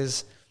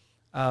places.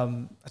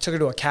 I took her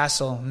to a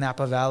castle,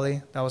 Napa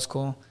Valley. That was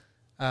cool.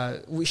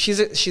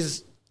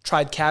 She's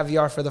tried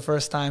caviar for the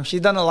first time.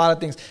 She's done a lot of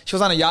things. She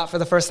was on a yacht for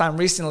the first time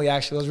recently,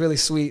 actually. It was really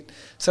sweet.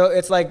 So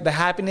it's like the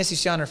happiness you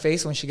see on her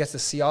face when she gets to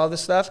see all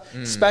this stuff,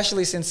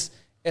 especially since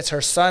it's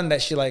her son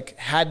that she like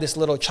had this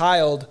little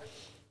child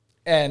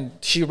and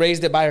she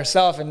raised it by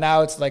herself. And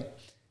now it's like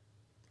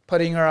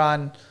putting her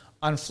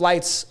on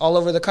flights all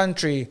over the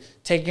country,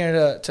 taking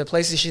her to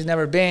places she's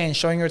never been,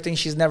 showing her things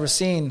she's never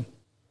seen.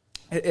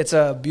 It's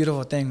a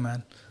beautiful thing,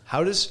 man.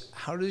 How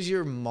does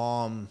your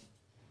mom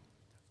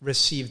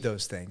receive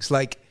those things?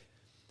 Like,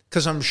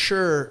 because I'm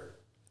sure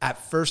at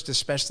first,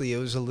 especially, it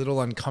was a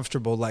little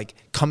uncomfortable, like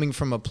coming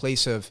from a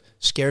place of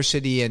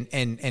scarcity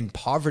and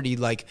poverty,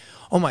 like,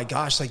 oh my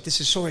gosh, like this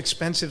is so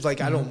expensive.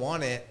 Like, I don't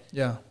want it.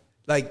 Yeah.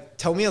 Like,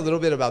 tell me a little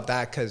bit about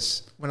that.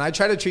 Because when I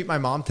try to treat my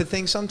mom to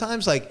things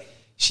sometimes, like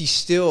she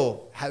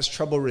still has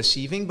trouble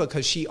receiving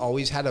because she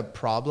always had a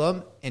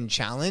problem and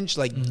challenge,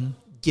 like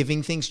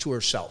giving things to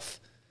herself.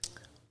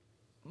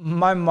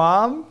 My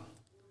mom,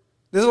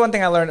 this is one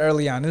thing I learned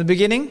early on. In the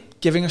beginning,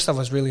 giving her stuff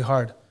was really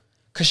hard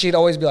because she'd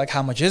always be like,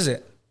 how much is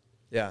it?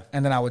 Yeah.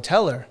 And then I would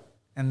tell her.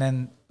 And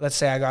then let's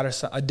say I got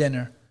her a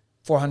dinner,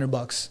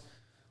 $400.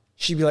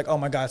 She'd be like, oh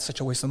my God, it's such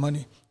a waste of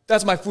money.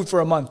 That's my food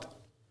for a month.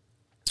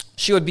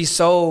 She would be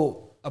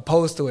so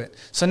opposed to it.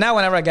 So now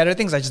whenever I get her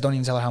things, I just don't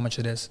even tell her how much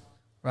it is.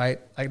 Right?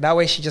 Like that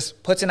way she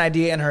just puts an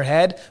idea in her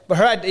head, but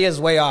her idea is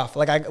way off.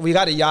 Like we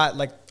got a yacht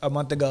like a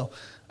month ago.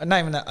 Not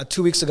even that,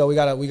 2 weeks ago, we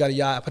got a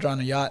yacht. I put her on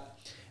a yacht.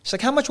 She's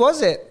like, how much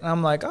was it? And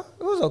I'm like, oh,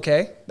 it was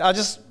okay. I'll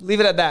just leave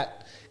it at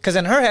that. Because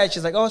in her head,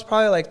 she's like, oh, it's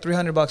probably like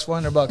 $300,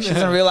 $400. She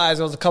doesn't realize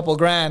it was a couple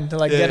grand to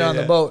like get her on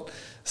the boat.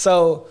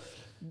 So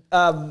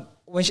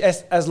when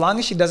as long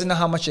as she doesn't know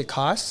how much it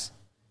costs,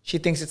 she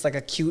thinks it's like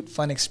a cute,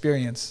 fun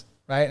experience,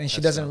 right? And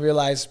she doesn't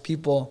realize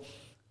people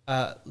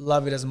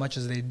love it as much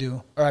as they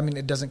do. Or, I mean,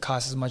 it doesn't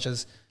cost as much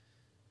as...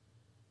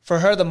 For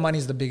her, the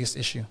money's the biggest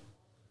issue.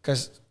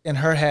 Because in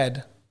her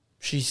head,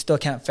 she still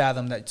can't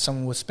fathom that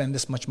someone would spend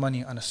this much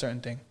money on a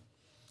certain thing.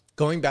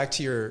 Going back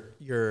to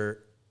your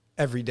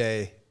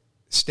everyday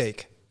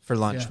steak for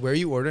lunch, where are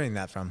you ordering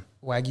that from?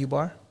 Wagyu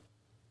bar.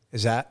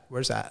 Where's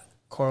that?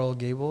 Coral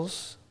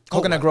Gables.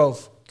 Coconut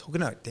Grove.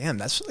 Coconut, damn,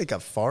 that's like a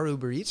far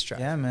Uber Eats drive.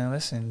 Yeah, man,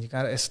 listen, you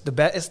got it's the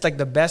best. It's like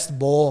the best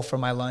bowl for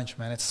my lunch,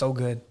 man. It's so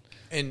good.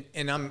 And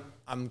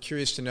I'm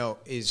curious to know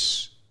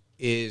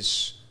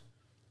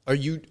are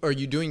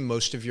you doing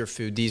most of your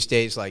food these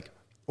days like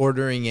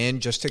ordering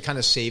in just to kind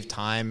of save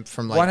time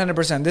from like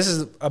 100%. This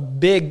is a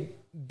big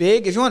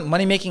if you want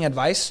money making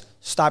advice,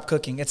 stop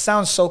cooking. It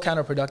sounds so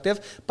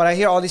counterproductive, but I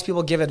hear all these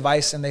people give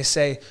advice and they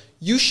say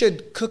you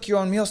should cook your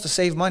own meals to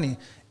save money.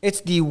 It's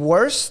the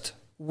worst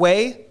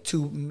way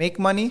to make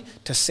money,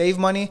 to save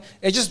money.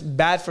 It's just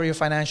bad for your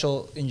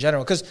financial in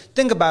general. Because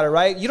think about it,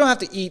 right? You don't have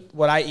to eat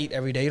what I eat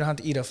every day. You don't have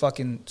to eat a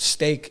fucking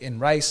steak and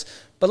rice.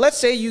 But let's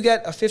say you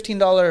get a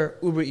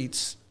 $15 Uber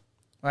Eats,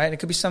 right? It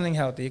could be something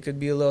healthy. It could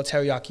be a little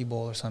teriyaki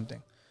bowl or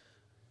something.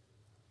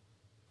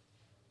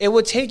 It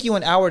would take you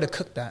an hour to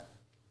cook that.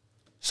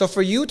 So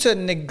for you to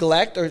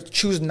neglect or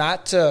choose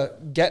not to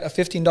get a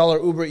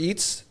 $15 Uber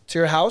Eats to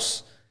your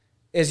house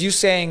is you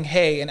saying,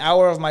 hey, an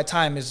hour of my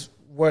time is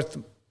worth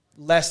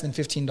less than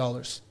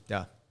 $15.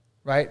 Yeah.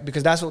 Right?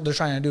 Because that's what they're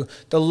trying to do.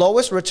 The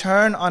lowest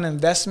return on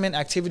investment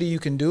activity you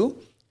can do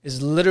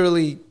is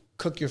literally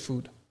cook your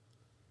food.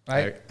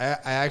 Right? I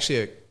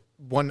actually,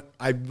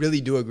 I really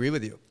do agree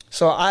with you.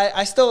 So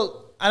I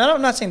still, and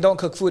I'm not saying don't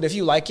cook food. If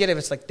you like it, if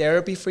it's like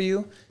therapy for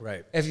you.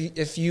 Right.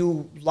 If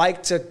you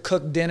like to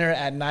cook dinner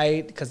at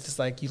night because it's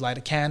like you light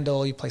a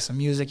candle, you play some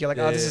music, you're like,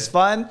 this is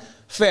fun,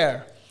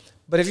 fair.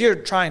 But if you're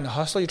trying to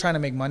hustle, you're trying to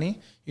make money,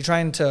 you're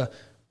trying to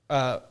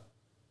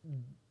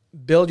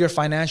build your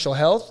financial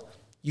health,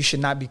 you should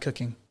not be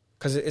cooking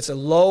because it's a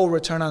low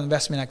return on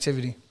investment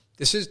activity.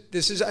 This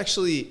is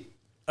actually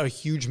a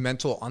huge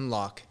mental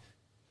unlock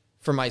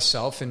for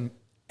myself and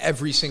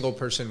every single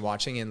person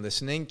watching and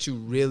listening to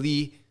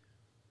really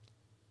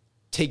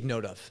take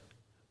note of.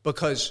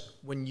 Because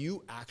when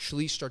you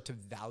actually start to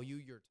value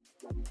your...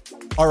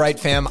 All right,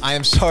 fam, I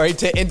am sorry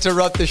to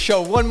interrupt the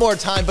show one more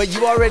time, but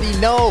you already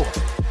know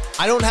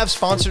I don't have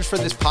sponsors for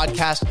this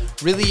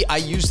podcast. Really, I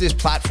use this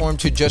platform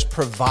to just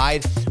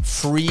provide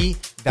free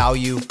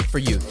value for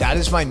you. That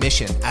is my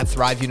mission at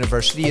Thrive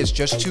University, is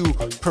just to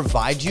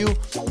provide you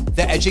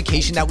the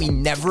education that we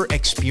never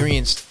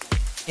experienced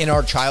in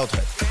our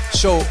childhood.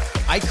 So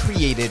I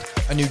created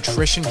a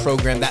nutrition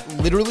program that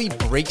literally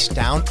breaks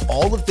down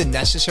all of the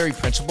necessary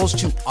principles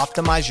to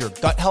optimize your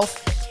gut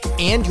health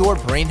and your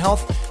brain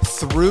health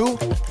through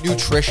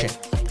nutrition.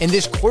 And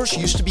this course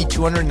used to be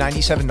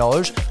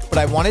 $297, but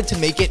I wanted to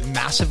make it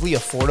massively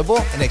affordable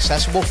and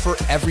accessible for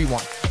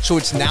everyone. So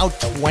it's now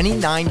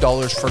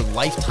 $29 for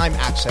lifetime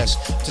access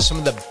to some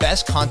of the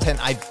best content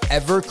I've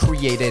ever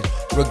created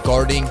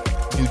regarding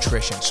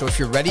nutrition. So if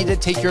you're ready to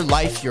take your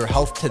life, your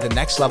health to the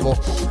next level,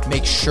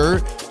 make sure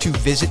to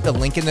visit the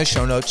link in the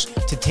show notes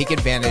to take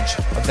advantage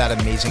of that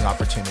amazing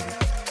opportunity.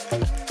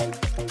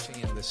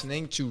 And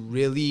listening to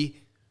really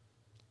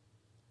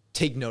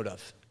take note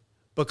of.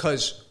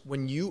 Because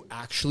when you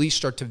actually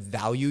start to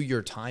value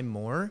your time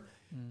more,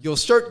 you'll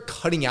start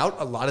cutting out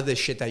a lot of the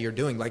shit that you're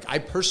doing. Like I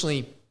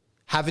personally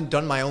haven't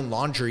done my own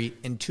laundry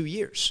in 2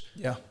 years.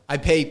 Yeah. I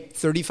pay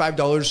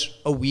 $35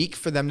 a week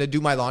for them to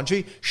do my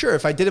laundry. Sure,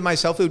 if I did it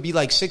myself, it would be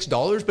like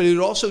 $6, but it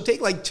would also take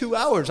like 2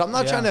 hours. I'm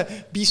not trying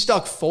to be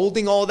stuck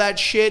folding all that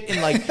shit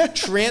and like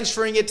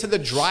transferring it to the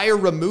dryer,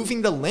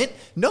 removing the lint.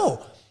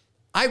 No,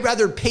 I'd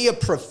rather pay a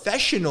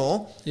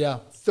professional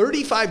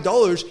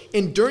 $35,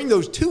 and during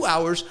those 2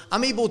 hours,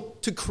 I'm able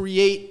to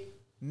create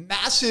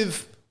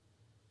massive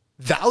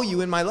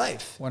value in my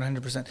life.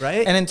 100%.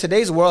 Right? And in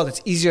today's world,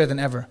 it's easier than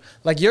ever.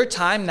 Like your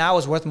time now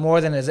is worth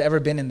more than it has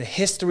ever been in the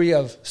history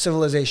of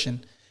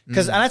civilization.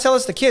 Because, and I tell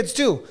this to kids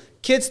too,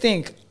 kids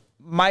think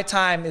my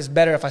time is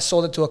better if I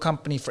sold it to a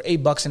company for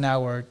 $8 an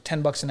hour, or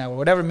 $10 an hour,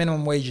 whatever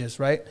minimum wage is,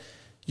 right?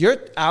 Your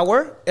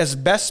hour is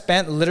best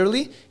spent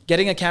literally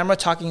getting a camera,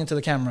 talking into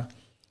the camera.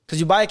 Because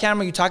you buy a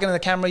camera, you talk into the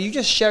camera, you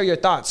just share your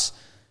thoughts.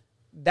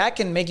 That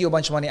can make you a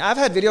bunch of money. I've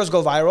had videos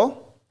go viral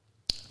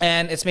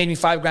and it's made me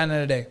 $5,000 in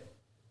a day,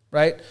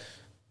 right?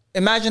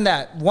 Imagine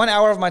that. 1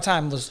 hour of my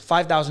time was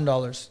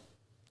 $5,000.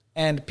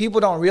 And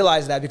people don't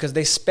realize that because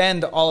they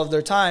spend all of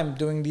their time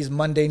doing these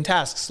mundane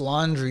tasks,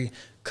 laundry,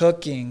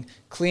 cooking,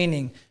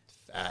 cleaning.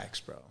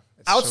 Facts, bro.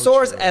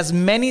 Outsource as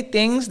many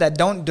things that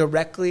don't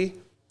directly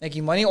make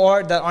you money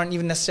or that aren't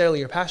even necessarily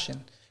your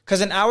passion.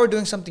 Because an hour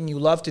doing something you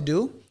love to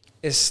do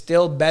is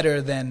still better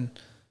than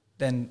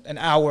an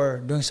hour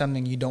doing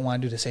something you don't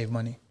want to do to save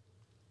money.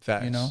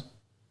 Facts. You know?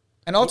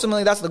 And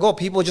ultimately, that's the goal.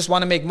 People just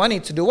want to make money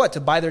to do what? To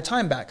buy their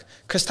time back.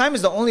 Because time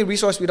is the only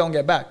resource we don't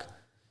get back.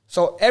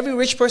 So every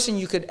rich person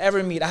you could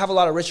ever meet, I have a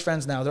lot of rich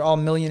friends now. They're all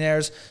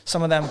millionaires.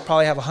 Some of them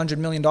probably have $100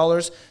 million.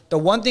 The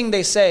one thing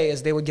they say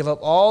is they would give up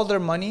all their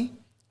money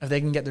if they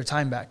can get their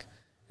time back.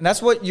 And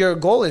that's what your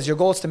goal is. Your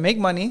goal is to make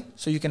money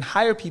so you can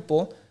hire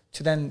people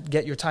to then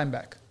get your time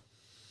back.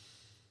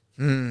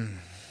 I'm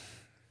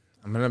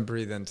going to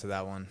breathe into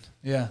that one.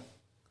 Yeah.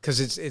 Cause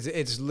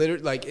it's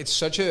literally like, it's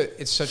such a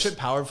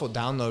powerful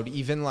download.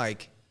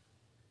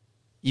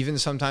 Even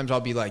sometimes I'll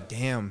be like,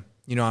 damn,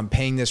 I'm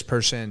paying this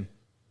person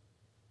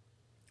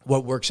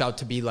what works out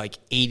to be like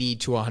 $80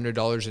 to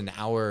 $100 an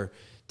hour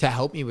to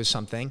help me with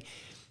something.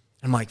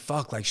 I'm like,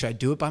 fuck, like, should I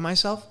do it by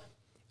myself?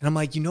 And I'm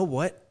like, you know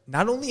what?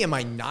 Not only am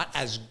I not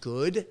as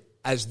good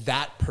as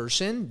that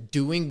person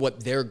doing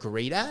what they're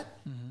great at,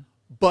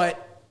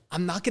 but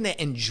I'm not going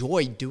to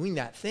enjoy doing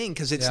that thing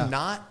because it's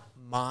not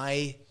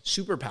my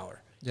superpower.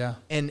 Yeah.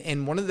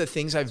 And one of the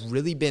things I've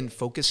really been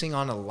focusing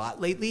on a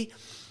lot lately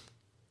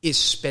is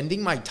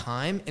spending my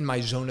time in my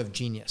zone of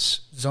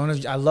genius.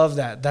 I love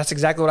that. That's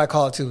exactly what I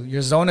call it too.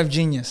 Your zone of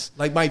genius.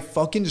 Like my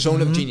fucking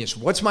zone of genius.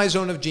 What's my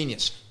zone of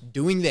genius?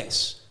 Doing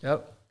this.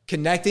 Yep.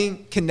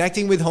 Connecting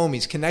with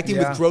homies, connecting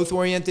with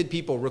growth-oriented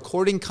people,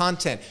 recording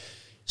content,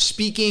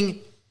 speaking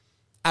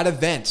at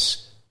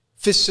events,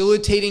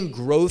 facilitating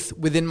growth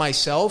within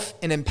myself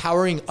and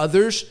empowering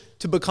others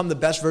to become the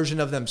best version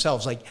of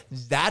themselves. Like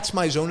that's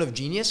my zone of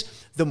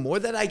genius. The more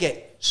that I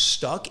get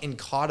stuck and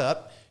caught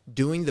up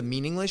doing the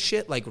meaningless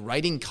shit, like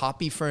writing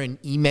copy for an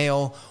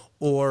email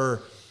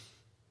or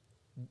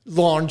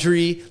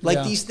laundry,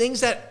 like these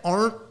things that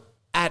aren't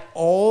at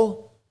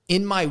all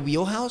in my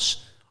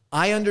wheelhouse,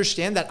 I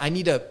understand that I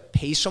need to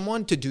pay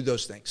someone to do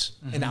those things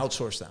and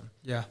outsource them.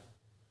 Yeah.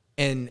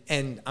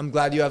 And I'm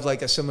glad you have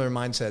like a similar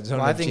mindset. Zone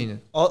of genius.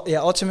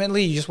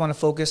 Ultimately, you just want to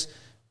focus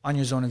on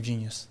your zone of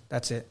genius.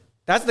 That's it.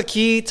 That's the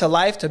key to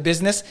life, to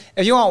business.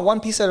 If you want one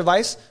piece of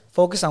advice,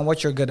 focus on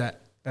what you're good at.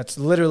 That's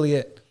literally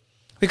it.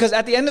 Because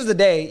at the end of the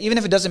day, even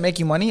if it doesn't make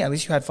you money, at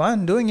least you had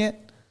fun doing it.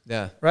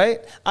 Yeah. Right?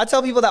 I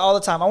tell people that all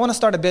the time. I want to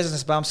start a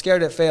business, but I'm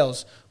scared it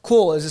fails.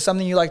 Cool. Is it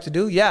something you like to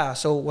do? Yeah.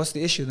 So what's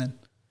the issue then?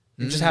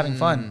 You're just having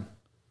fun.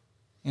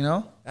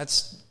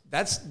 That's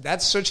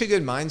such a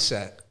good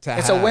mindset to have.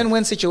 It's a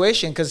win-win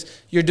situation because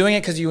you're doing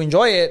it because you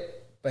enjoy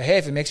it. But hey,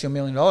 if it makes you $1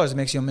 million, it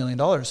makes you $1 million.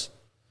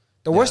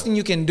 The worst thing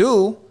you can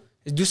do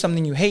is do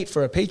something you hate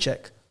for a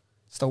paycheck.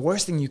 It's the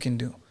worst thing you can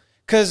do.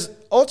 Because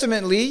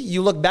ultimately,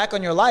 you look back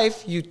on your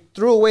life, you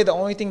threw away the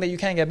only thing that you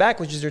can't get back,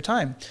 which is your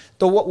time.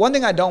 The one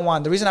thing I don't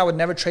want, the reason I would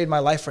never trade my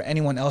life for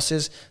anyone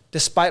else's,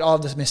 despite all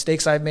of the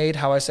mistakes I've made,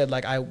 how I said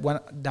like I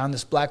went down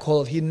this black hole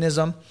of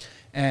hedonism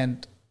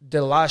and did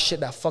a lot of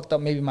shit that fucked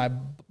up maybe my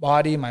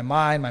body, my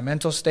mind, my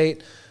mental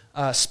state,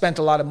 spent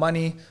a lot of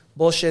money,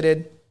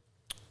 bullshitted.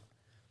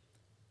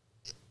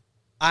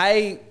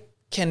 I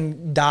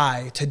can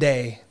die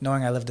today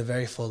knowing I lived a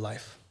very full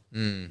life.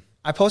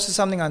 I posted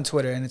something on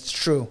Twitter and it's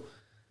true.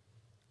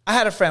 I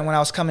had a friend when I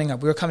was coming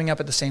up. We were coming up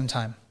at the same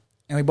time.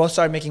 And we both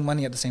started making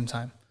money at the same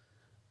time.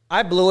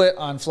 I blew it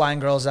on flying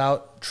girls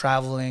out,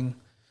 traveling,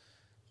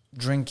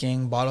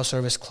 drinking, bottle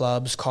service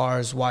clubs,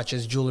 cars,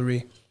 watches,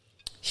 jewelry.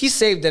 He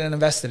saved it and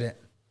invested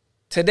it.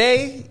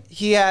 Today,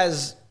 he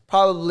has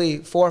probably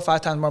 4 or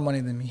 5 times more money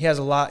than me. He has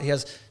a lot. He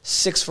has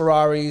 6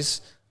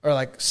 Ferraris, or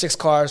like 6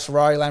 cars,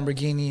 Ferrari,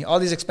 Lamborghini, all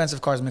these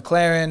expensive cars,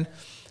 McLaren.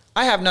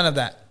 I have none of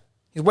that.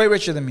 He's way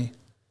richer than me.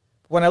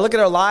 When I look at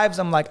our lives,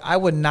 I'm like, I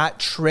would not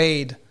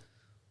trade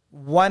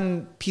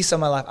one piece of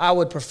my life. I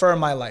would prefer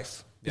my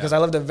life because I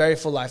lived a very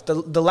full life.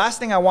 The last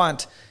thing I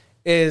want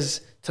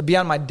is to be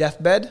on my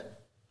deathbed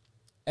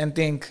and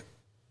think,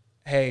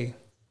 hey,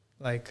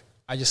 like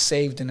I just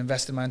saved and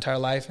invested my entire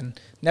life and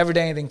never did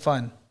anything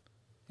fun.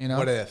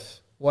 What if?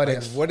 What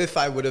if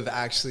I would have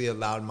actually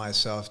allowed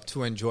myself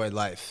to enjoy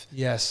life?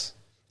 Yes.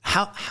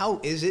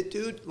 How is it,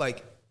 dude?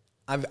 Like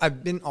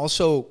I've been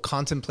also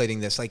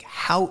contemplating this. Like,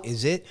 how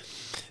is it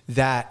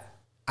that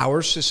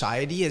our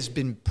society has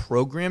been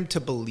programmed to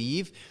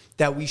believe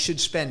that we should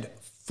spend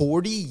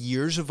 40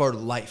 years of our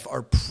life,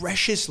 our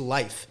precious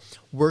life,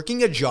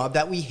 working a job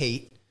that we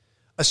hate,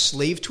 a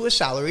slave to a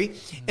salary,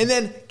 and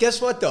then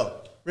guess what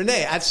though?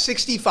 Rene, at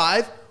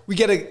 65, we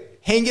get to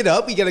hang it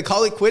up. We get to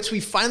call it quits.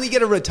 We finally get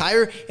to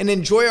retire and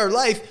enjoy our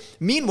life.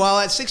 Meanwhile,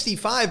 at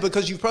 65,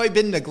 because you've probably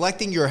been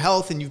neglecting your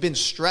health and you've been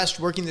stressed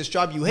working this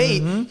job you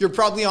hate, you're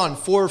probably on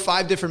 4 or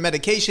 5 different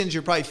medications.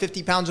 You're probably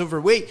 50 pounds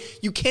overweight.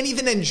 You can't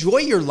even enjoy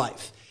your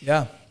life.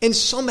 Yeah. And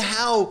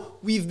somehow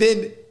we've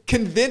been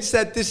convinced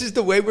that this is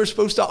the way we're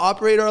supposed to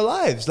operate our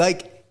lives.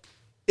 Like,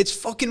 it's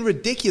fucking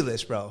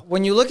ridiculous, bro.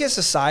 When you look at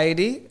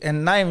society,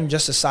 and not even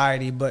just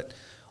society, but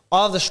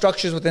all the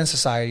structures within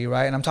society,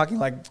 right? And I'm talking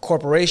like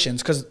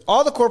corporations, because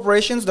all the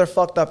corporations, they're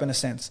fucked up in a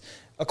sense.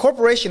 A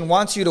corporation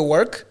wants you to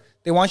work.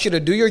 They want you to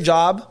do your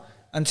job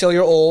until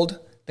you're old,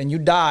 then you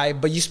die.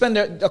 But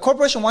a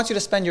corporation wants you to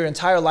spend your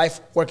entire life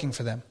working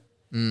for them.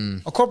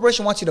 A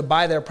corporation wants you to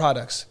buy their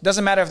products.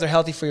 Doesn't matter if they're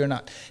healthy for you or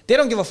not. They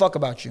don't give a fuck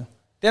about you.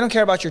 They don't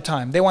care about your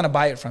time. They want to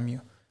buy it from you,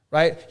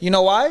 right? You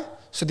know why?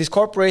 So these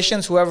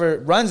corporations, whoever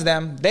runs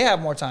them, they have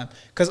more time.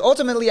 Because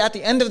ultimately, at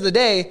the end of the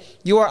day,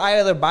 you are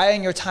either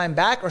buying your time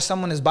back or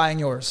someone is buying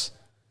yours.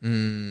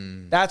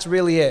 That's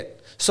really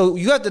it. So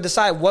you have to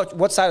decide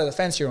what side of the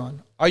fence you're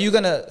on. Are you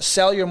going to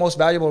sell your most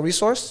valuable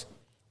resource?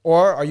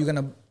 Or are you going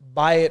to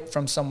buy it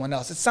from someone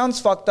else? It sounds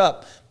fucked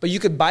up, but you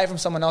could buy it from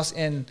someone else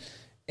in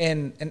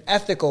an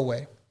ethical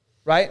way,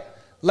 right?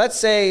 Let's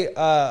say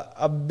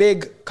a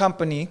big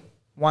company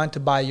wanted to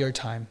buy your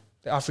time.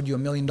 They offered you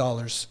 $1 million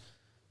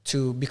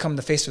to become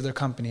the face of their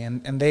company,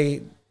 and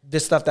they did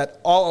stuff that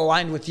all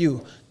aligned with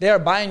you. They are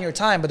buying your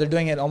time, but they're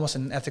doing it almost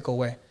in an ethical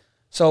way.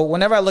 So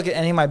whenever I look at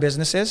any of my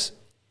businesses,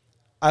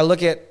 I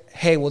look at,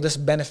 hey, will this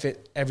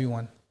benefit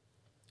everyone,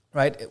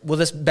 right? Will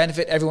this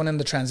benefit everyone in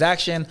the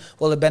transaction?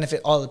 Will it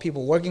benefit all the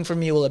people working for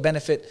me? Will it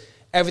benefit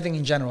everything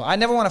in general? I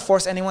never want to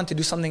force anyone to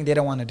do something they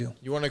don't want to do.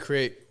 You want to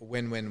create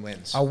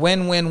win-win-wins. A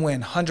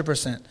win-win-win,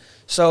 100%.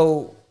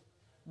 So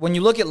when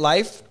you look at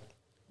life,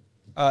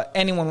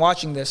 anyone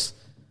watching this,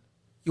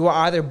 you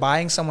are either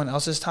buying someone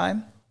else's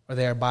time or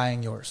they are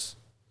buying yours.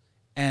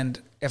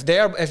 And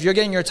if you're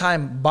getting your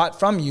time bought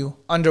from you,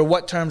 under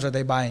what terms are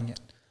they buying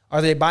it?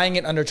 Are they buying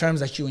it under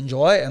terms that you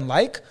enjoy and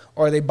like,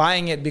 or are they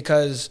buying it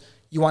because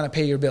you want to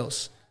pay your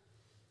bills?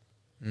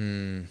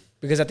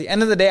 Because at the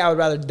end of the day, I would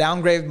rather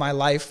downgrade my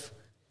life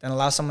than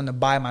allow someone to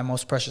buy my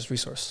most precious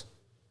resource.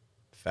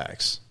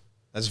 Facts.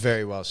 That's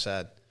very well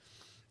said.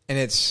 And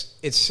it's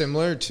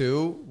similar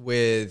too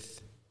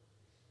with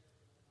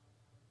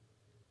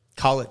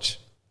college.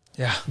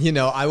 Yeah. You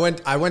know, I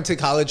went to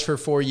college for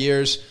 4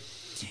 years.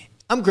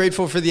 I'm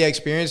grateful for the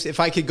experience. If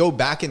I could go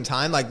back in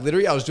time, like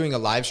literally I was doing a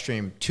live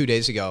stream 2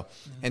 days ago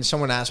and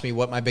someone asked me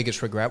what my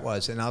biggest regret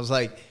was. And I was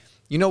like,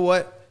 you know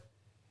what?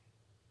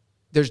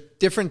 There's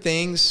different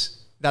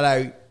things that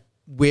I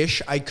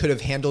wish I could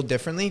have handled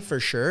differently for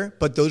sure.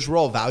 But those were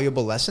all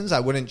valuable lessons. I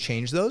wouldn't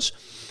change those.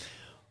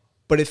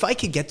 But if I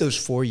could get those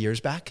 4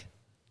 years back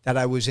that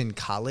I was in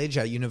college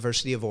at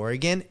University of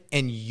Oregon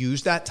and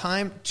use that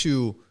time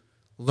to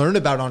learn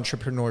about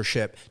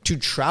entrepreneurship, to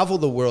travel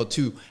the world,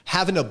 to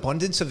have an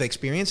abundance of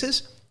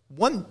experiences,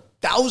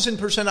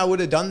 1,000% I would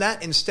have done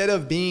that instead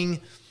of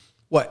being,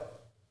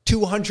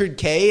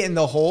 $200K in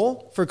the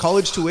hole for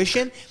college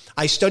tuition.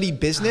 I study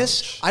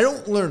business.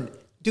 Ouch.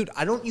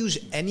 I don't use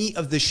any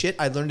of the shit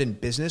I learned in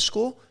business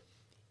school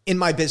in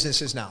my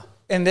businesses now.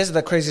 And this is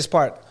the craziest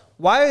part.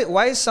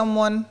 Why is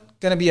someone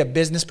going to be a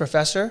business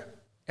professor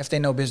if they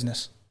know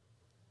business?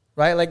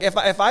 Right? Like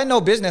if I know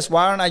business,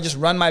 why don't I just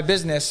run my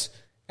business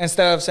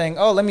instead of saying,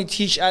 oh, let me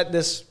teach at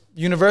this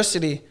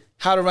university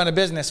how to run a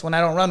business when I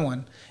don't run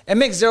one? It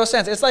makes zero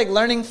sense. It's like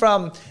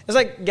it's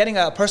like getting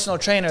a personal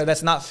trainer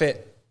that's not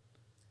fit.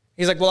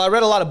 He's like, well, I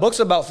read a lot of books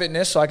about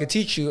fitness, so I could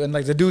teach you. And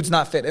like the dude's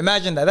not fit.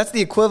 Imagine that. That's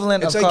the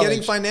equivalent of college. It's like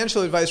getting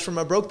financial advice from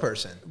a broke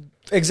person.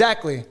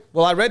 Exactly.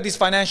 Well, I read these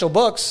financial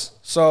books,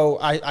 so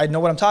I know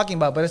what I'm talking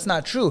about, but it's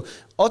not true.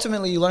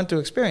 Ultimately, you learn through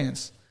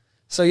experience.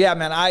 So yeah,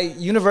 man,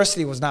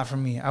 university was not for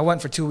me. I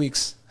went for 2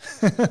 weeks.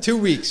 2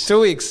 weeks. 2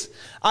 weeks.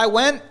 I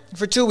went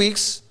for 2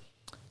 weeks.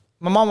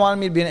 My mom wanted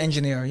me to be an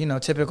engineer,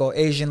 typical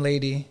Asian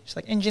lady. She's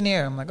like,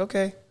 engineer. I'm like,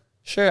 okay,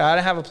 sure. I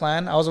didn't have a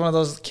plan. I was one of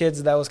those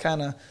kids that was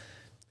kind of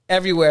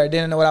everywhere.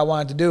 Didn't know what I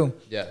wanted to do.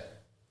 Yeah.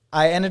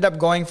 I ended up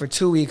going for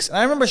 2 weeks. And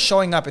I remember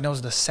showing up and it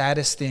was the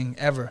saddest thing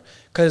ever.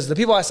 Because the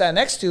people I sat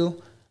next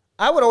to,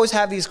 I would always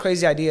have these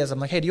crazy ideas. I'm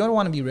like, hey, do you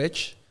want to be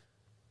rich?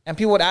 And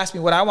people would ask me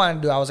what I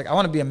wanted to do. I was like, I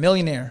want to be a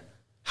millionaire.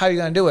 How are you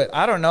going to do it?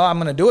 I don't know. I'm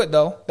going to do it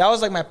though. That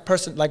was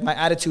like my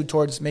attitude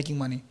towards making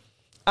money.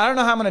 I don't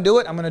know how I'm going to do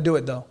it. I'm going to do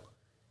it though.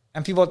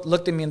 And people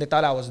looked at me and they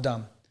thought I was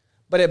dumb.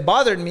 But it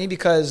bothered me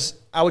because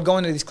I would go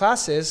into these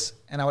classes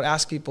and I would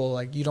ask people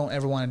like, you don't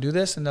ever want to do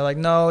this? And they're like,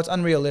 no, it's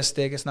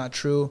unrealistic. It's not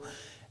true.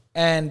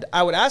 And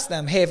I would ask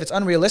them, hey, if it's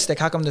unrealistic,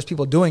 how come there's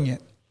people doing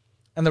it?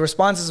 And the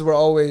responses were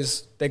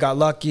always, they got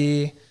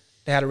lucky.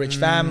 They had a rich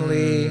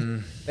family.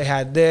 They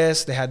had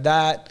this, they had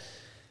that.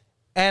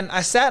 And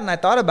I sat and I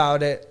thought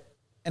about it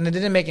and it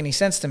didn't make any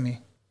sense to me.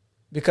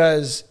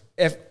 Because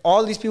if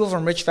all these people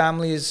from rich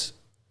families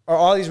or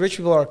all these rich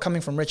people are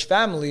coming from rich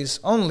families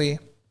only,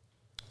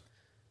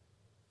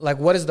 like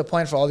what is the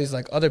point for all these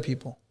like other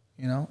people,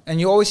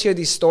 And you always hear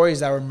these stories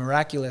that were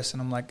miraculous.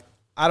 And I'm like,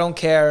 I don't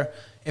care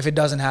if it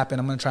doesn't happen.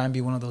 I'm going to try and be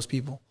one of those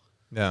people.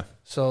 Yeah.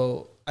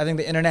 So I think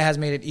the internet has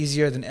made it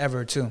easier than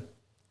ever too.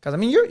 Because I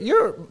mean,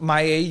 you're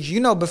my age,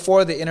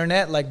 before the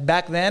internet, like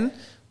back then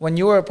when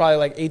you were probably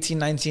like 18,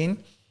 19,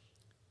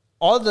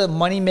 all the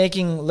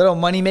little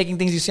money-making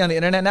things you see on the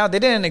internet now, they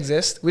didn't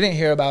exist. We didn't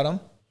hear about them.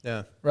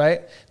 Yeah.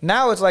 Right?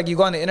 Now it's like you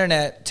go on the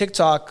internet,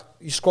 TikTok,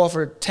 you scroll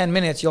for 10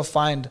 minutes, you'll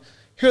find,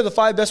 here are the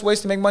 5 best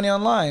ways to make money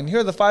online. Here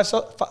are the 5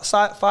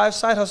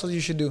 side hustles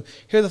you should do.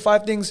 Here are the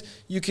 5 things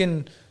you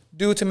can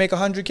do to make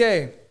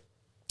 $100K.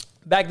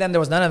 Back then, there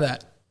was none of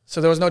that.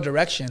 So there was no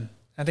direction.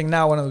 I think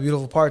now one of the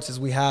beautiful parts is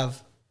we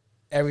have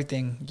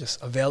everything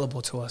just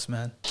available to us,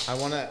 man. I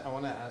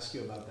wanna ask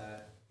you about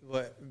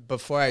that.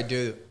 Before I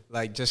do,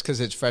 like just because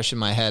it's fresh in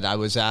my head, I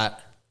was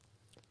at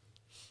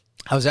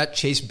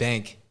Chase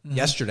Bank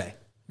yesterday.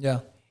 Yeah.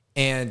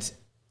 And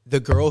the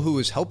girl who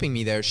was helping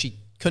me there, she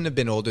couldn't have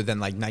been older than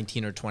like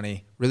 19 or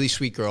 20. Really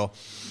sweet girl.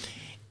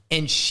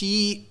 And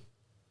she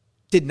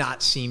did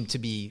not seem to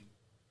be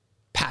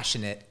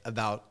passionate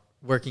about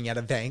working at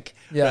a bank,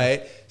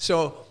 right?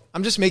 So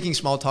I'm just making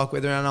small talk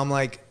with her and I'm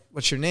like,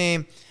 what's your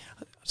name?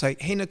 was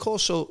like, hey, Nicole,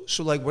 so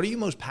like, what are you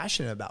most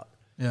passionate about?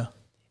 Yeah.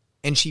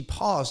 And she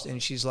paused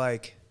and she's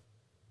like,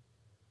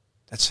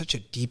 that's such a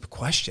deep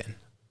question.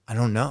 I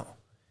don't know.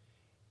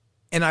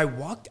 And I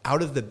walked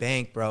out of the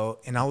bank, bro,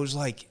 and I was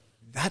like,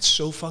 that's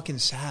so fucking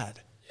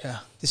sad. Yeah.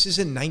 This is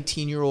a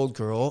 19-year-old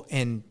girl,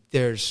 and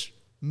there's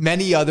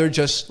many other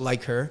just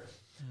like her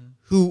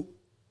who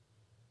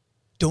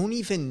don't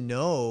even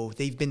know.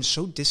 They've been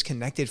so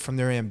disconnected from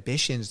their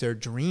ambitions, their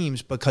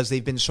dreams, because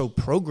they've been so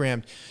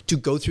programmed to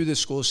go through the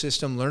school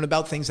system, learn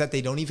about things that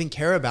they don't even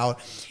care about,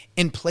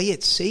 and play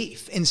it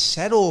safe and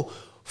settle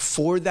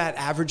for that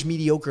average,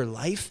 mediocre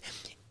life.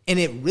 And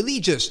it really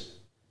just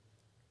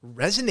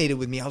resonated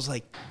with me. I was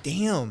like,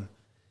 damn,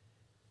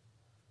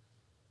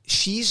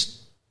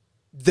 she's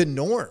the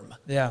norm.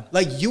 Yeah.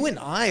 Like, you and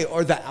I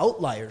are the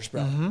outliers,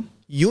 bro. Mm-hmm.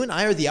 You and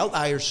I are the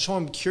outliers. So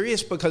I'm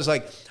curious because,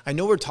 like, I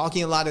know we're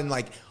talking a lot and,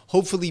 like,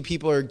 hopefully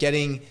people are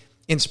getting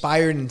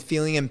inspired and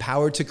feeling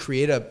empowered to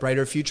create a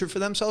brighter future for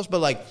themselves. But,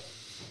 like,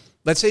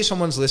 let's say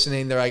someone's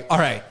listening. They're like, all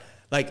right,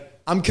 like,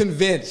 I'm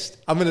convinced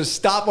I'm going to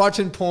stop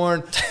watching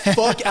porn,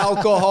 fuck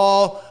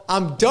alcohol.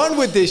 I'm done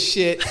with this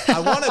shit. I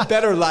want a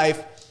better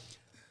life.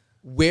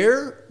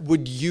 Where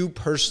would you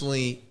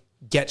personally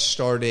get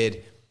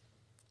started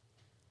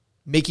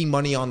making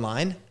money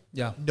online?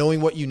 Yeah.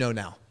 Knowing what you know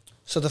now.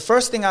 So the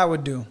first thing I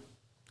would do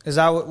is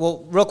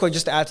well, real quick,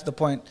 just to add to the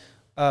point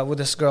with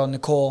this girl,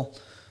 Nicole.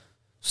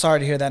 Sorry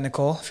to hear that,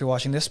 Nicole, if you're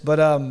watching this. But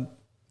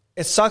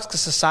it sucks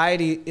because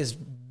society is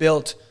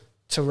built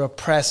to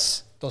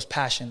repress those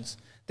passions.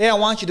 They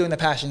don't want you doing the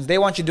passions. They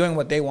want you doing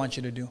what they want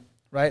you to do,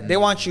 right? Mm-hmm. They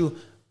want you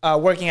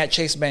working at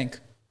Chase Bank.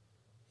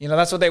 You know,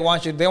 that's what they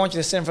want you. They want you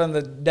to sit in front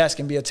of the desk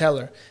and be a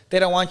teller. They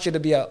don't want you to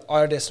be an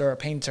artist or a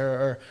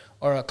painter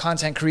or a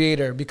content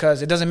creator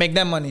because it doesn't make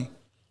them money.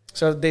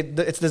 So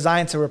it's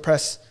designed to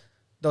repress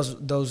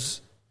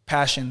those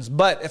passions.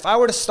 But if I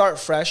were to start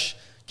fresh,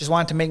 just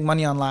wanted to make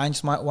money online,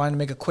 just wanted to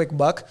make a quick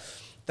buck,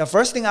 the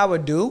first thing I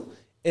would do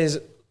is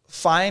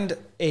find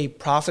a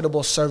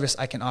profitable service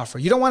I can offer.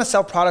 You don't want to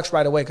sell products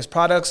right away because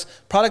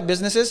product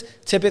businesses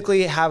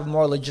typically have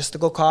more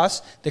logistical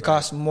costs. They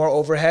cost more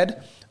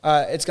overhead.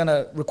 It's going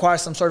to require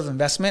some sort of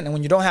investment. And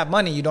when you don't have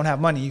money, you don't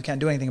have money. You can't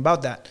do anything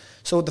about that.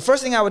 So the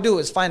first thing I would do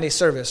is find a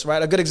service,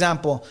 right? A good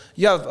example,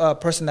 you have a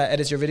person that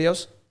edits your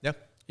videos? Yeah.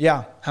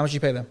 Yeah. How much do you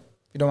pay them?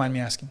 If you don't mind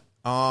me asking.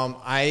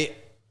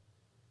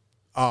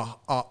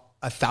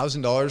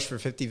 $1,000 for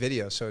 50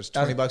 videos. So it's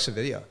 $20 a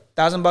video.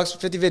 $1,000 for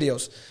 50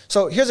 videos.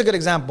 So here's a good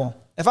example.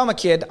 If I'm a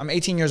kid, I'm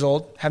 18 years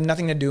old, have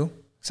nothing to do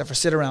except for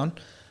sit around,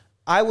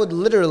 I would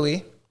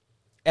literally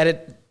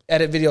edit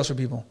videos for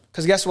people.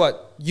 Because guess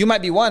what? You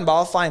might be one, but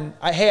I'll find,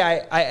 I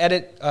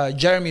edit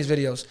Jeremy's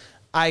videos.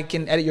 I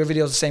can edit your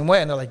videos the same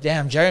way. And they're like,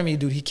 damn, Jeremy,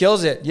 dude, he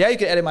kills it. Yeah, you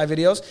can edit my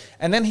videos.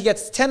 And then he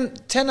gets 10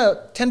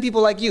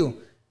 people like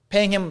you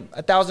paying him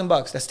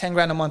 $1,000. That's 10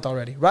 grand a month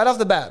already. Right off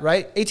the bat,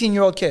 right?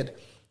 18-year-old kid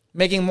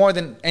making more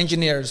than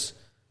engineers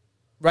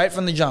right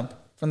from the jump,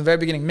 from the very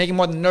beginning, making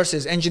more than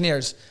nurses,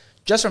 engineers,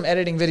 just from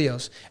editing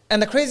videos.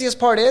 And the craziest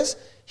part is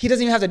he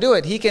doesn't even have to do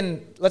it. He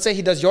can, let's say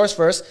he does yours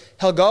first.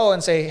 He'll go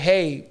and say,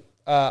 hey,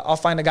 I'll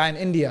find a guy in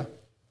India.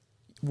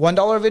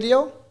 $1 a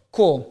video?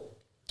 Cool.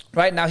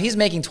 Right now he's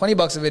making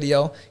 $20 a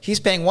video. He's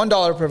paying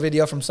 $1 per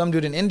video from some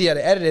dude in India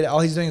to edit it. All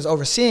he's doing is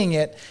overseeing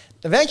it.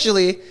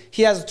 Eventually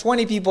he has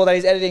 20 people that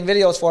he's editing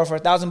videos for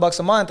 $1,000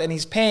 a month, and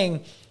he's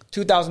paying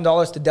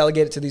 $2,000 to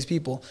delegate it to these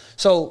people.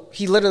 So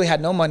he literally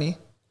had no money.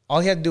 All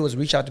he had to do was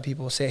reach out to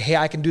people, say, hey,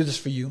 I can do this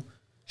for you.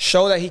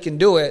 Show that he can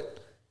do it,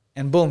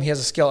 and boom, he has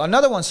a skill.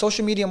 Another one,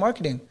 social media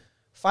marketing.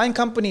 Find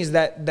companies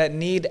that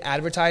need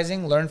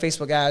advertising. Learn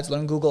Facebook ads,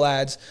 learn Google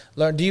ads.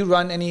 Do you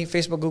run any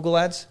Facebook, Google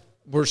ads?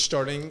 We're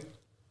starting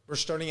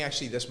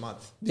actually this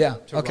month. Yeah.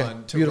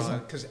 To beautiful.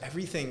 Because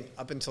everything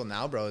up until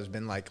now, bro, has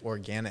been like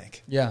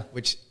organic. Yeah.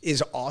 Which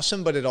is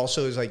awesome, but it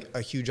also is like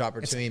a huge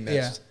opportunity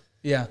missed.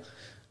 Yeah.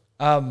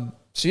 So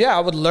yeah, I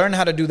would learn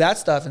how to do that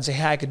stuff and say,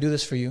 hey, I could do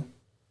this for you.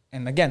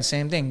 And again,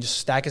 same thing, just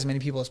stack as many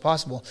people as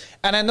possible.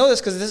 And I know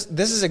this because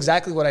this is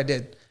exactly what I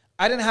did.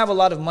 I didn't have a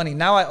lot of money.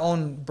 Now I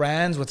own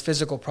brands with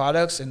physical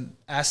products and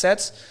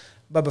assets.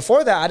 But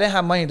before that, I didn't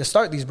have money to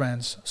start these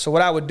brands. So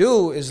what I would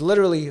do is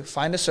literally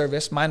find a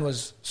service. Mine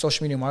was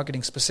social media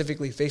marketing,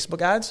 specifically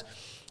Facebook ads,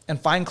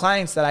 and find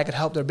clients that I could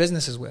help their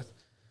businesses with.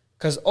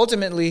 Because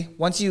ultimately,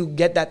 once you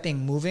get that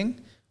thing moving,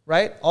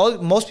 right, all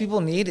most people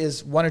need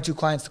is 1 or 2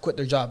 clients to quit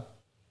their job.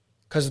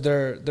 Because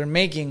they're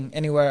making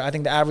anywhere, I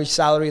think the average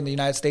salary in the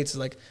United States is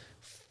like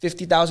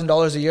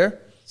 $50,000 a year.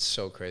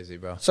 So crazy,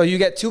 bro. So you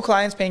get 2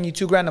 clients paying you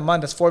 $2 grand a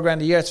month. That's $4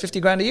 grand a year. It's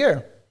 $50 grand a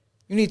year.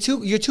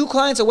 You're 2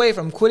 clients away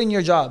from quitting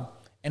your job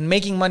and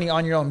making money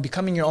on your own,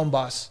 becoming your own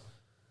boss.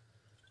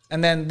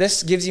 And then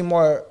this gives you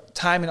more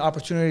time and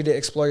opportunity to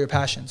explore your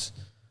passions.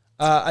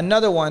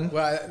 Another one.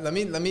 Well, let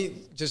me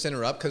just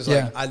interrupt because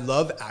I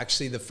love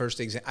actually the first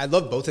example. I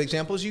love both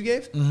examples you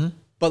gave,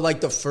 but like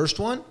the first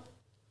one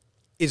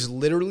is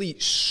literally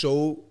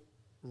so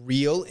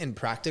real and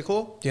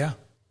practical. Yeah.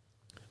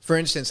 For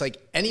instance, like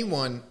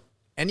anyone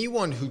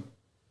who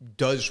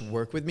does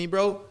work with me,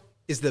 bro,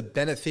 is the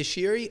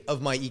beneficiary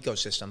of my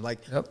ecosystem. Like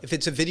if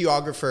it's a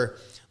videographer,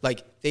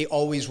 like they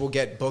always will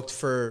get booked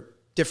for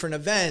different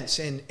events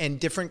and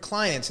different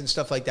clients and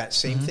stuff like that.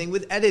 Same thing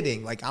with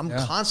editing. Like I'm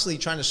constantly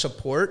trying to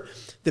support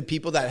the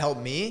people that help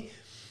me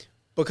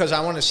because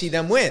I want to see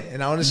them win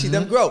and I want to see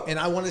them grow and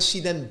I want to see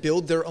them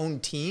build their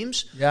own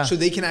teams so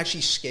they can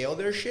actually scale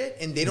their shit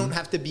and they don't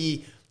have to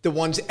be the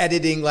ones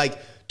editing like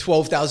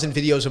 12,000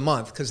 videos a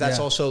month because that's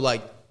also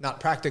like not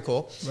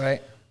practical.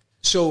 Right.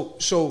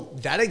 So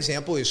that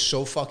example is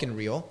so fucking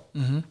real.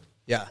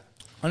 Yeah.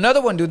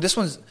 Another one, dude, this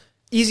one's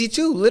easy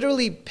too.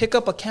 Literally pick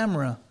up a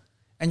camera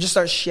and just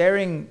start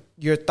sharing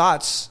your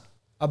thoughts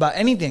about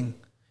anything.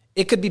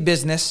 It could be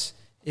business.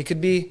 It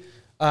could be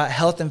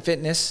health and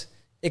fitness.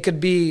 It could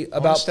be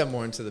about step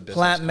more into the business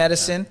plant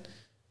medicine.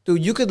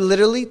 Dude, you could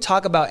literally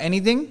talk about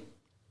anything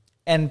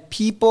and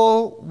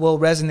people will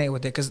resonate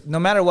with it because no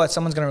matter what,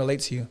 someone's going to relate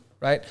to you,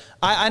 right?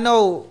 I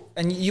know,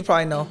 and you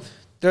probably know,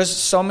 there's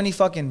so many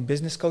fucking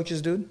business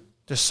coaches, dude.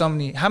 There's so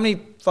many. How many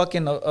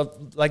fucking,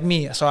 like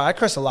me, so I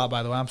curse a lot,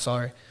 by the way, I'm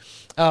sorry.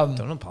 Don't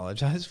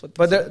apologize.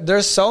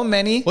 There's so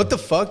many. What the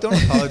fuck? Don't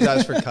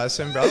apologize for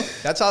cussing, bro.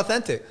 That's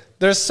authentic.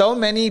 There's so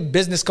many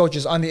business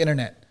coaches on the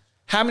internet.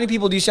 How many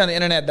people do you see on the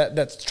internet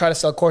that try to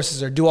sell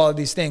courses or do all of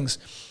these things?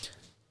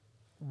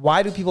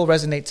 Why do people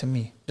resonate to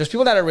me? There's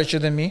people that are richer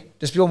than me.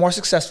 There's people more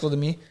successful than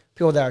me.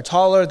 People that are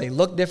taller, they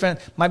look different,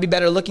 might be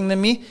better looking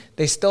than me.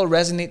 They still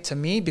resonate to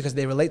me because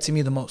they relate to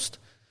me the most.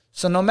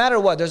 So no matter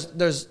what,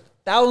 there's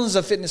thousands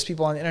of fitness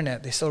people on the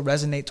internet. They still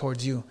resonate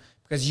towards you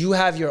because you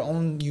have your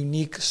own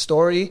unique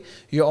story,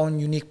 your own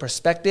unique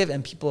perspective,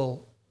 and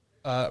people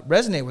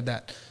resonate with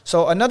that.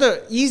 So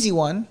another easy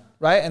one,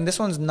 right? And this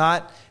one's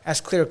not as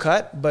clear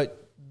cut, but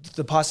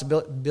the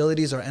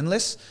possibilities are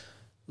endless.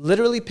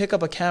 Literally pick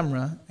up a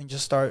camera and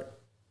just start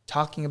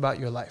talking about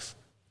your life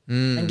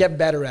and get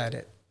better at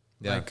it.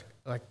 Yeah.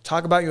 Like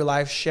talk about your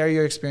life, share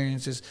your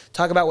experiences,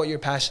 talk about what you're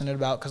passionate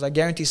about. Because I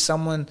guarantee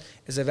someone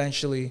is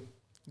eventually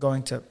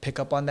going to pick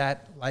up on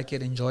that, like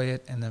it, enjoy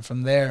it. And then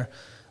from there,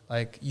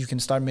 like you can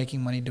start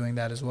making money doing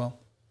that as well.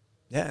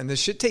 Yeah. And this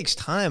shit takes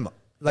time.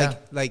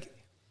 Like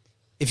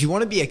if you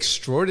want to be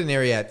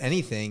extraordinary at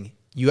anything,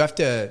 you have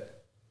to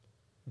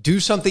do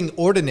something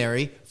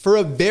ordinary for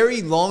a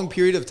very long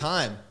period of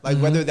time. Like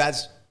whether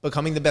that's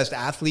becoming the best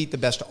athlete, the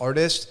best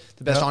artist,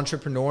 the best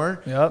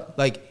entrepreneur.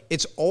 Like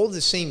it's all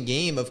the same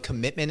game of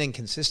commitment and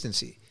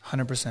consistency.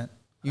 100%.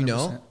 You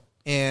know?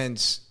 And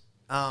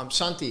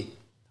Santi,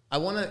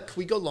 can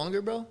we go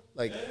longer, bro?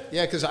 Like,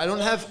 yeah, because I don't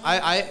have,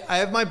 I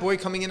have my boy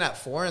coming in at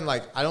 4 and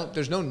like,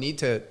 there's no need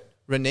to,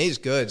 Rene's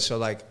good. So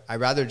like, I'd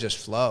rather just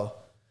flow.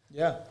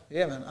 Yeah,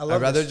 man.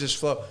 I'd rather just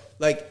flow.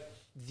 Like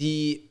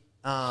the,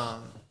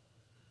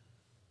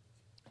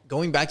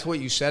 going back to what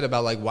you said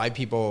about like why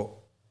people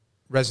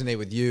resonate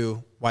with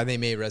you, why they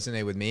may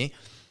resonate with me,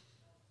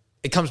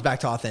 it comes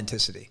back to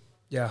authenticity.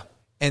 Yeah.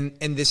 And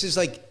this is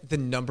like the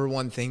number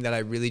one thing that I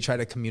really try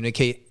to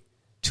communicate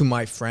to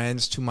my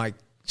friends, to my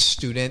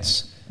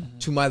students,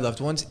 to my loved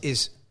ones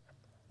is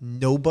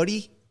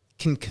nobody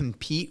can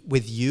compete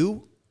with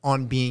you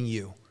on being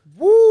you.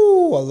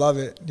 Woo, I love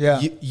it.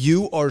 Yeah.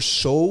 You are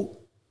so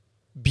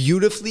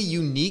beautifully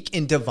unique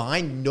and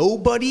divine.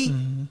 Nobody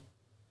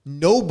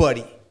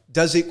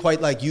does it quite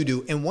like you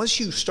do. And once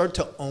you start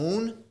to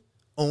own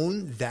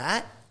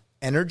that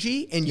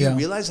energy and you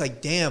realize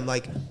like, damn,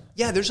 like,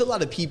 yeah, there's a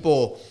lot of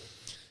people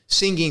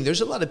singing.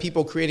 There's a lot of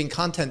people creating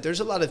content.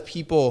 There's a lot of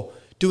people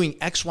doing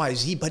X, Y,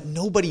 Z, but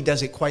nobody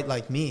does it quite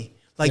like me.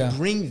 Like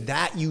bring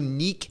that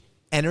unique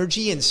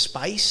energy and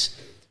spice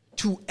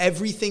to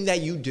everything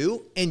that you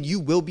do and you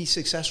will be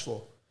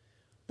successful.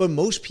 But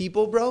most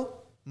people, bro,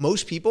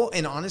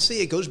 and honestly,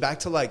 it goes back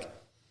to like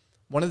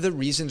one of the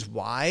reasons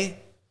why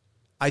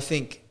I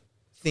think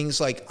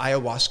things like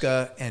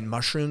ayahuasca and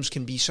mushrooms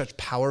can be such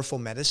powerful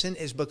medicine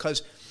is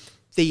because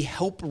they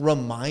help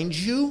remind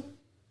you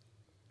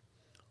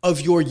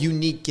of your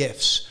unique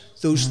gifts,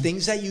 those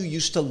things that you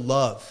used to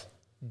love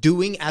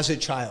doing as a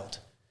child.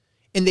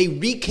 And they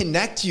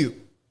reconnect you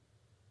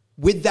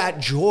with that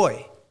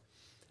joy.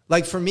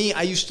 Like for me,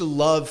 I used to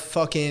love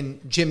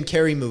fucking Jim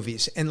Carrey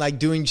movies and like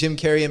doing Jim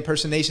Carrey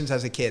impersonations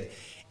as a kid.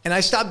 And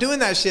I stopped doing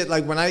that shit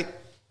like when I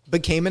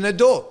became an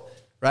adult,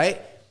 right?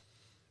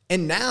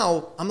 And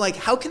now I'm like,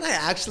 how can I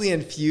actually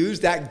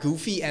infuse that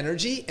goofy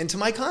energy into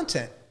my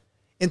content,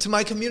 into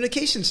my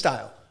communication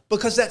style?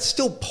 Because that's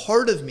still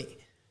part of me.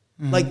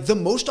 Like the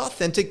most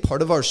authentic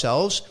part of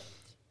ourselves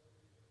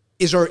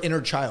is our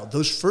inner child.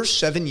 Those first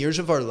 7 years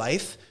of our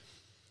life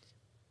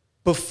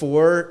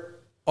before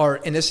our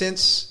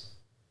innocence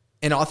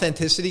and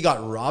authenticity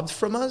got robbed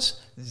from us,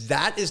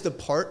 that is the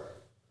part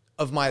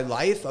of my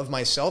life, of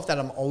myself that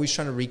I'm always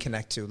trying to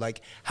reconnect to.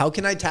 Like, how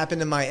can I tap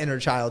into my inner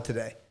child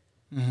today?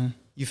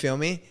 You feel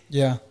me?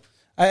 Yeah.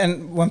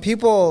 And when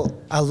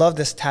I love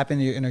this tap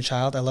into your inner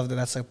child. I love that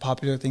that's a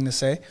popular thing to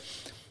say.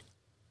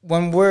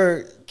 When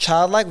we're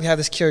childlike, we have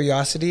this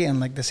curiosity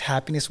and like this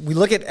happiness. We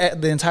look at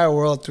the entire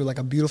world through like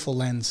a beautiful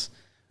lens,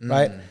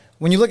 right?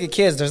 When you look at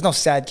kids, there's no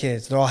sad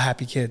kids. They're all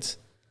happy kids.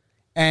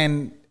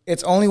 And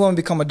it's only when we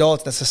become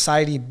adults that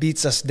society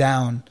beats us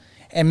down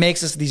and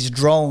makes us these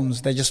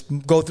drones that just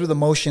go through the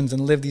motions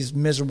and live these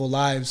miserable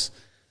lives,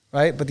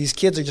 right? But these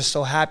kids are just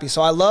so happy.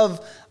 So I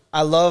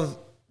love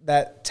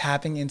that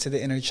tapping into the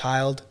inner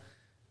child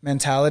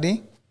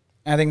mentality.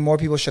 And I think more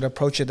people should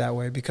approach it that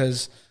way,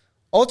 because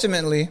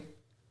ultimately,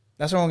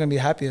 that's when we're going to be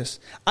happiest.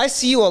 I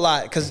see you a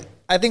lot, because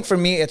I think for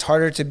me, it's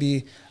harder to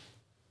be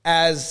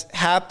as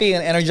happy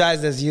and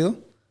energized as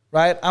you,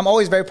 right? I'm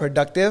always very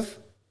productive.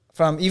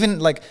 From even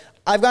like,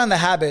 I've gotten the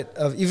habit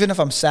of, even if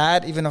I'm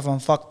sad, even if I'm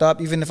fucked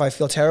up, even if I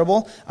feel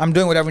terrible, I'm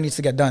doing whatever needs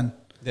to get done.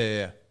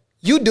 Yeah.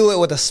 You do it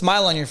with a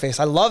smile on your face.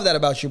 I love that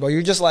about you, bro.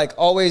 You're just like,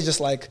 always just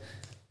like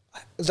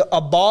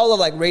a ball of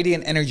like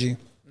radiant energy,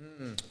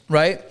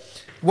 right?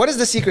 What is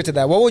the secret to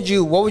that? What would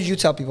you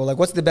tell people? Like,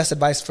 what's the best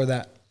advice for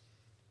that?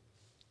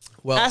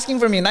 Well, asking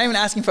for me, not even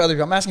asking for other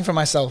people. I'm asking for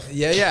myself.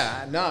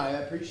 Yeah. No, I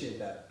appreciate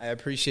that. I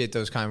appreciate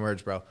those kind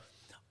words, bro.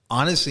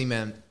 Honestly,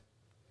 man,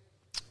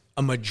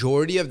 a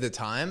majority of the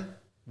time,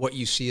 what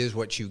you see is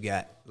what you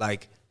get.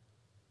 Like,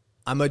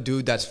 I'm a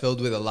dude that's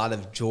filled with a lot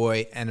of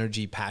joy,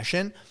 energy,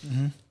 passion.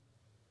 Mm-hmm.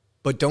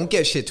 But don't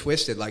get shit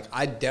twisted. Like,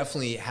 I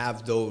definitely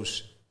have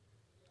those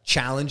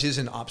challenges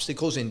and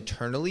obstacles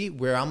internally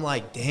where I'm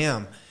like,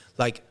 damn,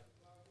 like,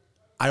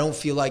 I don't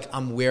feel like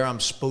I'm where I'm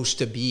supposed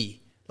to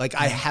be. Like,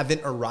 I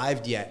haven't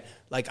arrived yet.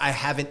 Like, I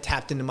haven't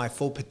tapped into my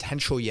full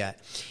potential yet.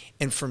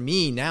 And for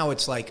me now,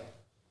 it's like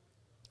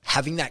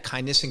having that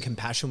kindness and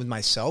compassion with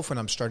myself when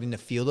I'm starting to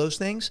feel those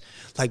things.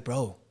 Like,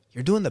 bro,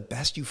 you're doing the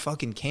best you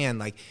fucking can.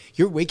 Like,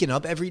 you're waking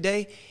up every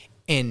day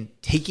and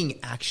taking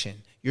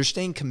action. You're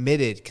staying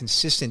committed,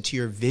 consistent to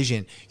your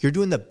vision. You're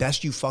doing the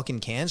best you fucking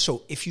can.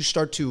 So if you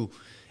start to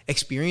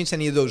experience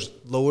any of those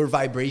lower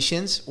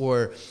vibrations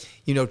or,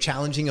 you know,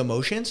 challenging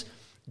emotions,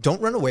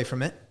 don't run away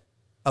from it.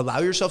 Allow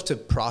yourself to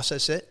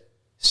process it,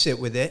 sit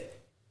with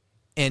it,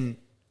 and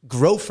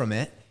grow from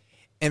it.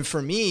 And for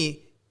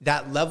me,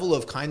 that level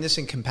of kindness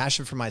and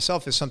compassion for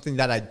myself is something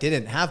that I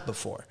didn't have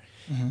before.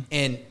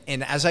 Mm-hmm.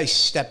 And as I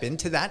step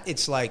into that,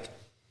 it's like,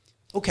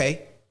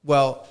 okay,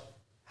 well,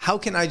 how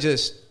can I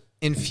just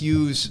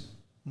infuse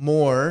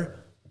more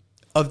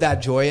of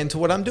that joy into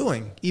what I'm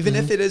doing, even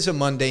if it is a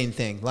mundane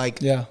thing?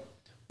 Like, yeah,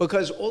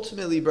 because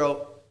ultimately,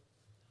 bro,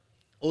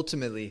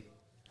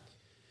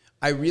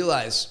 I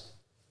realize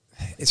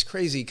it's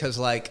crazy because,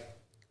 like,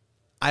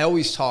 I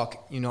always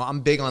talk, you know,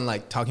 I'm big on,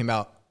 like, talking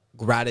about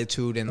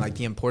gratitude and, like,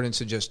 the importance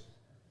of just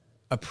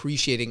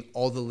appreciating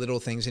all the little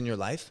things in your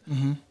life.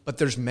 Mm-hmm. But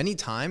there's many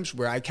times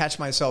where I catch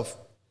myself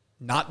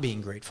not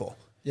being grateful.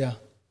 Yeah.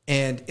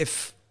 And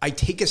if I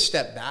take a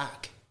step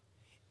back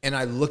and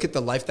I look at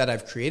the life that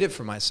I've created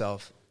for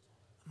myself,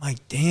 I'm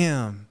like,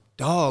 damn,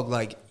 dog,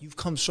 like, you've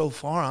come so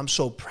far. I'm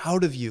so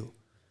proud of you,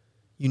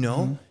 you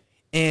know?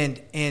 Mm-hmm.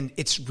 And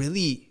it's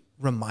really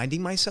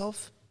reminding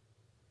myself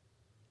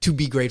to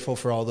be grateful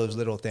for all those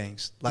little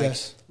things. Like,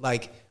 yes.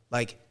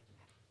 like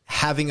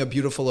having a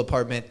beautiful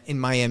apartment in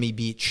Miami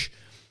Beach,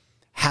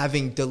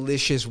 having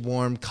delicious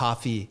warm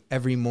coffee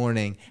every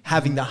morning,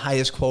 having the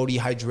highest quality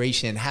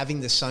hydration,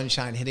 having the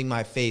sunshine hitting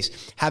my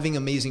face, having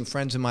amazing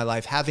friends in my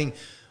life, having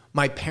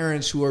my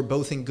parents who are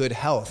both in good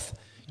health,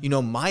 you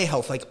know, my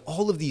health, like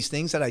all of these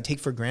things that I take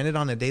for granted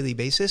on a daily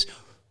basis,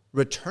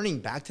 returning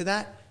back to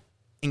that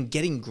and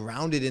getting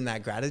grounded in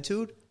that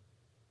gratitude.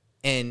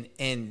 And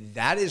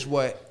that is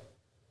what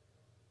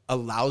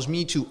allows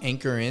me to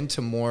anchor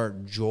into more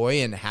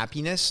joy and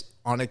happiness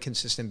on a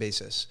consistent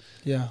basis.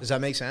 Yeah. Does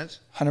that make sense?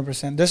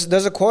 100%.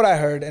 There's a quote I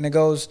heard, and it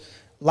goes,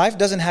 life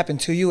doesn't happen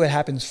to you, it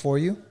happens for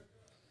you.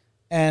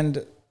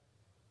 And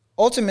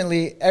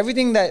ultimately,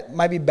 everything that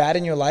might be bad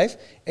in your life,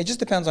 it just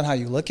depends on how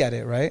you look at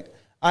it, right?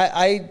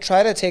 I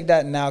try to take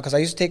that now, because I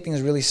used to take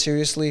things really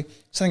seriously.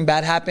 Something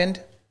bad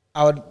happened,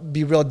 I would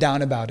be real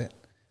down about it.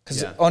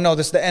 Because, oh no,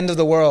 this is the end of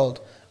the world.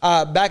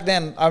 Back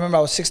then, I remember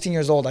I was 16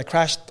 years old. I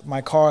crashed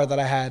my car that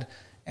I had,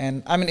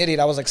 and I'm an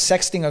idiot. I was like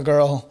sexting a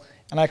girl,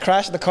 and I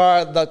crashed the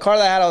car. The car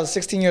that I had, I was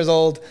 16 years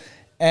old,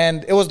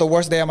 and it was the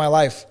worst day of my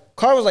life.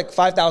 Car was like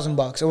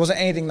 $5,000. It wasn't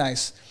anything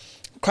nice.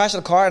 Crashed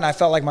the car, and I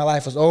felt like my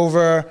life was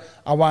over.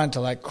 I wanted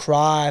to like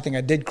cry. I think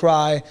I did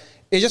cry.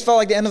 It just felt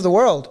like the end of the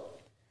world.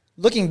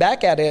 Looking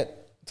back at it,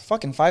 it's a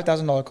fucking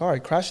 $5,000 car. I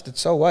crashed it,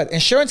 so what?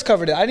 Insurance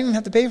covered it. I didn't even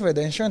have to pay for it.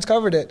 The insurance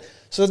covered it.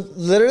 So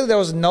literally there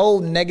was no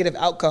negative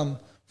outcome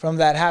from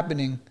that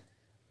happening.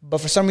 But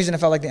for some reason, it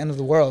felt like the end of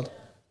the world.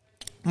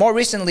 More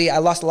recently, I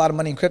lost a lot of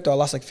money in crypto. I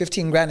lost like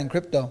 15 grand in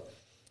crypto.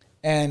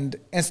 And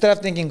instead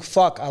of thinking,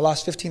 fuck, I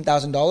lost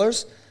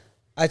 $15,000,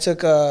 I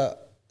took a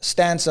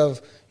stance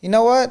of, you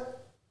know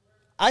what?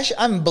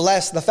 I'm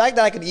blessed. The fact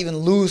that I could even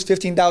lose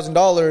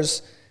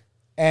 $15,000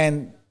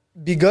 and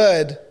be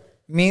good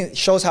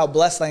shows how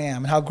blessed I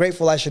am and how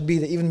grateful I should be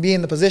to even be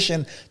in the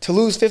position to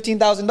lose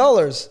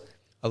 $15,000.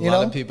 A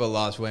lot of people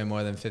lost way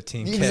more than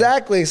 15K.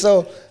 Exactly.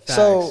 So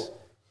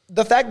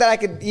the fact that I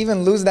could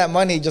even lose that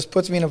money just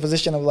puts me in a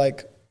position of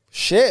like,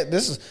 shit,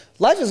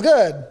 life is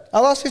good. I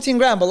lost 15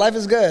 grand, but life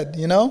is good,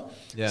 you know?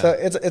 Yeah. So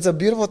it's a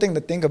beautiful thing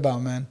to think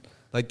about, man.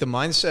 Like the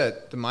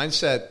mindset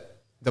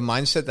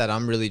that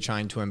I'm really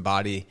trying to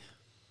embody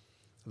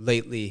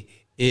lately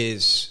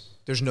is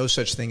there's no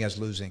such thing as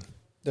losing.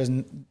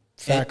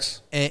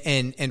 Facts.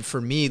 And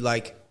for me,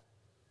 like,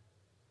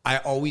 I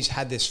always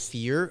had this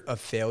fear of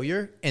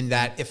failure, and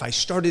that if I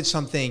started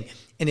something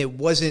and it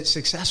wasn't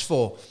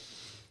successful,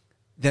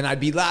 then I'd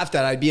be laughed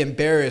at, I'd be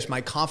embarrassed,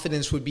 my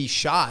confidence would be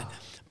shot.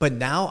 But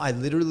now I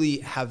literally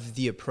have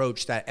the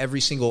approach that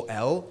every single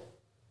L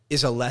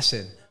is a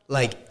lesson.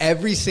 Like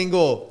every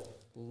single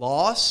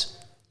loss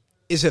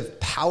is a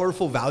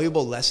powerful,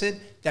 valuable lesson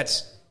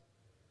that's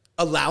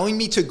allowing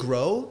me to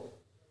grow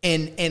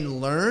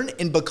and learn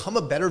and become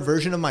a better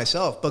version of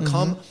myself,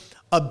 become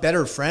a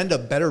better friend, a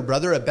better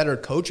brother, a better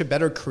coach, a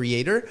better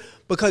creator.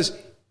 Because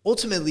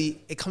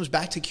ultimately it comes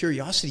back to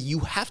curiosity. You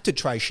have to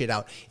try shit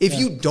out. If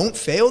you don't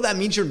fail, that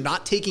means you're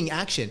not taking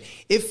action.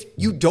 If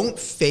you don't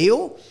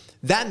fail,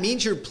 that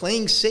means you're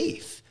playing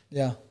safe.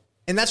 Yeah.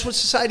 And that's what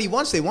society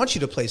wants. They want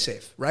you to play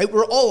safe, right?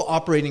 We're all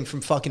operating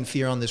from fucking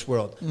fear on this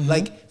world.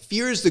 Like,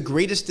 fear is the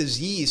greatest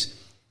disease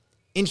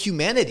in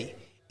humanity.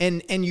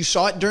 And you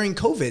saw it during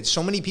COVID.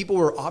 So many people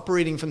were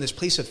operating from this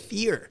place of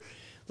fear.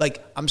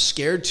 Like, I'm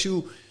scared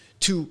to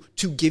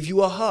give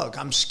you a hug.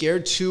 I'm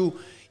scared to,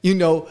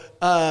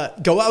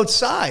 go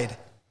outside.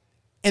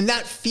 And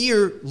that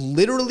fear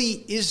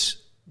literally is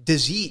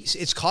disease.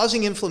 It's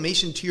causing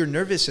inflammation to your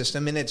nervous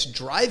system, and it's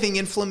driving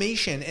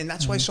inflammation. And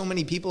that's why so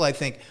many people, I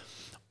think,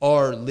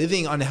 are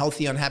living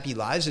unhealthy, unhappy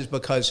lives, is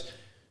because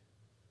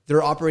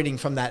they're operating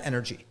from that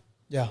energy.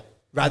 Yeah.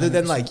 Rather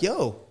than like,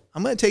 yo,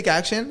 I'm going to take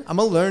action. I'm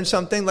going to learn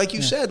something. Like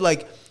you said,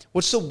 like,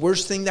 what's the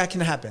worst thing that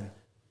can happen?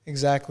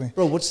 Exactly.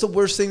 Bro, what's the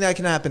worst thing that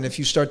can happen if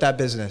you start that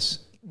business?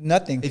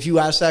 Nothing. If you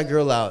ask that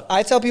girl out.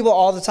 I tell people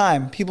all the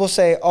time, people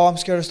say, oh, I'm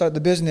scared to start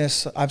the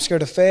business. I'm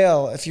scared to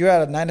fail. If you're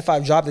at a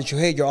 9-to-5 job that you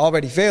hate, you're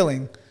already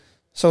failing.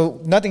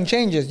 So nothing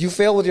changes. You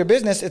fail with your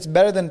business. It's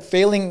better than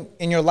failing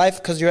in your life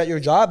because you're at your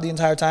job the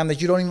entire time that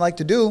you don't even like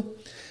to do.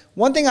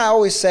 One thing I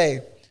always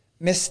say,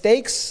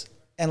 mistakes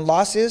and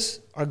losses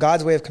are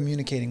God's way of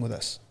communicating with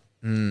us.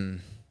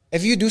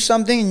 If you do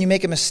something and you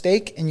make a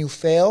mistake and you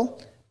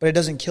fail, but it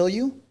doesn't kill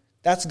you,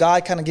 that's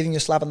God kind of giving you a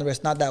slap on the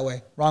wrist. Not that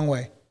way. Wrong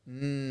way.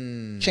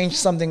 Change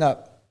something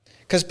up.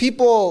 Because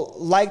people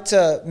like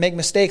to make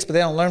mistakes, but they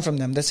don't learn from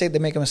them. They say they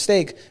make a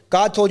mistake.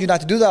 God told you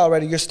not to do that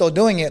already. You're still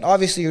doing it.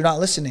 Obviously, you're not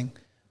listening.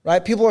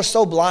 Right? People are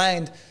so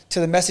blind to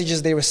the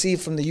messages they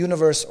receive from the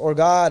universe or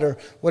God or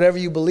whatever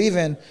you believe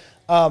in.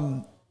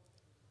 But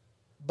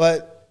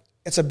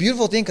it's a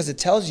beautiful thing because it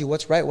tells you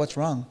what's right, what's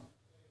wrong.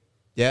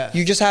 Yeah.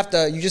 You just have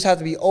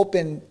to be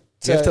open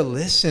to, you have to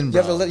listen,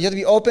 bro. You have to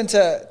be open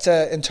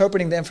to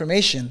interpreting the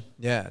information.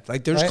 Yeah.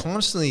 Like there's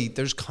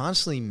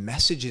constantly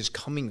messages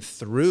coming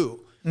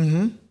through.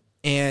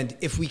 And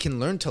if we can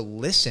learn to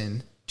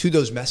listen to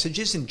those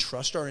messages and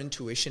trust our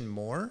intuition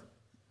more,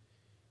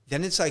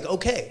 then it's like,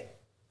 okay,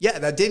 yeah,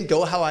 that didn't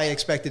go how I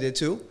expected it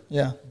to.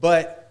 Yeah.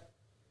 But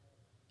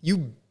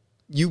you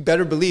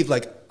better believe,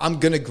 like, I'm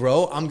going to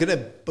grow. I'm going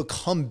to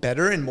become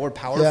better and more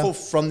powerful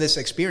from this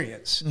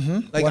experience.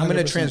 Like 100%. I'm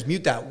going to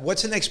transmute that.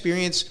 What's an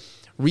experience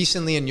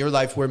recently in your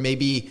life where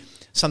maybe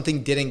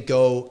something didn't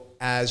go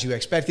as you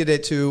expected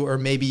it to, or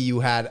maybe you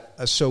had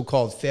a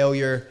so-called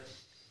failure?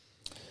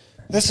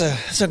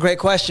 That's a great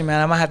question,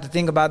 man. I might have to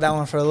think about that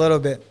one for a little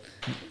bit.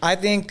 I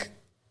think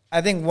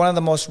one of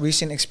the most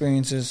recent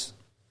experiences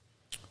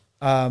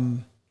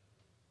has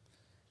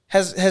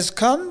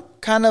come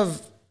kind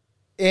of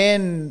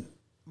in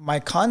my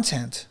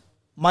content.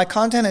 My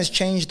content has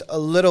changed a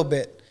little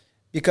bit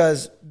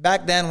because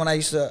back then when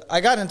I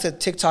got into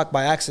TikTok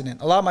by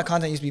accident. A lot of my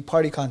content used to be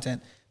party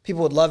content.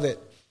 People would love it.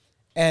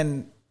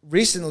 And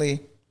recently,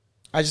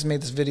 I just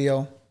made this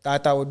video that I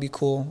thought would be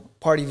cool,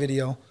 party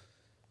video.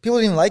 People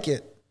didn't like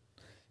it,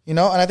 and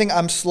I think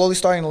I'm slowly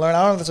starting to learn.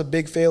 I don't know if it's a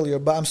big failure,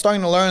 but I'm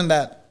starting to learn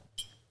that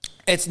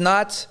it's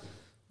not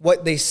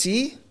what they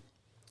see,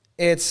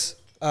 it's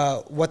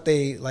what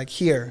they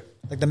hear,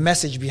 like the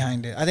message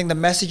behind it. I think the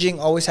messaging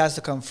always has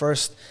to come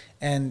first,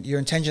 and your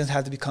intentions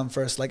have to become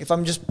first. Like if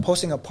I'm just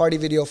posting a party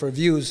video for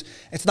views,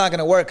 it's not going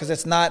to work because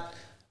it's not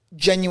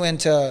genuine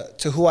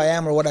to who I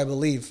am or what I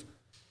believe,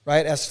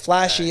 right? As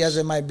flashy as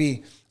it might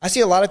be. I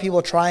see a lot of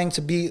people trying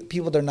to be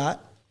people they're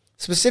not.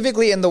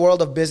 Specifically in the world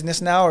of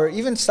business now, or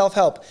even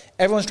self-help,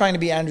 everyone's trying to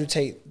be Andrew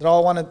Tate. They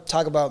all want to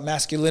talk about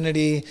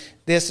masculinity,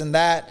 this and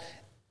that.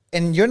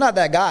 And you're not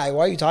that guy.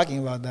 Why are you talking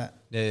about that?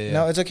 Yeah.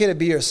 No, it's okay to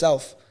be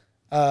yourself.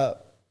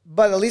 But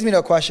it leads me to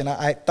a question.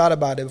 I thought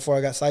about it before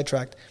I got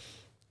sidetracked.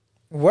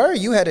 Where are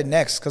you headed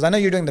next? Because I know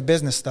you're doing the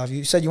business stuff.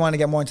 You said you want to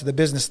get more into the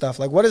business stuff.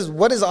 Like, what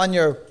is on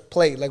your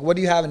plate? Like, what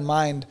do you have in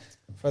mind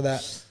for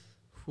that?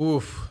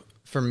 Oof.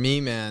 For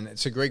me, man,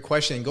 it's a great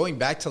question. Going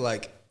back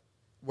to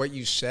what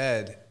you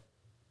said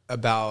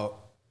about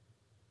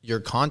your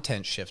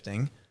content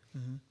shifting,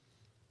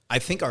 I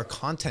think our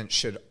content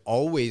should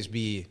always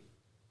be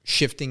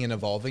shifting and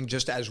evolving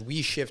just as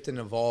we shift and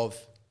evolve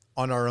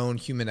on our own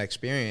human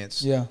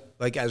experience. Yeah.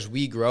 Like as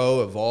we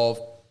grow, evolve,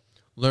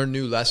 learn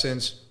new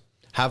lessons,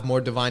 have more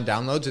divine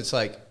downloads, it's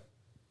like,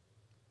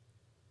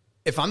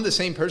 if I'm the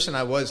same person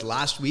I was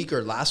last week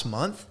or last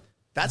month,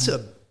 that's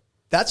a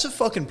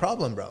fucking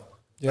problem, bro.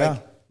 Yeah.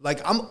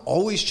 Like I'm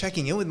always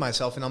checking in with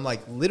myself, and I'm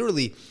like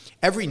literally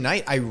every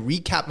night I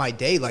recap my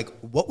day. Like,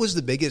 what was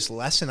the biggest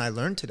lesson I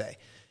learned today?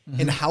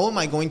 And how am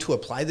I going to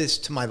apply this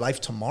to my life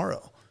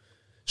tomorrow?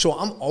 So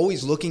I'm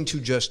always looking to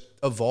just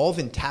evolve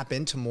and tap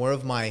into more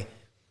of my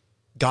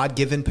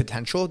God-given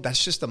potential.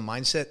 That's just the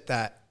mindset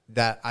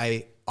that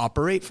I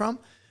operate from.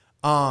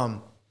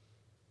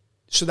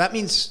 So that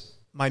means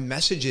my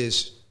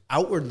messages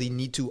outwardly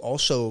need to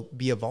also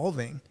be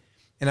evolving,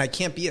 and I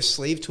can't be a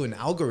slave to an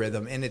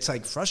algorithm. And it's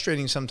like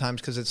frustrating sometimes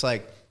because it's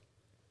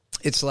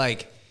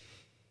like,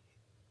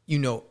 you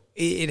know,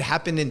 it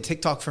happened in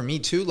TikTok for me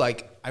too.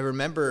 Like I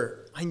remember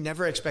I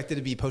never expected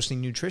to be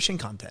posting nutrition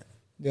content.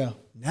 Yeah.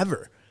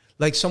 Never.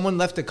 Like someone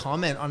left a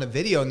comment on a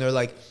video and they're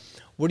like,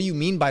 what do you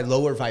mean by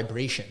lower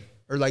vibration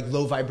or like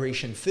low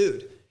vibration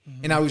food?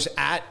 And I was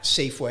at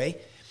Safeway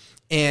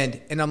and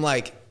I'm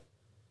like,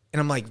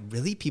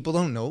 really? People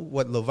don't know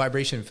what low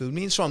vibration food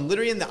means? So I'm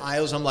literally in the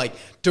aisles. I'm like,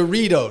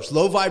 Doritos,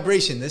 low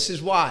vibration. This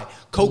is why.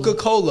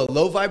 Coca-Cola,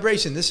 low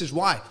vibration. This is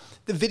why.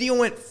 The video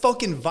went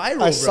fucking viral,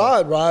 bro. I saw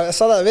it, bro. I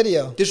saw that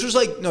video. This was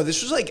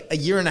like a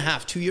year and a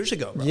half, 2 years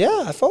ago, bro.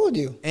 Yeah, I followed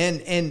you.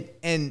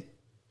 And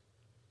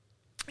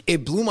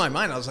it blew my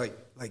mind. I was like,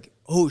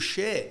 oh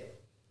shit.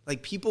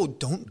 Like people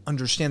don't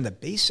understand the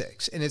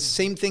basics. And it's the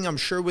same thing I'm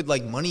sure with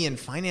like money and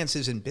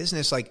finances and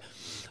business. Like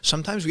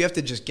sometimes we have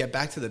to just get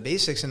back to the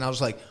basics. And I was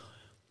like,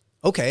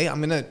 okay, I'm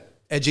going to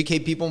educate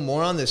people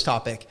more on this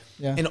topic.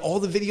 Yeah. And all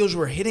the videos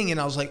were hitting and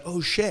I was like,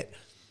 oh shit.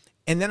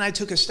 And then I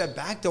took a step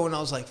back though. And I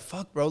was like,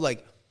 fuck bro.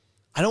 Like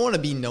I don't want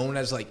to be known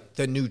as like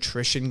the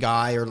nutrition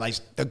guy or like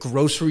the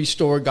grocery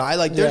store guy.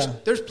 Like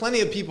there's plenty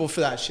of people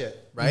for that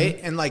shit. Right.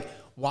 And like,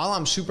 while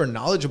I'm super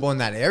knowledgeable in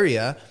that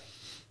area,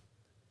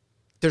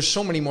 there's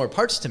so many more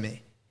parts to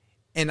me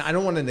and I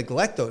don't want to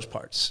neglect those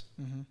parts.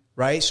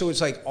 Right. So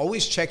it's like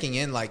always checking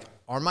in, like,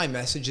 are my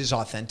messages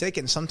authentic?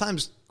 And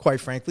sometimes,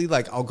 quite frankly,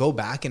 like I'll go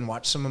back and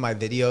watch some of my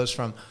videos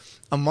from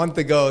a month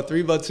ago,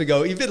 3 months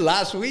ago, even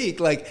last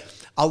week. Like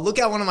I'll look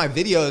at one of my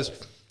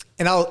videos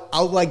and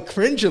I'll like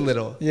cringe a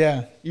little.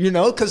 Yeah. You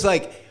know, cause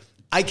like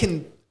I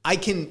can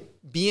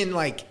be in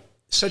like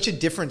such a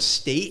different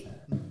state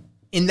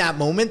in that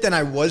moment than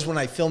I was when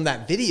I filmed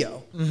that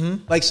video.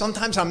 Like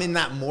sometimes I'm in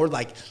that more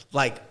like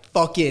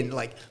fucking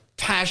like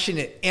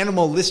passionate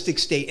animalistic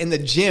state in the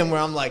gym where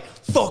I'm like,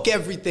 fuck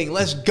everything,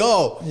 let's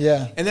go.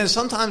 Yeah. And then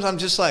sometimes I'm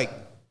just like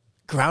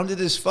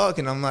grounded as fuck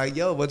and I'm like,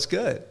 yo, what's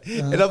good?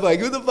 And I'm like,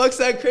 who the fuck's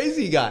that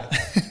crazy guy?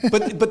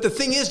 but the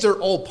thing is, they're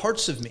all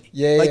parts of me.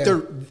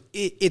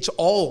 It's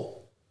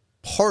all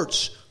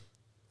parts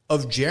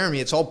of Jeremy.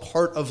 It's all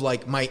part of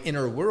like my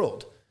inner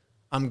world.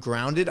 I'm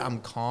grounded, I'm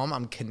calm,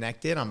 I'm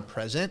connected, I'm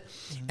present,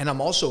 and I'm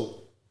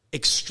also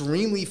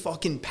extremely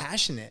fucking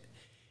passionate.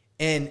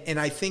 And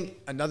I think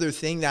another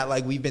thing that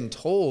like we've been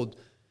told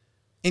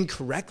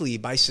incorrectly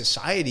by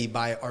society,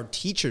 by our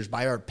teachers,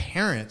 by our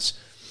parents,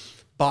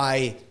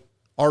 by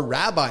our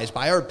rabbis,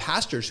 by our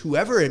pastors,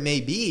 whoever it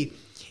may be,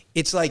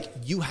 it's like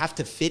you have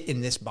to fit in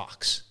this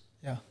box.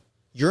 Yeah.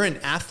 You're an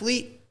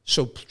athlete,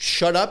 so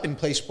shut up and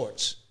play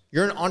sports.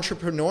 You're an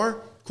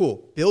entrepreneur,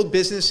 cool. Build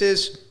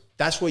businesses,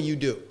 that's what you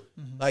do.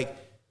 Like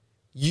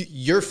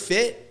you're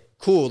fit,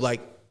 cool.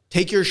 Like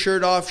take your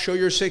shirt off, show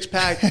your six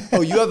pack.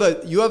 Oh, you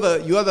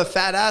have a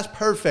fat ass,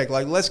 perfect.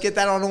 Like let's get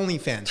that on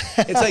OnlyFans.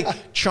 It's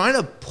like trying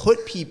to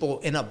put people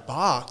in a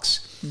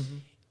box,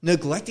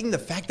 neglecting the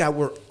fact that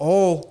we're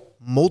all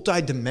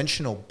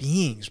multidimensional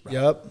beings, bro.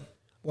 Yep,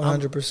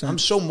 100%. I'm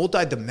so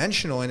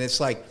multidimensional, and it's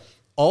like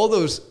all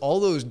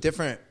those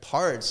different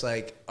parts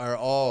like are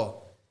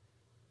all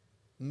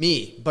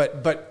me,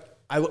 but.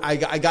 I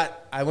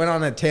went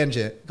on a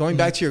tangent. Going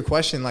back to your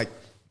question, like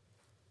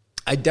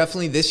I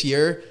definitely this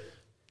year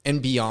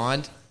and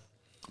beyond,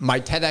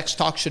 my TEDx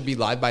talk should be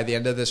live by the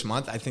end of this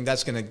month. I think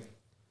that's going to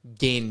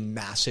gain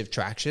massive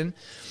traction.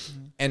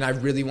 And I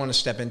really want to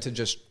step into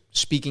just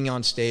speaking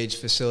on stage,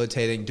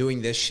 facilitating,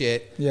 doing this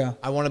shit. Yeah.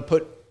 I want to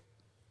put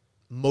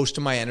most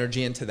of my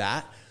energy into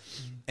that.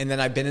 And then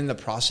I've been in the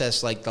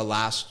process like the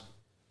last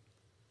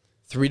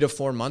 3 to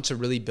 4 months of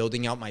really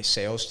building out my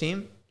sales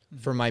team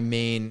for my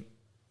main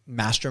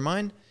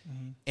mastermind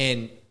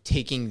and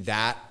taking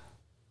that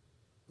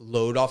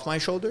load off my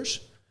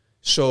shoulders.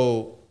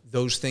 So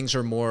those things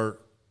are more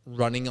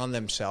running on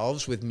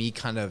themselves with me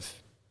kind of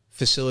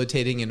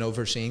facilitating and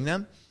overseeing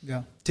them.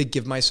 Yeah. To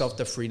give myself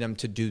the freedom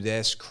to do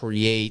this,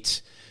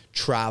 create,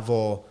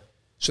 travel.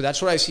 So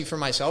that's what I see for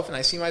myself. And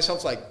I see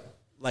myself like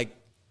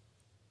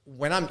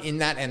when I'm in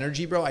that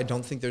energy, bro, I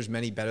don't think there's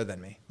many better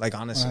than me. Like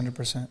honestly.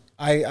 100%.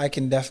 I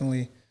can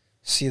definitely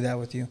see that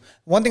with you.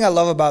 One thing I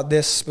love about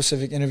this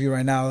specific interview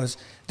right now is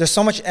there's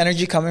so much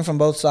energy coming from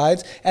both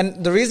sides.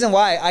 And the reason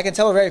why I can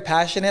tell we're very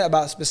passionate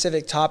about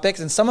specific topics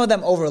and some of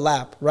them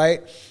overlap,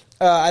 right?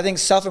 I think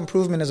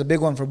self-improvement is a big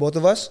one for both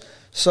of us.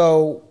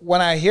 So when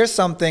I hear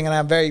something and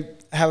I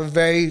have a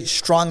very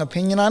strong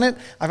opinion on it,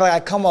 I feel like I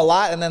come a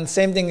lot and then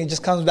same thing, it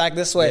just comes back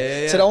this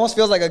way. Yeah. So it almost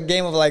feels like a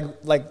game of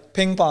like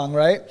ping pong,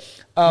 right?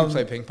 You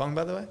play ping pong,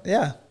 by the way?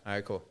 Yeah. All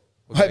right, cool.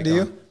 What do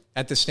you?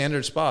 At the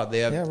Standard Spa, they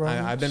have.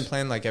 Yeah, I've been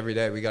playing like every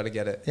day. We got to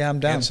get it. Yeah, I'm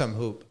down. And some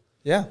hoop.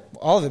 Yeah,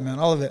 all of it, man,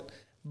 all of it.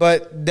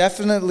 But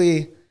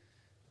definitely,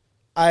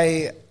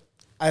 I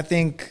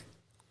think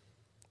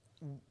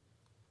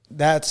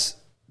that's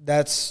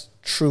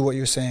true what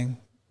you're saying.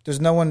 There's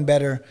no one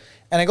better,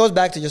 and it goes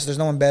back to just there's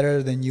no one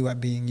better than you at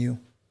being you,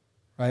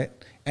 right?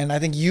 And I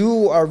think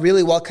you are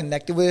really well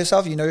connected with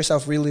yourself. You know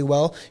yourself really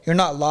well. You're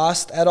not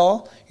lost at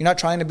all. You're not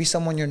trying to be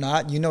someone you're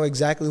not. You know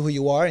exactly who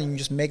you are, and you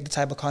just make the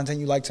type of content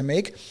you like to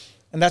make.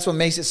 And that's what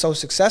makes it so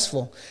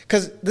successful.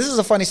 Because this is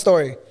a funny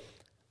story.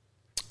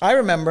 I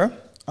remember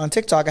on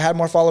TikTok, I had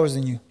more followers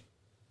than you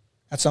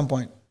at some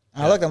point.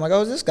 And I looked, I'm like, oh,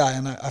 who's this guy?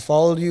 And I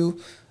followed you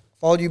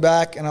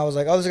back, and I was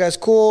like, oh, this guy's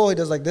cool. He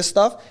does like this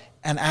stuff.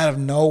 And out of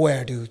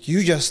nowhere, dude,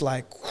 you just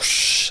like,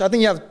 whoosh. I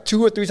think you have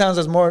 2 or 3 times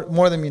as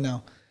more than me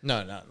now.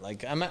 No.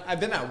 Like I've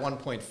been at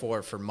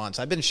 1.4 for months.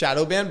 I've been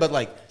shadow banned, but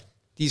like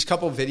these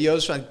couple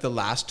videos, like the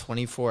last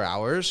 24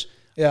 hours,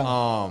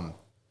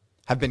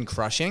 have been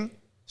crushing.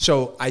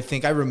 So I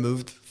think I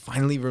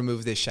finally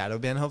removed this shadow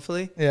ban,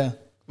 hopefully. Yeah.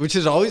 Which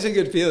is always a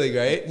good feeling,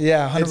 right?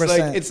 Yeah,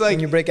 100%. It's like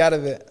when you break out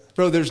of it.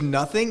 Bro, there's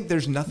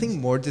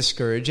nothing more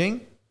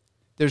discouraging.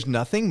 There's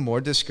nothing more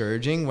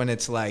discouraging when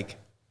it's like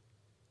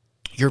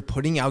you're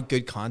putting out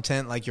good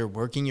content, like you're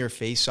working your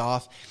face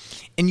off,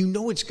 and you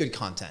know it's good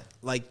content.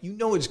 Like, you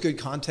know it's good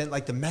content,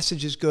 like the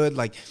message is good,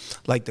 like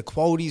the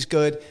quality's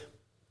good,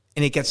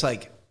 and it gets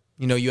like,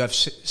 you know, you have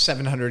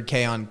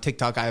 700K on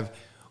TikTok, I have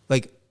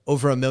like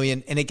over 1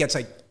 million, and it gets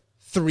like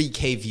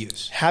 3K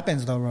views.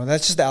 Happens though, bro.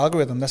 That's just the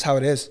algorithm. That's how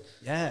it is.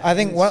 Yeah. I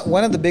think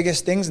one of the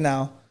biggest things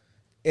now,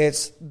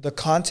 it's the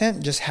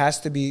content just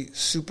has to be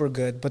super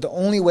good. But the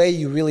only way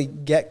you really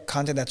get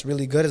content that's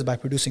really good is by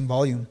producing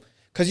volume.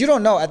 Because you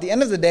don't know. At the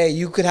end of the day,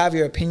 you could have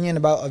your opinion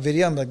about a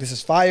video and be like, this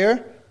is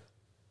fire.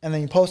 And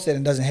then you post it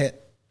and it doesn't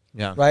hit.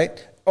 Yeah.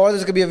 Right? Or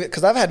there's going to be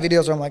because I've had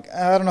videos where I'm like,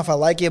 I don't know if I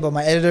like it, but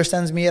my editor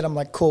sends me it. I'm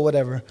like, cool,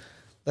 whatever.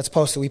 Let's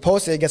post it. We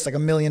post it. It gets like a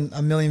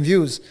million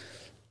views.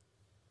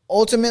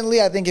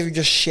 Ultimately, I think if you're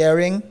just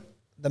sharing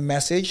the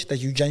message that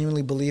you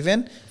genuinely believe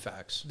in,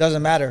 facts,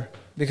 doesn't matter.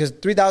 Because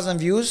 3,000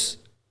 views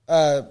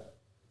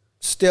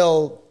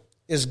still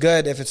is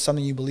good if it's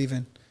something you believe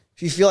in.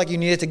 If you feel like you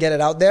needed to get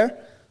it out there,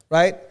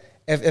 right?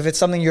 If it's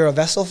something you're a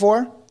vessel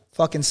for,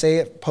 fucking say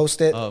it,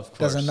 post it. Oh, of course.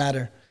 Doesn't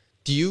matter.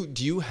 Do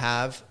you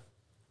have,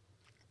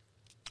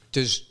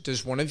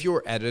 does one of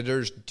your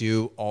editors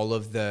do all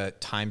of the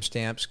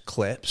timestamps,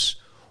 clips?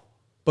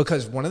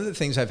 Because one of the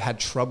things I've had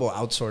trouble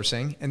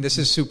outsourcing, and this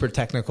is a super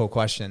technical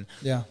question.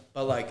 Yeah.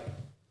 But like,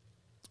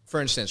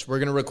 for instance, we're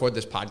going to record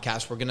this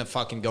podcast. We're going to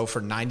fucking go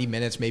for 90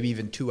 minutes, maybe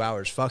even 2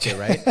 hours. Fuck it,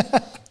 right?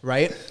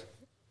 Right?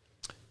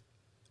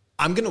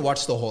 I'm going to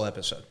watch the whole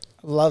episode.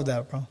 Love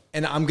that, bro.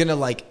 And I'm going to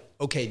like,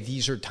 okay,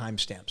 these are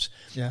timestamps.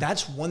 Yeah.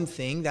 That's one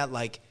thing that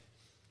like,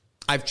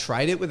 I've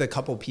tried it with a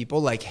couple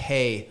people, like,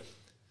 hey,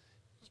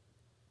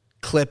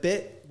 clip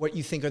it, what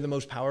you think are the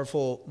most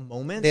powerful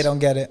moments. They don't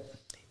get it.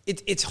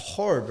 It's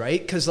hard,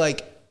 right? Because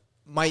like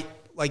my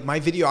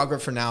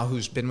videographer now,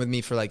 who's been with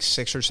me for like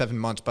 6 or 7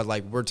 months, but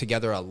like we're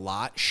together a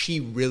lot. She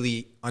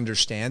really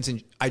understands,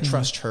 and I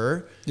trust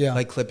her,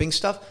 like clipping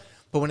stuff.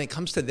 But when it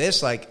comes to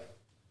this, like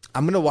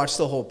I'm gonna watch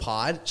the whole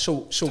pod.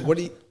 So what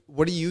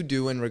do you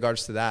do in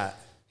regards to that?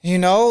 You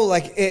know,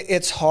 like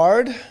it's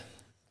hard.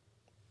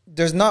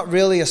 There's not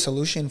really a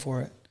solution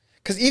for it.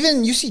 Because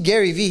even you see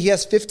Gary Vee, he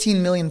has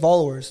 15 million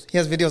followers. He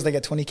has videos that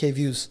get 20K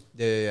views.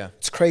 Yeah.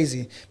 It's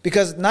crazy.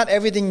 Because not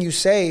everything you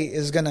say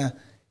is going to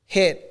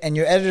hit, and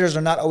your editors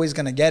are not always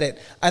going to get it.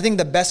 I think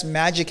the best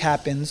magic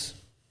happens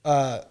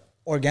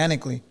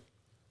organically.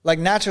 Like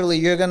naturally,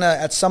 you're going to,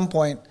 at some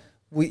point,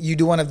 you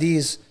do one of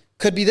these.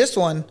 Could be this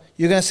one.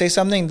 You're going to say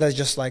something that's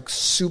just like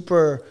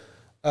super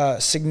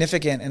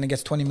significant, and it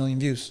gets 20 million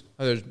views.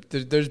 Oh,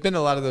 there's been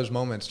a lot of those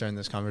moments during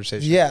this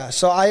conversation. Yeah,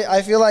 so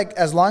I feel like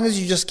as long as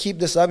you just keep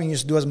this up and you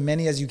just do as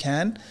many as you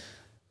can,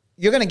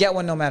 you're going to get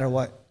one no matter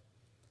what.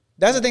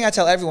 That's the thing I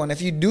tell everyone.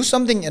 If you do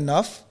something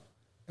enough,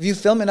 if you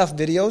film enough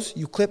videos,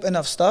 you clip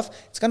enough stuff,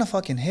 it's going to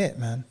fucking hit,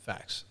 man.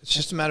 Facts. It's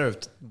just a matter of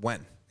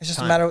when. It's just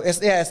a matter of,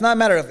 it's not a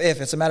matter of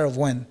if, it's a matter of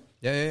when.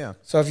 Yeah.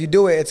 So if you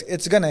do it,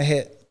 it's going to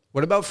hit.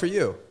 What about for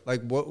you?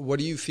 Like, what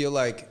do you feel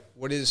like,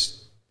 what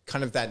is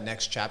kind of that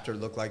next chapter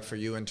look like for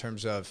you in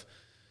terms of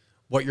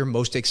what you're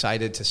most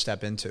excited to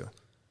step into?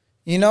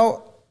 You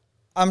know,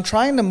 I'm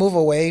trying to move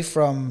away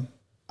from,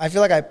 I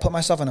feel like I put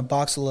myself in a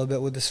box a little bit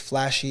with this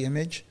flashy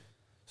image.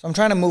 So I'm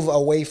trying to move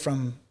away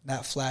from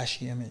that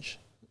flashy image.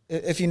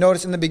 If you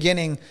notice in the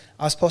beginning,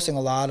 I was posting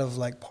a lot of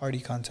like party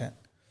content.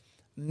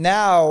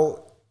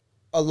 Now,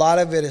 a lot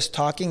of it is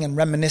talking and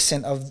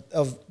reminiscent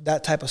of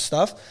that type of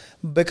stuff,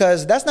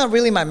 because that's not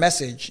really my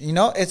message. You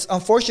know, it's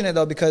unfortunate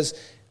though, because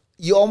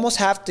you almost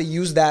have to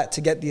use that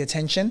to get the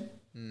attention.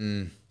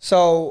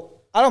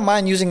 So I don't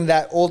mind using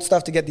that old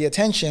stuff to get the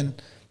attention,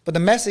 but the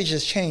message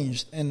has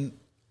changed. And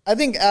I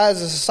think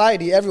as a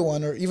society,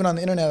 everyone, or even on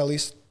the internet at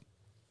least,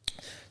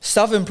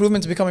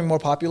 self-improvement is becoming more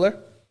popular.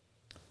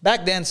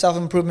 Back then,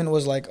 self-improvement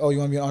was like, oh, you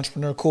want to be an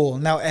entrepreneur? Cool.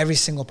 Now every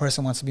single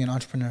person wants to be an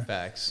entrepreneur.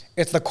 Facts.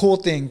 It's the cool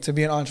thing to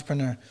be an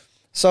entrepreneur.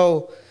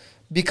 So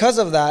because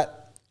of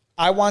that,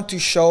 I want to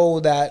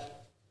show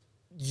that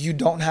you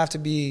don't have to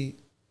be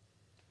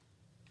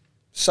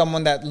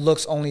someone that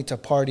looks only to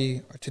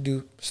party or to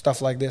do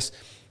stuff like this.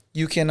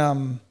 You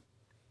can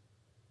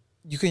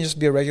just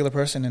be a regular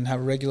person and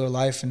have a regular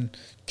life and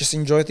just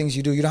enjoy things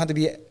you do. You don't have to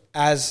be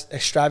as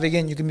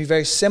extravagant. You can be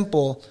very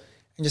simple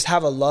and just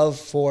have a love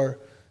for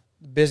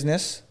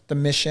business, the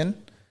mission.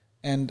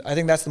 And I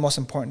think that's the most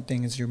important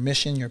thing is your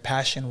mission, your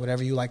passion,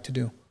 whatever you like to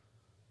do.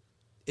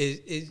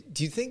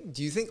 Do you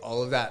think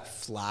all of that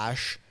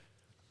flash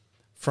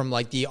from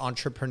like the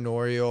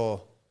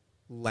entrepreneurial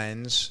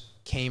lens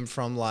came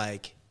from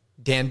like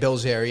Dan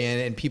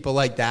Bilzerian and people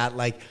like that,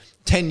 like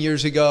 10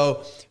 years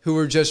ago who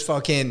were just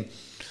fucking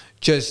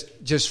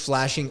just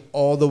flashing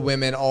all the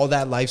women, all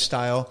that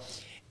lifestyle?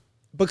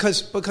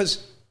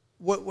 Because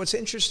what's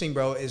interesting,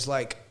 bro, is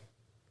like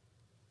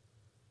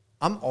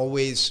I'm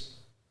always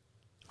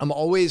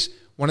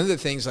one of the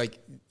things, like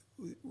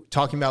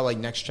talking about like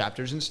next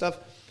chapters and stuff,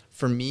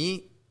 for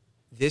me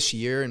this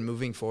year and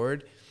moving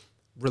forward,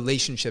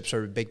 relationships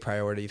are a big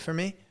priority for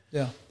me.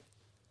 Yeah.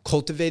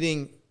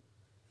 Cultivating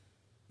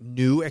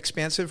new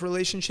expansive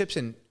relationships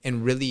and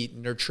really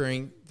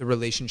nurturing the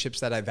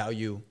relationships that I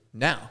value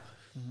now.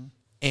 Mm-hmm.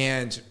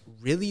 And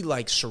really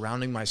like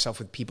surrounding myself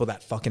with people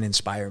that fucking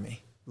inspire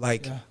me.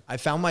 Like I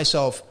found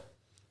myself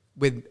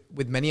with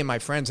many of my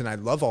friends, and I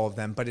love all of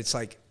them, but it's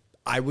like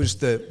I was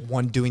the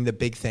one doing the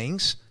big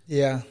things.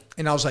 Yeah.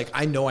 And I was like,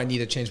 I know I need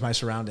to change my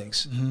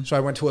surroundings. Mm-hmm. So I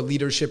went to a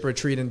leadership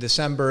retreat in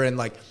December, and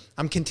like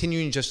I'm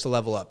continuing just to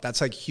level up.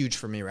 That's like huge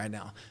for me right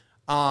now.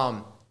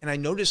 And I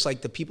noticed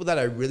like the people that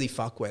I really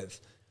fuck with,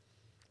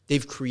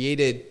 they've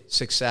created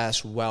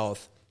success,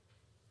 wealth,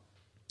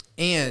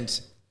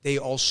 and they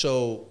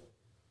also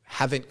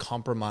haven't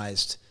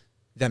compromised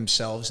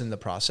themselves in the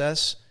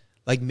process.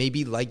 Like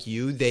maybe like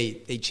you,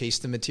 they chase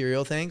the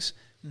material things,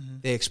 mm-hmm.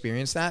 they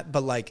experience that,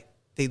 but like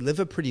they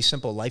live a pretty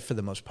simple life for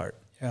the most part.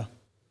 Yeah.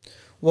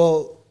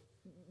 Well,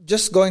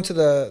 just going to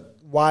the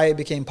why it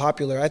became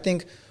popular, I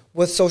think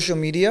with social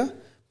media,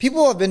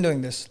 people have been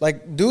doing this.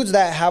 Like dudes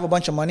that have a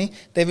bunch of money,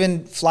 they've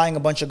been flying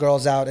a bunch of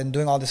girls out and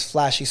doing all this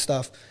flashy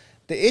stuff.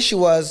 The issue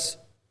was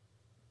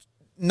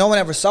no one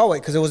ever saw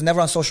it because it was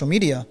never on social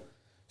media.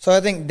 So I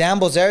think Dan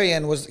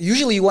Bilzerian was,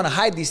 usually you want to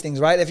hide these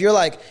things, right? If you're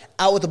like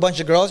out with a bunch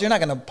of girls, you're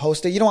not going to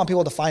post it. You don't want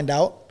people to find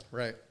out.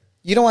 Right.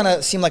 You don't want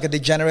to seem like a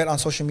degenerate on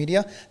social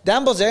media.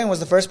 Dan Bilzerian was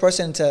the first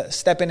person to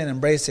step in and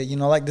embrace it. You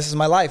know, like, this is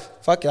my life.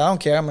 Fuck it. I don't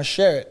care. I'm going to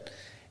share it.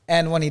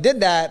 And when he did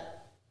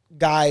that,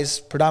 guys,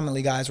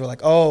 predominantly guys, were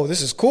like, oh,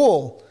 this is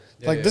cool.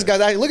 This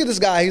guy, look at this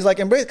guy. He's like,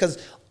 embrace it.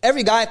 Because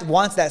every guy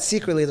wants that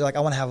secretly. They're like, I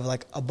want to have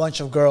like a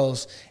bunch of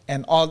girls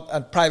and all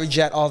a private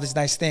jet, all these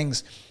nice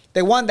things.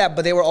 They want that,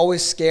 but they were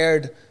always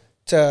scared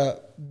to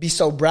be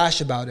so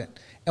brash about it.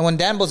 And when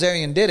Dan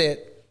Bilzerian did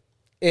it,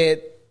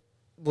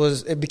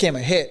 it became a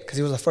hit because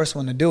he was the first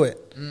one to do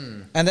it.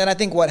 Mm. And then I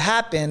think what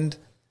happened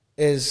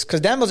is,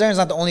 because Dan Bilzerian's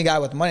not the only guy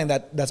with money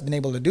that's been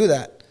able to do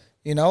that.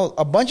 You know,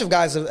 a bunch of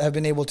guys have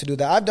been able to do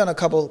that. I've done a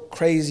couple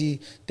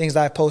crazy things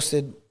that I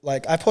posted.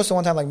 Like I posted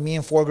one time, like me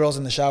and 4 girls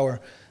in the shower.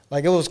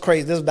 Like it was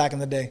crazy. This was back in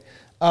the day.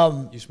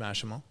 You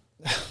smash them all?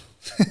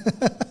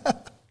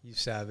 You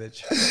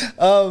savage.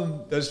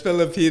 Those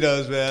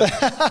Filipinos, man.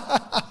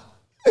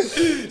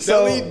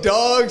 They'll eat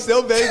dogs.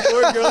 They'll bang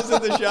 4 girls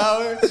in the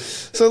shower.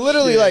 So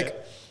literally,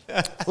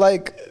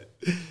 like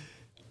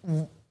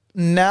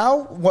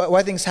now, what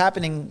I think is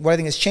happening, what I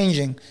think is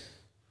changing.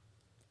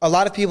 A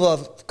lot of people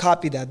have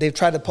copied that. They've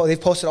tried to they've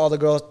posted all the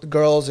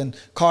girls and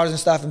cars and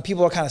stuff, and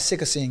people are kind of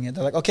sick of seeing it.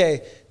 They're like,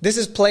 okay, this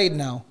is played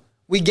now.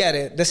 We get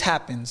it. This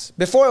happens.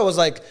 Before it was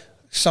like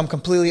some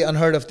completely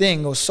unheard of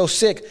thing. It was so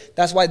sick.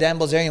 That's why Dan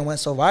Bilzerian went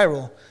so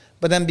viral.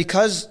 But then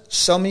because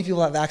so many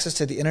people have access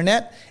to the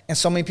internet and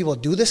so many people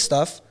do this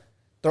stuff,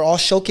 they're all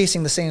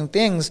showcasing the same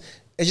things.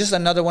 It's just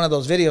another one of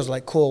those videos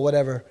like, cool,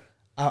 whatever.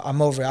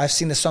 I'm over it. I've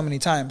seen this so many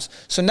times.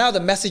 So now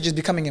the message is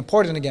becoming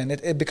important again.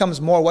 It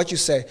becomes more what you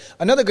say.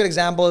 Another good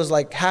example is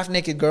like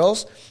half-naked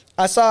girls.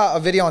 I saw a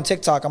video on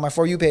TikTok on my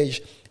For You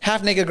page.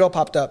 Half-naked girl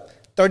popped up,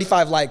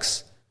 35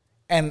 likes.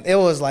 And it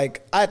was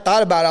like, I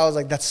thought about it. I was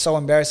like, that's so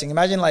embarrassing.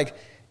 Imagine like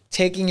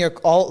taking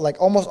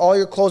almost all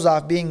your clothes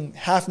off, being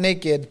half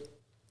naked,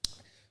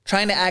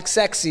 trying to act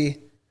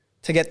sexy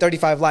to get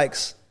 35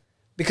 likes.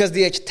 Because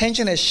the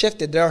attention has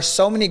shifted. There are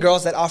so many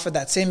girls that offer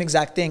that same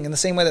exact thing in the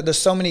same way that there's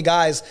so many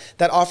guys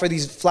that offer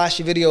these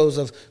flashy videos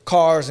of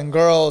cars and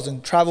girls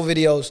and travel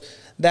videos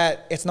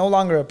that it's no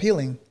longer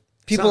appealing.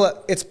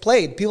 It's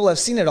played. People have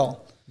seen it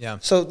all. Yeah.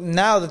 So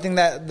now the thing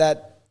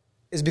that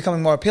is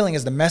becoming more appealing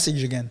is the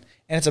message again.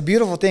 And it's a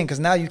beautiful thing because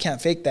now you can't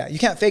fake that. You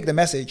can't fake the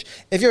message.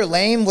 If you're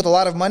lame with a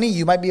lot of money,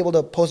 you might be able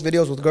to post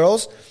videos with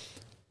girls.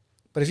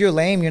 But if you're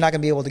lame, you're not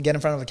going to be able to get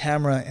in front of a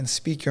camera and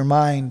speak your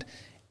mind.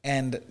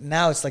 And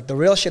now it's like the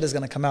real shit is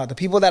going to come out. The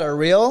people that are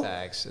real.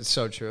 Thanks. It's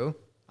so true.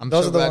 I'm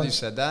so glad you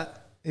said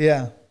that.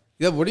 Yeah.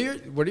 Yeah. What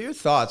are your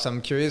thoughts? I'm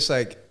curious,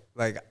 like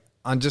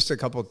on just a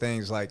couple of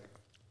things. Like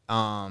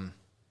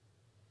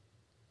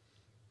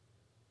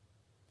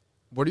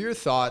What are your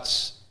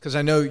thoughts? Because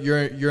I know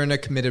you're in a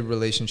committed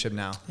relationship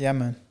now. Yeah,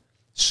 man.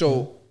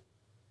 So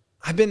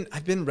I've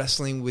been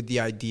wrestling with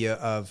the idea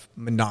of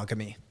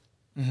monogamy.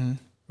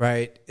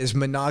 Right? Is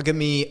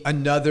monogamy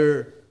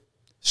another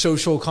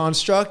social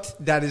construct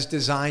that is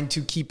designed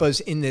to keep us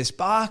in this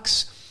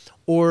box,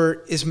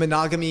 or is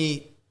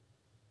monogamy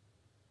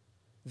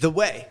the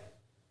way?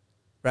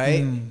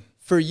 Right?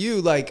 For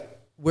you, like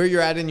where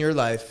you're at in your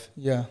life.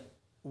 Yeah.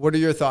 What are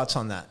your thoughts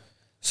on that?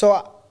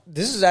 So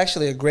this is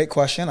actually a great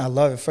question. I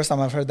love it. First time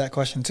I've heard that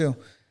question too.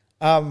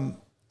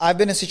 I've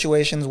been in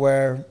situations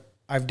where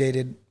I've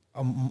dated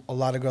a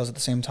lot of girls at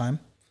the same time.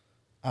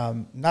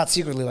 Not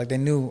secretly, like they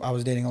knew I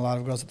was dating a lot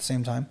of girls at the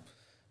same time.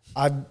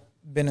 I've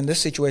been in this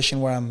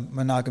situation where I'm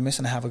monogamous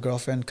and I have a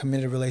girlfriend,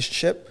 committed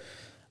relationship.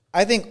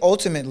 I think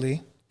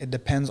ultimately it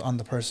depends on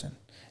the person.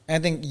 And I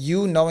think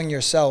you knowing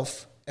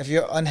yourself, if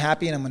you're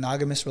unhappy in a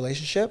monogamous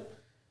relationship,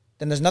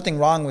 then there's nothing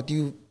wrong with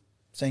you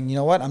saying, you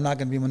know what, I'm not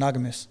going to be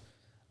monogamous.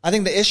 I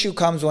think the issue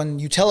comes when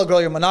you tell a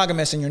girl you're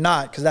monogamous and you're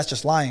not, because that's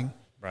just lying.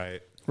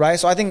 Right?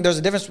 So I think there's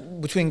a difference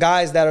between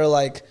guys that are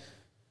like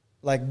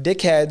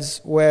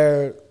dickheads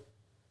where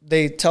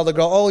they tell the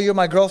girl, oh, you're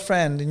my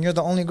girlfriend and you're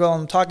the only girl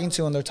I'm talking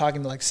to, and they're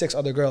talking to like 6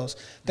 other girls.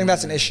 I think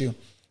that's an issue.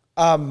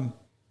 But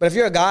if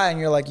you're a guy and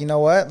you're like, you know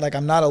what, like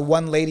I'm not a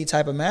one lady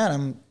type of man,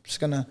 I'm just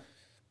going to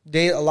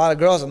date a lot of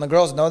girls, and the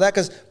girls know that.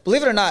 Because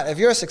believe it or not, if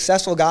you're a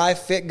successful guy,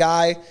 fit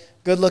guy,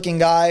 good looking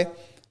guy,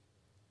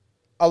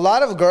 a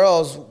lot of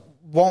girls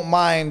won't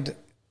mind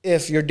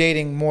if you're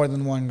dating more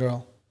than one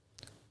girl.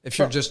 If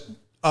you're just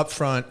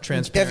upfront,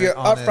 transparent, if you're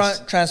honest.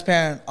 upfront,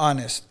 transparent,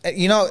 honest,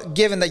 you know,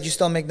 given that you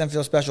still make them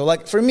feel special.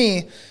 Like for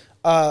me,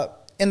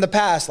 in the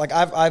past, like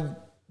I've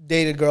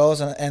dated girls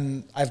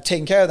and I've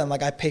taken care of them.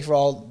 Like I pay for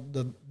all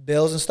the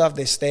bills and stuff.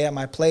 They stay at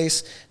my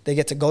place. They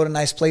get to go to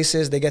nice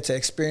places. They get to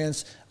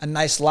experience a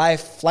nice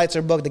life. Flights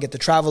are booked. They get to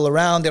travel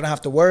around. They don't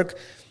have to work.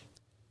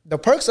 The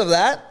perks of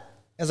that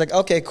is like,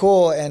 okay,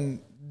 cool. And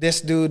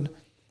this dude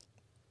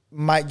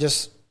might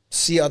just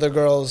see other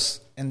girls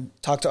and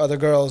talk to other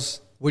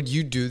girls. Would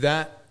you do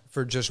that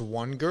for just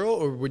one girl,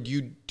 or would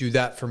you do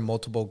that for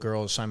multiple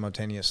girls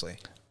simultaneously?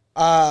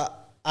 I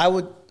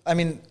would, I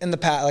mean, in the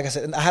past, like I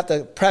said, I have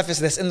to preface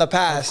this, in the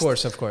past.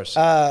 Of course.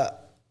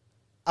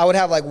 I would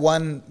have like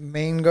one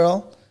main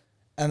girl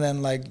and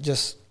then like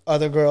just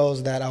other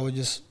girls that I would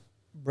just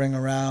bring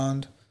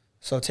around.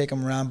 So take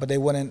them around, but they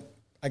wouldn't,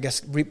 I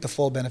guess, reap the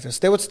full benefits.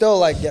 They would still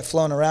like get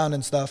flown around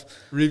and stuff.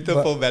 Reap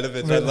the full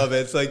benefits. I love it.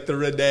 It's like the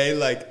Rene,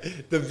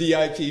 like the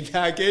VIP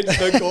package,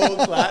 the gold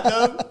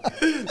platinum.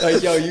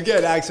 Like, yo, you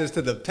get access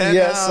to the penthouse.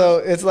 Yeah, so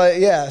it's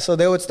like, yeah, so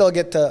they would still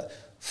get to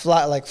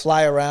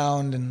fly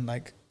around and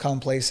like come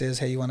places.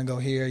 Hey, you want to go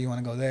here? You want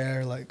to go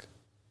there? Like,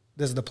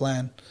 this is the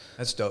plan.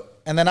 That's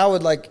dope. And then I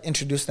would like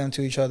introduce them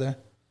to each other.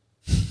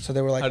 So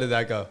they were like, how did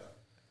that go?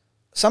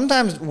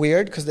 Sometimes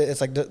weird because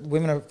it's like the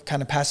women are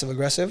kind of passive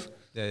aggressive.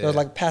 There's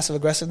like passive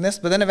aggressiveness,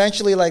 but then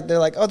eventually like they're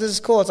like, oh, this is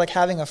cool. It's like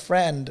having a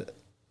friend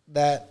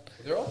that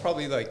they're all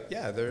probably like,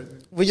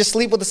 we just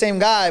sleep with the same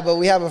guy, but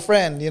we have a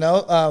friend, you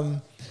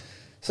know?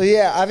 So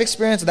yeah, I've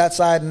experienced that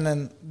side, and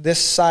then this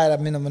side,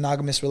 I'm in a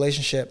monogamous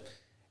relationship,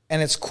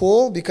 and it's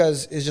cool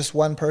because it's just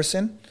one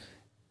person.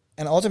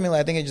 And ultimately,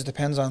 I think it just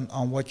depends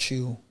on what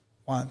you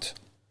want.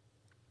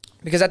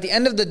 Because at the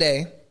end of the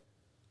day,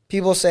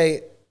 people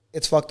say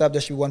it's fucked up,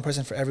 there should be one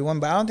person for everyone,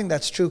 but I don't think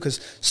that's true,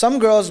 because some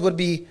girls would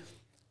be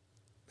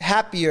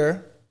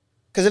happier,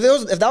 because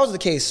if that was the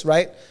case,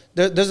 right?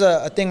 There's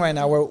a thing right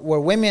now where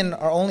women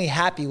are only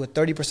happy with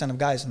 30% of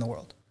guys in the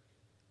world.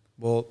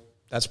 Well,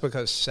 that's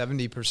because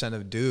 70%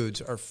 of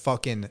dudes are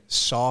fucking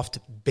soft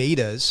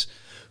betas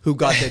who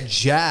got the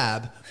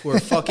jab, who are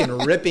fucking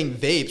ripping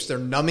vapes. They're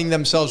numbing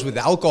themselves with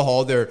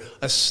alcohol. They're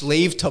a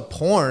slave to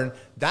porn.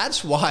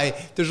 That's why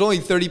there's only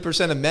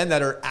 30% of men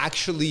that are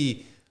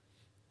actually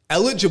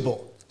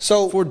eligible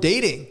for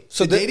dating.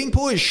 So the dating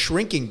pool is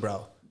shrinking,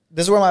 bro.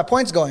 This is where my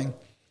point's going.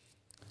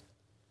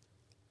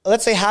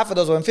 Let's say half of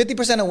those women,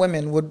 50% of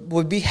women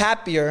would be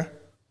happier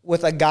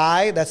with a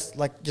guy that's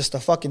like just a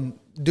fucking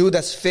dude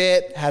that's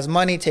fit, has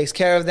money, takes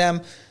care of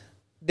them.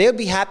 They would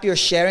be happier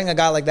sharing a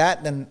guy like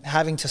that than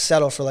having to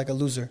settle for like a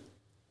loser.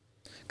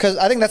 Because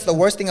I think that's the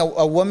worst thing.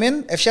 A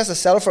woman, if she has to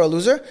settle for a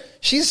loser,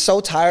 she's so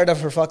tired of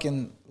her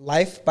fucking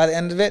life by the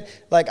end of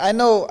it. Like I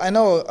know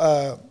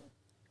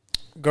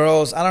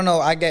girls, I don't know,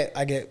 I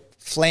get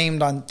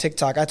flamed on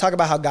TikTok. I talk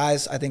about how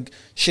guys, I think,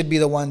 should be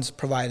the ones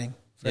providing.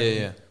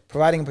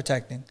 Providing and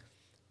protecting,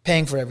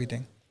 paying for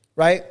everything,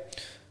 right?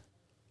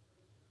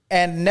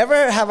 And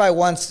never have I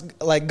once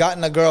like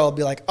gotten a girl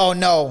be like, oh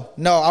no,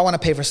 I want to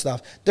pay for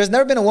stuff. There's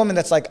never been a woman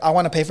that's like, I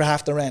want to pay for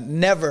half the rent.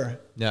 Never,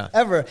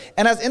 ever.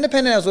 And as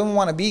independent as women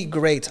want to be,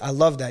 great. I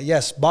love that.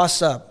 Yes,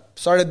 boss up,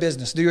 start a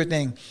business, do your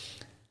thing.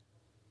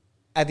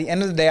 At the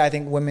end of the day, I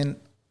think women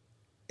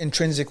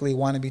intrinsically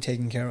want to be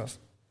taken care of.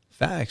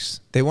 Facts.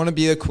 They want to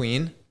be a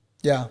queen.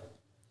 Yeah.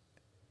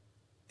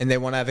 and they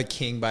want to have a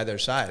king by their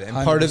side. And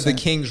 100%. Part of the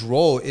king's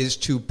role is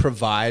to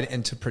provide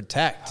and to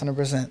protect.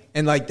 100%.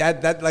 And like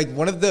that like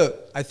one of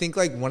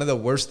the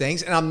worst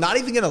things, and I'm not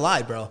even going to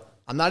lie, bro.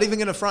 I'm not even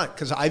going to front,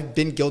 because I've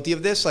been guilty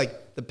of this,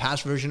 like the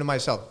past version of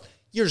myself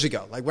years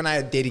ago, like when I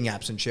had dating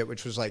apps and shit,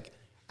 which was like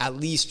at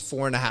least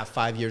 4.5,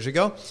 5 years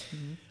ago.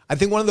 Mm-hmm. I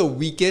think one of the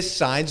weakest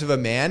signs of a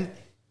man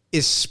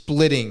is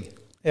splitting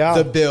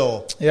the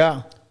bill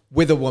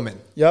with a woman.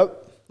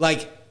 Yep.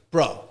 Like,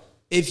 bro,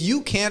 if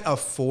you can't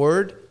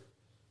afford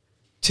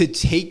to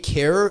take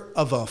care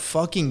of a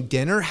fucking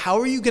dinner, how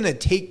are you going to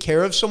take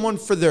care of someone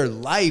for their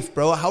life,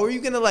 bro? How are you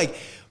going to like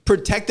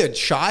protect a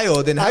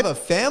child and have a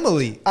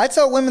family? I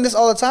tell women this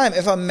all the time.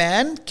 If a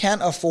man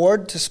can't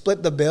afford to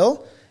split the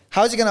bill,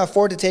 how is he going to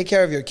afford to take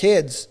care of your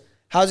kids?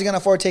 How is he going to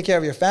afford to take care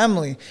of your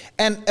family?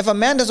 And if a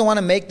man doesn't want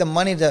to make the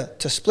money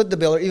to split the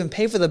bill or even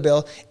pay for the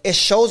bill, it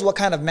shows what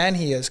kind of man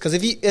he is. Because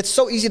it's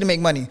so easy to make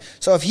money.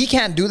 So if he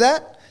can't do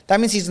that, that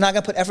means he's not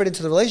going to put effort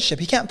into the relationship.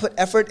 He can't put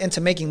effort into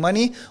making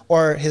money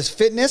or his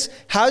fitness.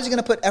 How is he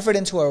going to put effort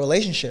into a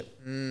relationship?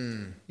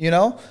 You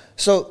know?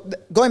 So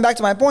going back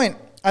to my point,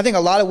 I think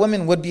a lot of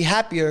women would be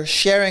happier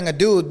sharing a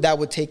dude that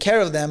would take care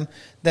of them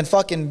than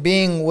fucking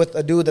being with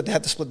a dude that they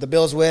have to split the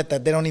bills with,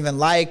 that they don't even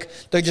like.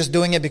 They're just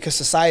doing it because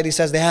society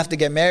says they have to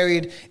get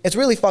married. It's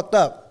really fucked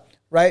up,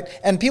 right?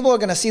 And people are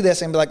going to see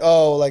this and be like,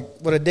 oh, like,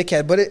 what a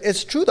dickhead. But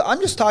it's true.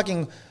 I'm just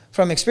talking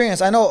from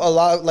experience. I know a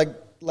lot of,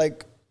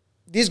 like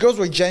these girls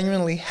were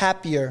genuinely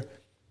happier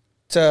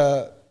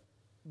to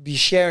be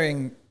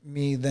sharing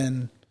me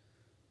than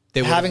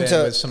they having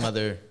to with some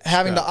other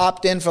having to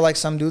opt in for like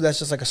some dude that's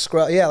just like a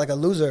scrub, like a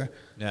loser.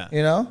 Yeah,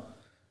 you know.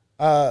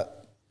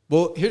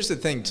 Well, here's the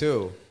thing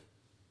too.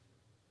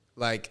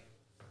 Like,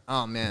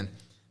 oh man,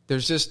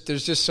 there's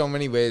just so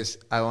many ways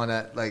I want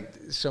to, like,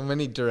 so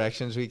many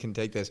directions we can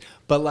take this.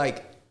 But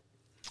like,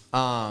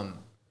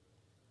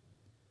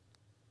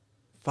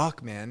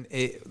 fuck, man,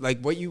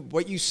 like what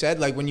you said,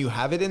 like when you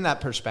have it in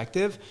that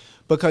perspective,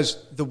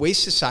 because the way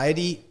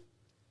society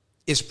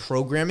is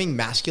programming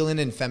masculine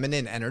and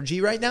feminine energy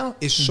right now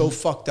is so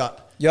fucked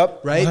up. Yep.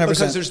 Right? 100%.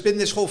 Because there's been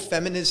this whole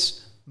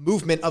feminist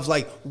movement of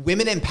like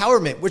women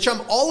empowerment, which I'm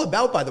all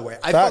about, by the way.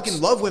 I fucking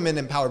love women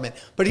empowerment.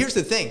 But here's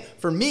the thing.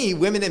 For me,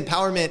 women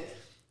empowerment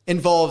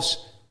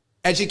involves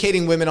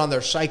educating women on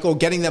their cycle,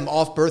 getting them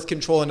off birth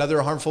control and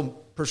other harmful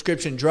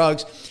prescription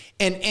drugs,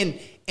 and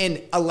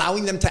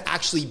allowing them to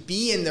actually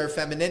be in their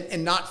feminine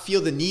and not feel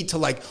the need to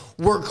like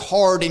work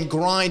hard and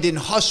grind and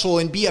hustle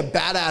and be a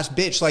badass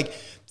bitch. Like,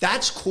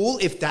 that's cool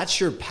if that's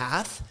your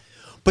path.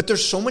 But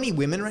there's so many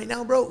women right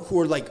now, bro, who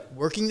are like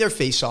working their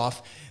face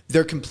off.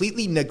 They're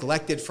completely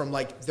neglected from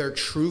like their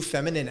true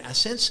feminine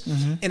essence.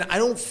 Mm-hmm. And I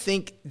don't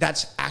think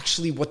that's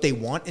actually what they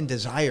want and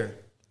desire.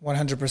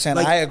 100%.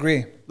 Like, I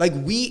agree. Like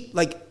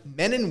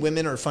men and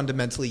women are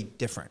fundamentally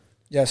different.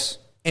 Yes.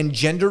 And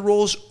gender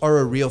roles are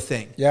a real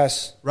thing.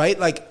 Yes. Right?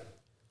 Like,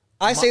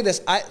 I say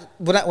this,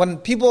 when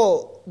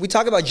people, we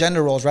talk about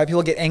gender roles, right?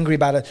 People get angry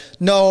about it.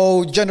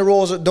 No, gender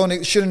roles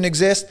shouldn't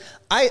exist.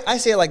 I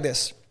say it like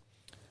this.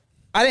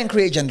 I didn't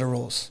create gender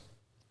roles.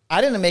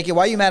 I didn't make it.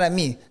 Why are you mad at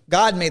me?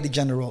 God made the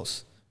gender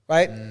roles,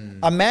 right?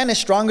 A man is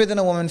stronger than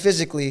a woman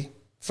physically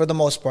for the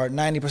most part,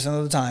 90%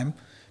 of the time,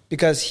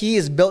 because he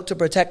is built to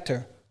protect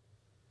her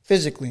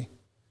physically.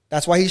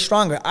 That's why he's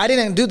stronger. I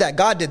didn't do that.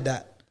 God did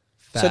that.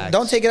 Facts. So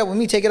don't take it up with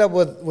me. Take it up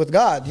with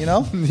God, you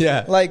know?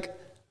 Yeah. Like,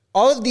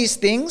 all of these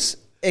things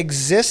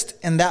exist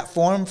in that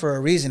form for a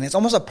reason. It's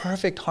almost a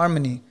perfect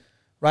harmony,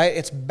 right?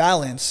 It's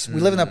balance. We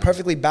live in a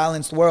perfectly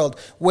balanced world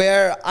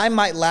where I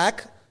might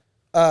lack,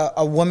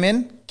 a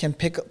woman can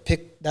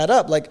pick that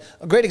up. Like,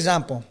 a great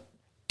example.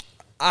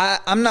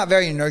 I'm not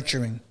very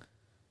nurturing,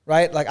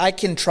 right? Like, I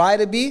can try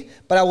to be,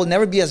 but I will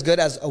never be as good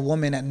as a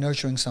woman at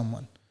nurturing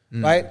someone,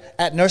 right?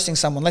 At nursing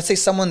someone. Let's say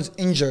someone's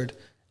injured.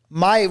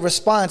 My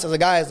response as a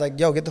guy is like,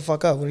 yo, get the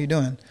fuck up. What are you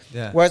doing?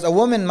 Yeah. Whereas a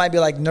woman might be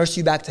like, nurse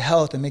you back to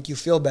health and make you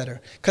feel better.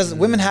 Because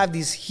women have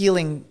these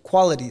healing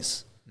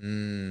qualities,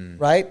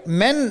 right?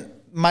 Men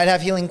might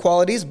have healing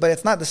qualities, but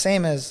it's not the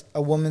same as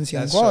a woman's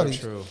healing qualities.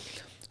 So true.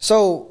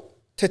 So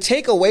to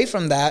take away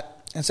from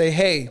that and say,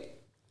 hey,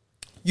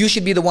 you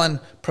should be the one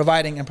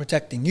providing and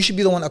protecting. You should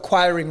be the one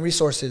acquiring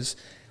resources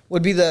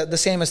would be the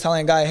same as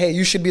telling a guy, hey,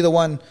 you should be the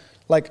one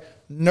like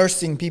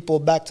nursing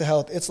people back to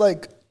health. It's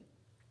like,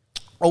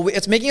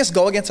 it's making us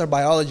go against our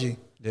biology.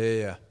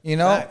 Yeah. You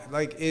know?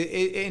 Like,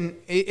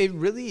 it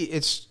really,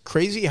 it's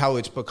crazy how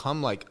it's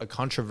become like a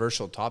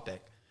controversial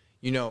topic.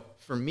 You know,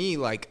 for me,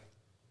 like,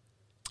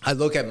 I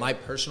look at my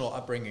personal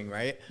upbringing,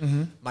 right?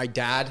 Mm-hmm. My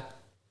dad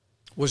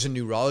was a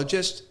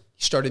neurologist.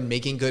 He started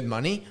making good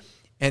money.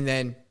 And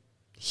then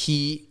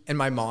he and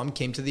my mom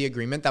came to the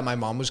agreement that my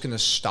mom was going to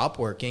stop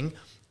working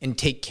and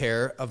take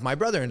care of my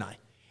brother and I.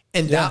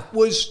 And that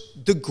was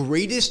the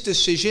greatest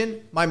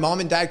decision my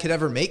mom and dad could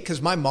ever make,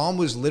 because my mom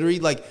was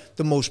literally like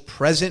the most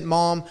present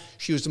mom.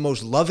 She was the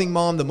most loving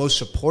mom, the most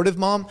supportive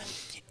mom.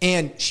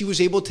 And she was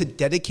able to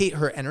dedicate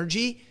her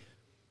energy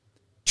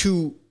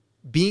to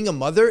being a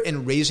mother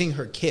and raising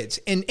her kids.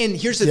 And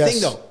here's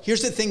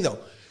the thing though.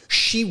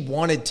 She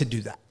wanted to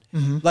do that.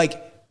 Mm-hmm.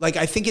 like,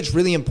 I think it's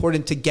really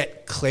important to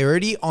get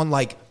clarity on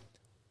like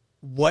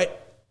what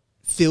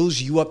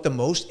fills you up the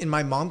most. And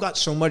my mom got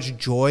so much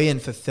joy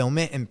and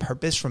fulfillment and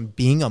purpose from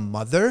being a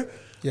mother,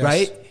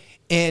 right?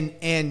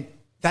 And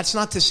that's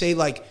not to say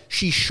like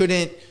she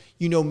shouldn't,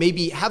 you know,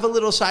 maybe have a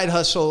little side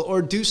hustle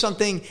or do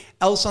something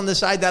else on the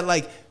side that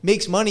like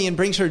makes money and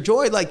brings her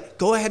joy. Like,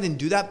 go ahead and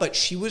do that. But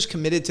she was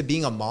committed to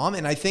being a mom.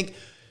 And I think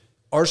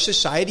our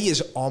society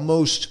is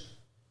almost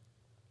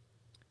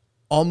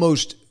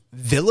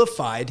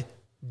vilified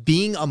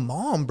being a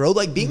mom, bro.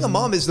 Like, being a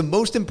mom is the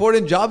most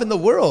important job in the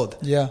world.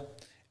 Yeah.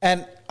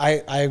 And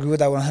I agree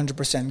with that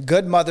 100%.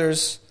 Good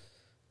mothers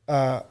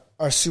are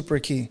super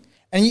key.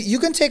 And you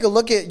can take a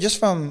look at just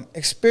from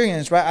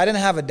experience, right? I didn't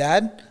have a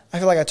dad. I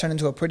feel like I turned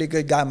into a pretty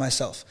good guy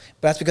myself.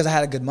 But that's because I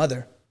had a good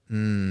mother,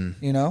 you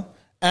know?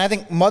 And I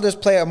think mothers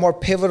play a more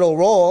pivotal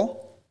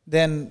role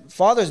than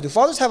fathers do.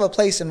 Fathers have a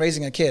place in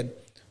raising a kid,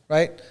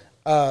 right?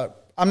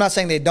 I'm not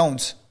saying they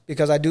don't,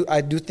 because I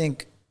do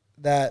think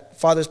that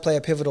fathers play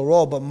a pivotal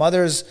role. But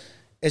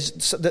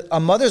a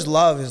mother's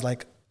love is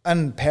like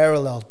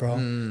unparalleled, bro.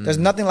 There's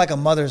nothing like a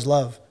mother's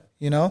love,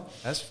 you know?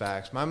 That's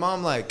facts. My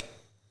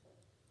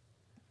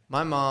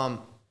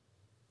mom,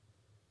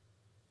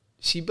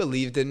 she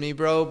believed in me,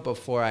 bro,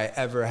 before I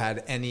ever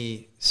had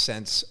any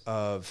sense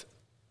of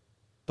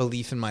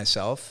belief in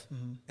myself.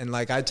 And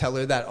like, I tell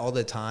her that all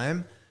the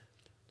time.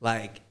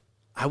 Like,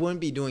 I wouldn't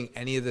be doing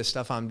any of the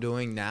stuff I'm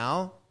doing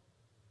now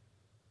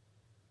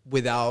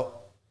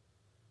without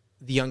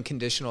the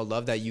unconditional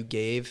love that you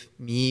gave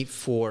me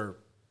for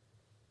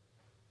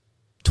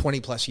 20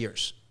 plus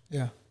years.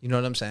 Yeah. You know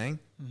what I'm saying?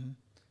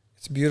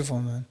 It's beautiful,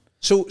 man.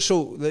 So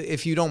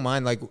if you don't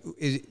mind, like,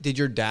 did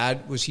your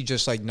dad, was he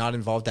just like not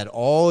involved at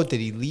all? Did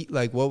he leave?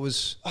 Like, what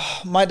was?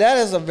 My dad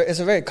is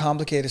a very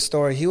complicated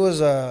story. He was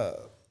a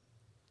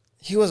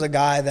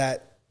guy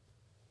that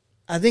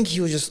I think he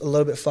was just a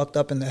little bit fucked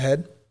up in the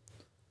head.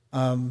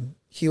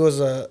 He was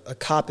a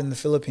cop in the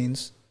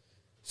Philippines.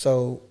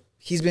 So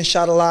he's been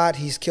shot a lot.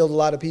 He's killed a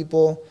lot of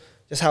people.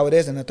 Just how it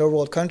is in a third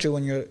world country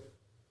when you're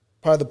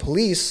part of the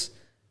police.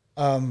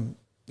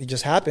 It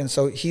just happens.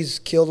 So he's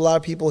killed a lot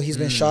of people. He's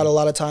been shot a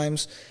lot of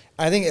times.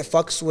 I think it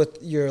fucks with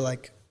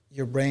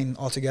your brain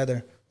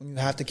altogether when you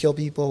have to kill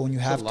people, when you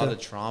have a lot of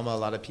trauma, a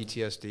lot of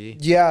PTSD.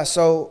 Yeah.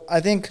 So I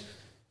think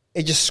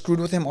it just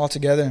screwed with him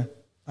altogether.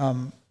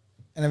 And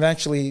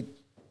eventually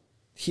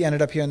he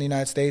ended up here in the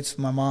United States with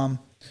my mom,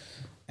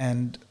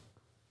 and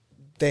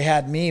they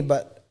had me.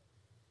 But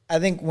I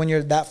think when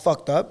you're that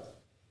fucked up,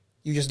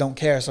 you just don't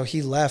care. So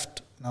he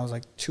left when I was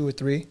like 2 or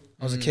 3.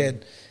 I was a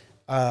kid.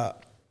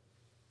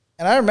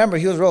 And I remember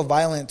he was real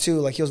violent too.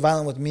 Like, he was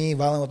violent with me,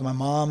 violent with my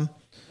mom.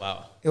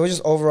 Wow. It was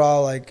just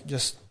overall like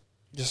just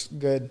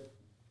good.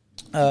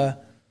 So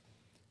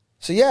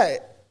yeah,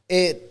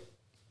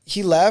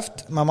 he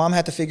left. My mom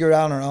had to figure it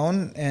out on her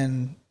own,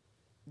 and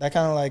that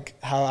kind of like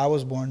how I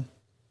was born.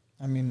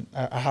 I mean,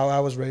 how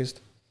I was raised.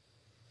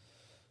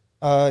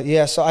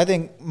 Yeah, so I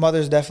think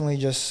mothers definitely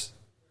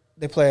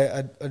they play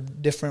a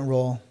different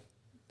role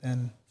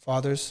than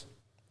fathers.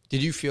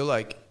 Did you feel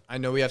like, I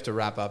know we have to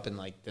wrap up in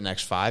like the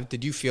next 5.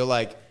 Did you feel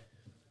like,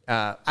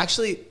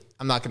 actually,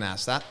 I'm not going to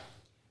ask that.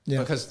 Yeah.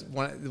 Because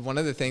one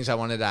of the things I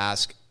wanted to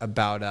ask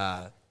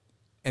about,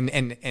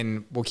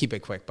 and we'll keep it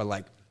quick, but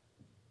like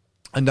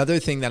another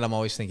thing that I'm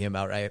always thinking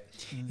about, right,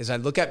 is I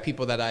look at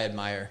people that I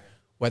admire,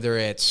 whether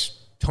it's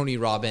Tony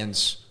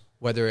Robbins,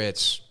 whether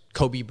it's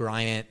Kobe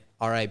Bryant,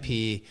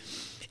 RIP,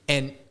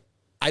 and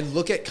I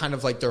look at kind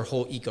of like their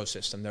whole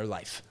ecosystem, their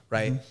life,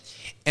 right?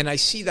 And I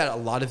see that a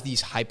lot of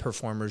these high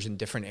performers in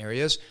different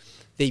areas,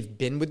 they've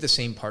been with the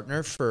same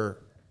partner for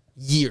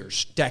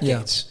years,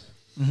 decades.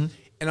 Yeah.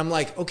 And I'm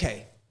like,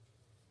 okay,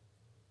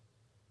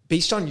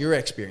 based on your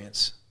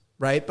experience,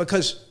 right?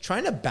 Because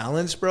trying to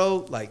balance,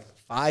 bro, like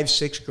 5,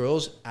 6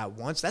 girls at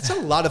once, that's a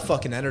lot of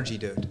fucking energy,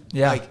 dude.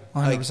 Yeah, like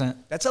 100%.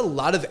 Like, that's a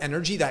lot of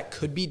energy that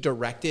could be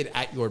directed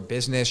at your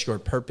business, your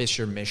purpose,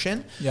 your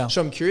mission. Yeah.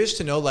 So I'm curious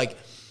to know, like,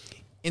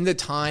 in the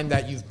time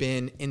that you've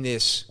been in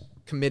this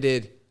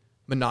committed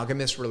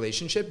monogamous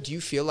relationship, do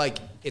you feel like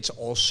it's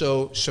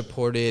also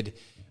supported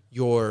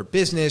your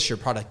business, your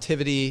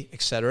productivity,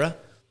 etc.?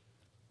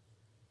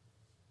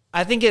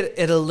 I think it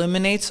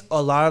eliminates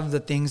a lot of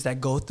the things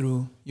that go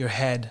through your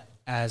head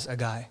as a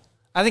guy.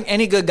 I think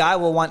any good guy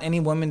will want any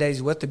woman that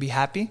he's with to be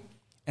happy.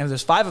 And if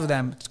there's 5 of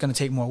them, it's going to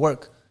take more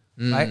work,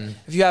 right?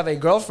 If you have a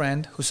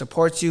girlfriend who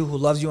supports you, who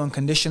loves you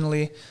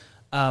unconditionally,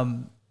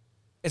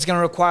 it's going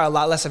to require a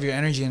lot less of your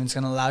energy, and it's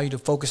going to allow you to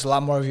focus a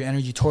lot more of your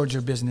energy towards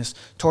your business,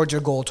 towards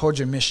your goal, towards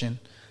your mission.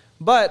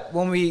 But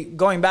when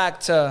going back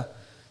to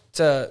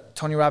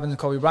Tony Robbins and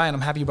Kobe Bryant,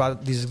 I'm happy you brought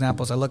up these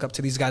examples. I look up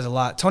to these guys a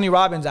lot. Tony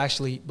Robbins,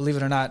 actually, believe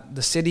it or not,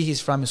 the city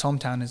he's from, his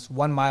hometown, is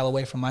 1 mile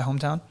away from my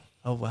hometown.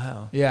 Oh,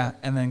 wow. Yeah,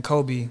 and then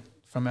Kobe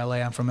from LA.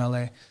 I'm from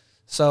LA.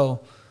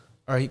 So,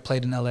 or he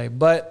played in LA.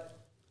 But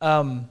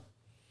in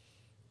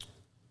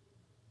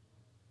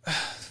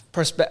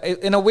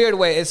a weird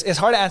way, it's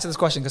hard to answer this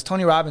question because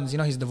Tony Robbins,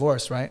 he's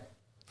divorced, right?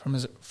 From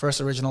his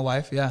first original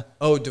wife, yeah.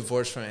 Oh,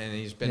 divorced from, and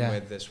he's been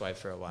with this wife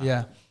for a while.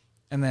 Yeah.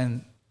 And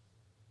then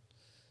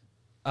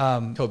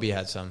Kobe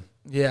had some.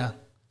 Yeah.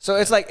 So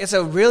it's like, it's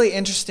a really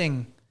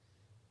interesting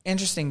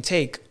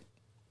take.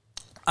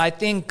 I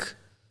think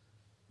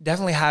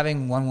definitely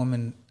having one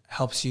woman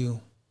helps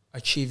you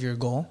achieve your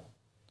goal.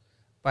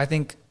 But I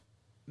think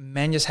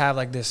men just have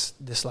like this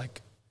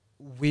like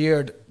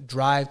weird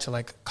drive to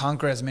like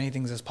conquer as many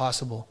things as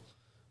possible,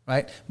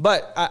 right?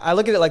 But I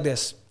look at it like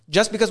this.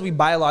 Just because we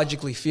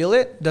biologically feel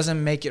it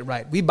doesn't make it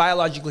right. We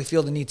biologically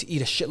feel the need to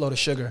eat a shitload of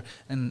sugar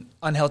and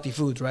unhealthy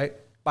foods, right?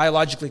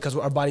 Biologically, because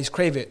our bodies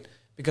crave it,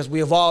 because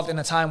we evolved in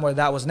a time where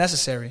that was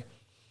necessary.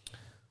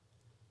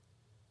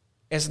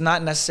 It's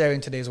not necessary in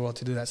today's world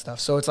to do that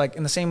stuff. So it's like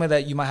in the same way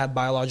that you might have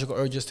biological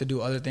urges to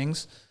do other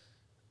things,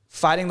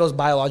 fighting those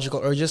biological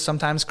urges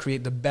sometimes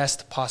create the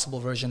best possible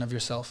version of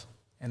yourself.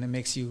 And it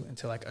makes you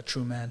into like a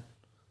true man.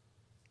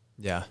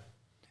 Yeah.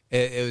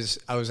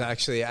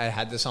 I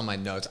had this on my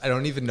notes. I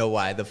don't even know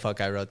why the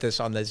fuck I wrote this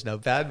on this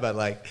notepad, but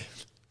like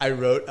I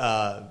wrote,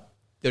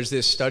 there's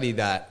this study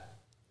that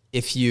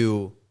if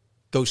you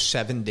go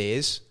 7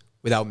 days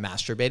without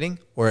masturbating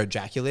or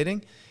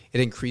ejaculating, it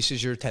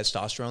increases your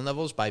testosterone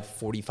levels by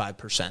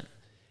 45%.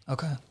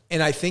 Okay.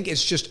 And I think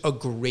it's just a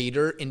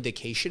greater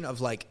indication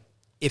of like,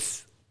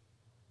 if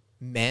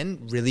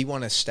men really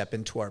want to step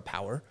into our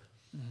power,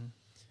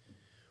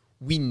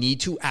 we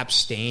need to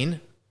abstain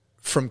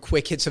from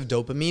quick hits of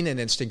dopamine and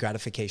instant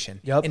gratification.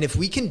 Yep. And if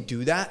we can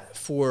do that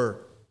for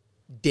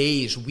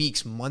days,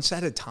 weeks, months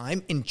at a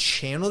time and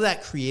channel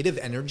that creative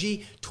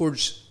energy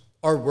towards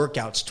our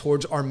workouts,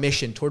 towards our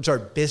mission, towards our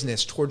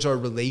business, towards our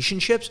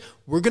relationships,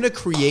 we're going to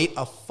create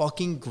a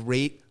fucking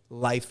great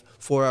life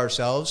for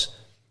ourselves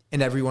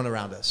and everyone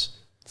around us.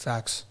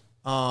 Facts.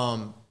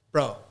 Bro,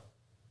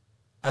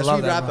 as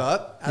we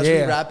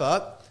wrap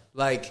up,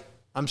 like,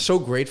 I'm so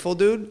grateful,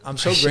 dude. I'm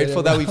so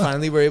grateful that we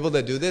finally were able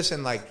to do this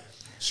and like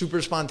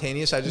super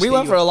spontaneous. We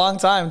went for a long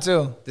time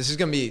too. This is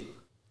going to be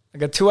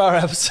like a 2-hour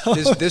episode.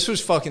 This was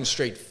fucking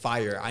straight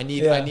fire. I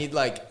need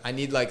like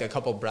a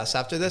couple breaths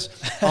after this.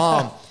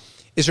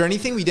 Is there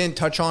anything we didn't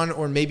touch on,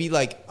 or maybe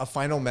like a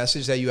final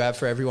message that you have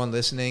for everyone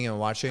listening and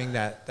watching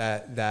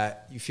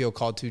that you feel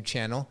called to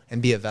channel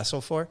and be a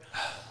vessel for?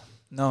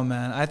 No,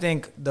 man. I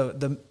think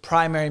the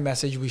primary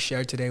message we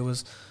shared today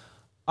was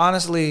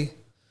honestly,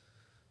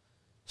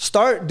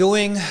 start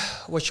doing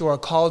what you are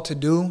called to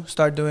do.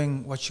 Start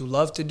doing what you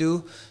love to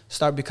do.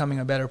 Start becoming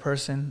a better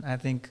person. I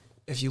think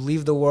if you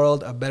leave the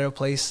world a better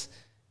place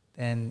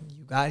than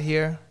you got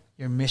here,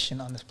 your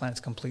mission on this planet is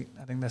complete.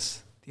 I think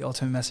that's the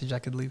ultimate message I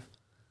could leave.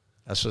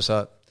 That's what's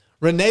up.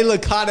 Rene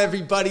Lacad,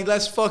 everybody.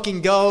 Let's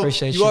fucking go.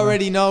 Appreciate you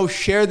already know.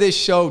 Share this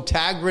show.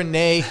 Tag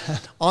Rene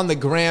on the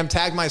gram.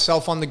 Tag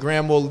myself on the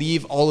gram. We'll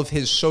leave all of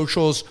his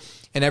socials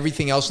and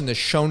everything else in the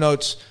show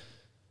notes.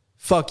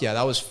 Fuck yeah,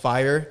 that was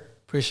fire.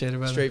 Appreciate it,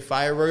 brother. Straight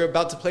fire. We're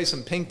about to play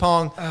some ping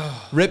pong,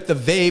 rip the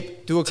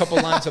vape, do a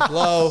couple lines of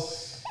blow,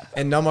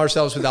 and numb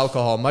ourselves with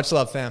alcohol. Much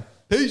love, fam.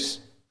 Peace.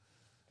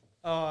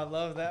 Oh, I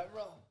love that,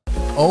 bro.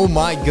 Oh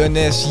my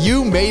goodness,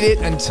 you made it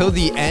until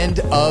the end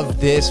of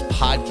this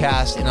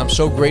podcast, and I'm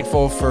so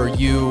grateful for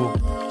you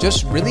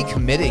just really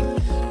committing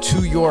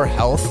to your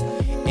health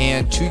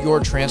and to your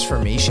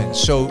transformation.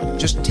 So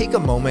just take a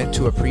moment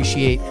to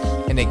appreciate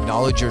and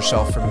acknowledge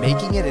yourself for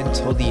making it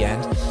until the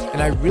end.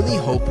 And I really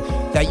hope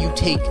that you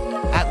take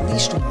at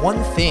least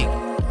one thing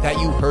that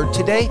you heard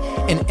today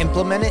and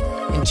implement it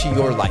into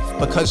your life,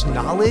 because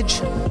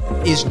knowledge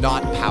is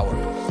not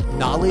power.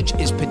 Knowledge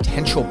is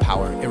potential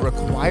power. It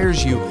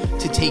requires you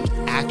to take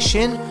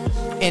action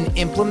and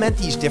implement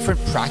these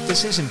different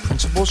practices and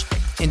principles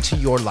into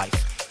your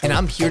life. And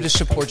I'm here to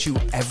support you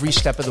every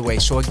step of the way.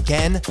 So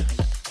again,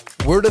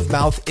 word of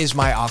mouth is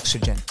my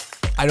oxygen.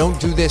 I don't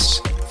do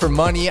this for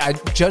money. I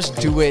just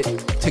do it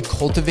to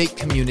cultivate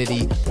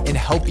community and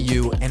help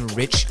you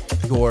enrich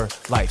your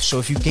life. So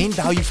if you gain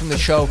value from the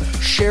show,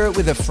 share it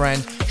with a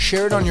friend,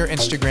 share it on your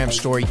Instagram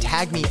story,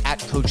 tag me at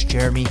Coach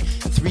Jeremy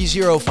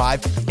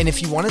 305. And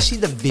if you want to see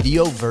the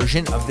video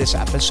version of this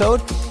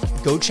episode,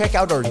 go check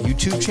out our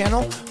YouTube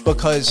channel,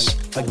 because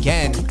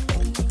again,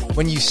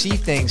 when you see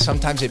things,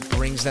 sometimes it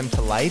brings them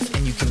to life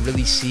and you can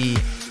really see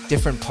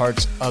different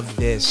parts of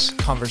this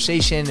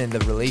conversation and the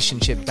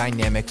relationship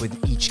dynamic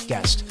with each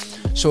guest.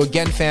 So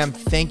again, fam,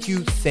 thank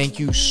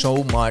you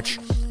so much.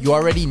 You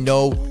already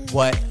know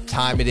what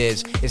time it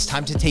is. It's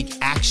time to take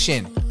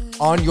action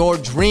on your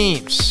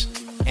dreams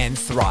and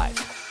thrive.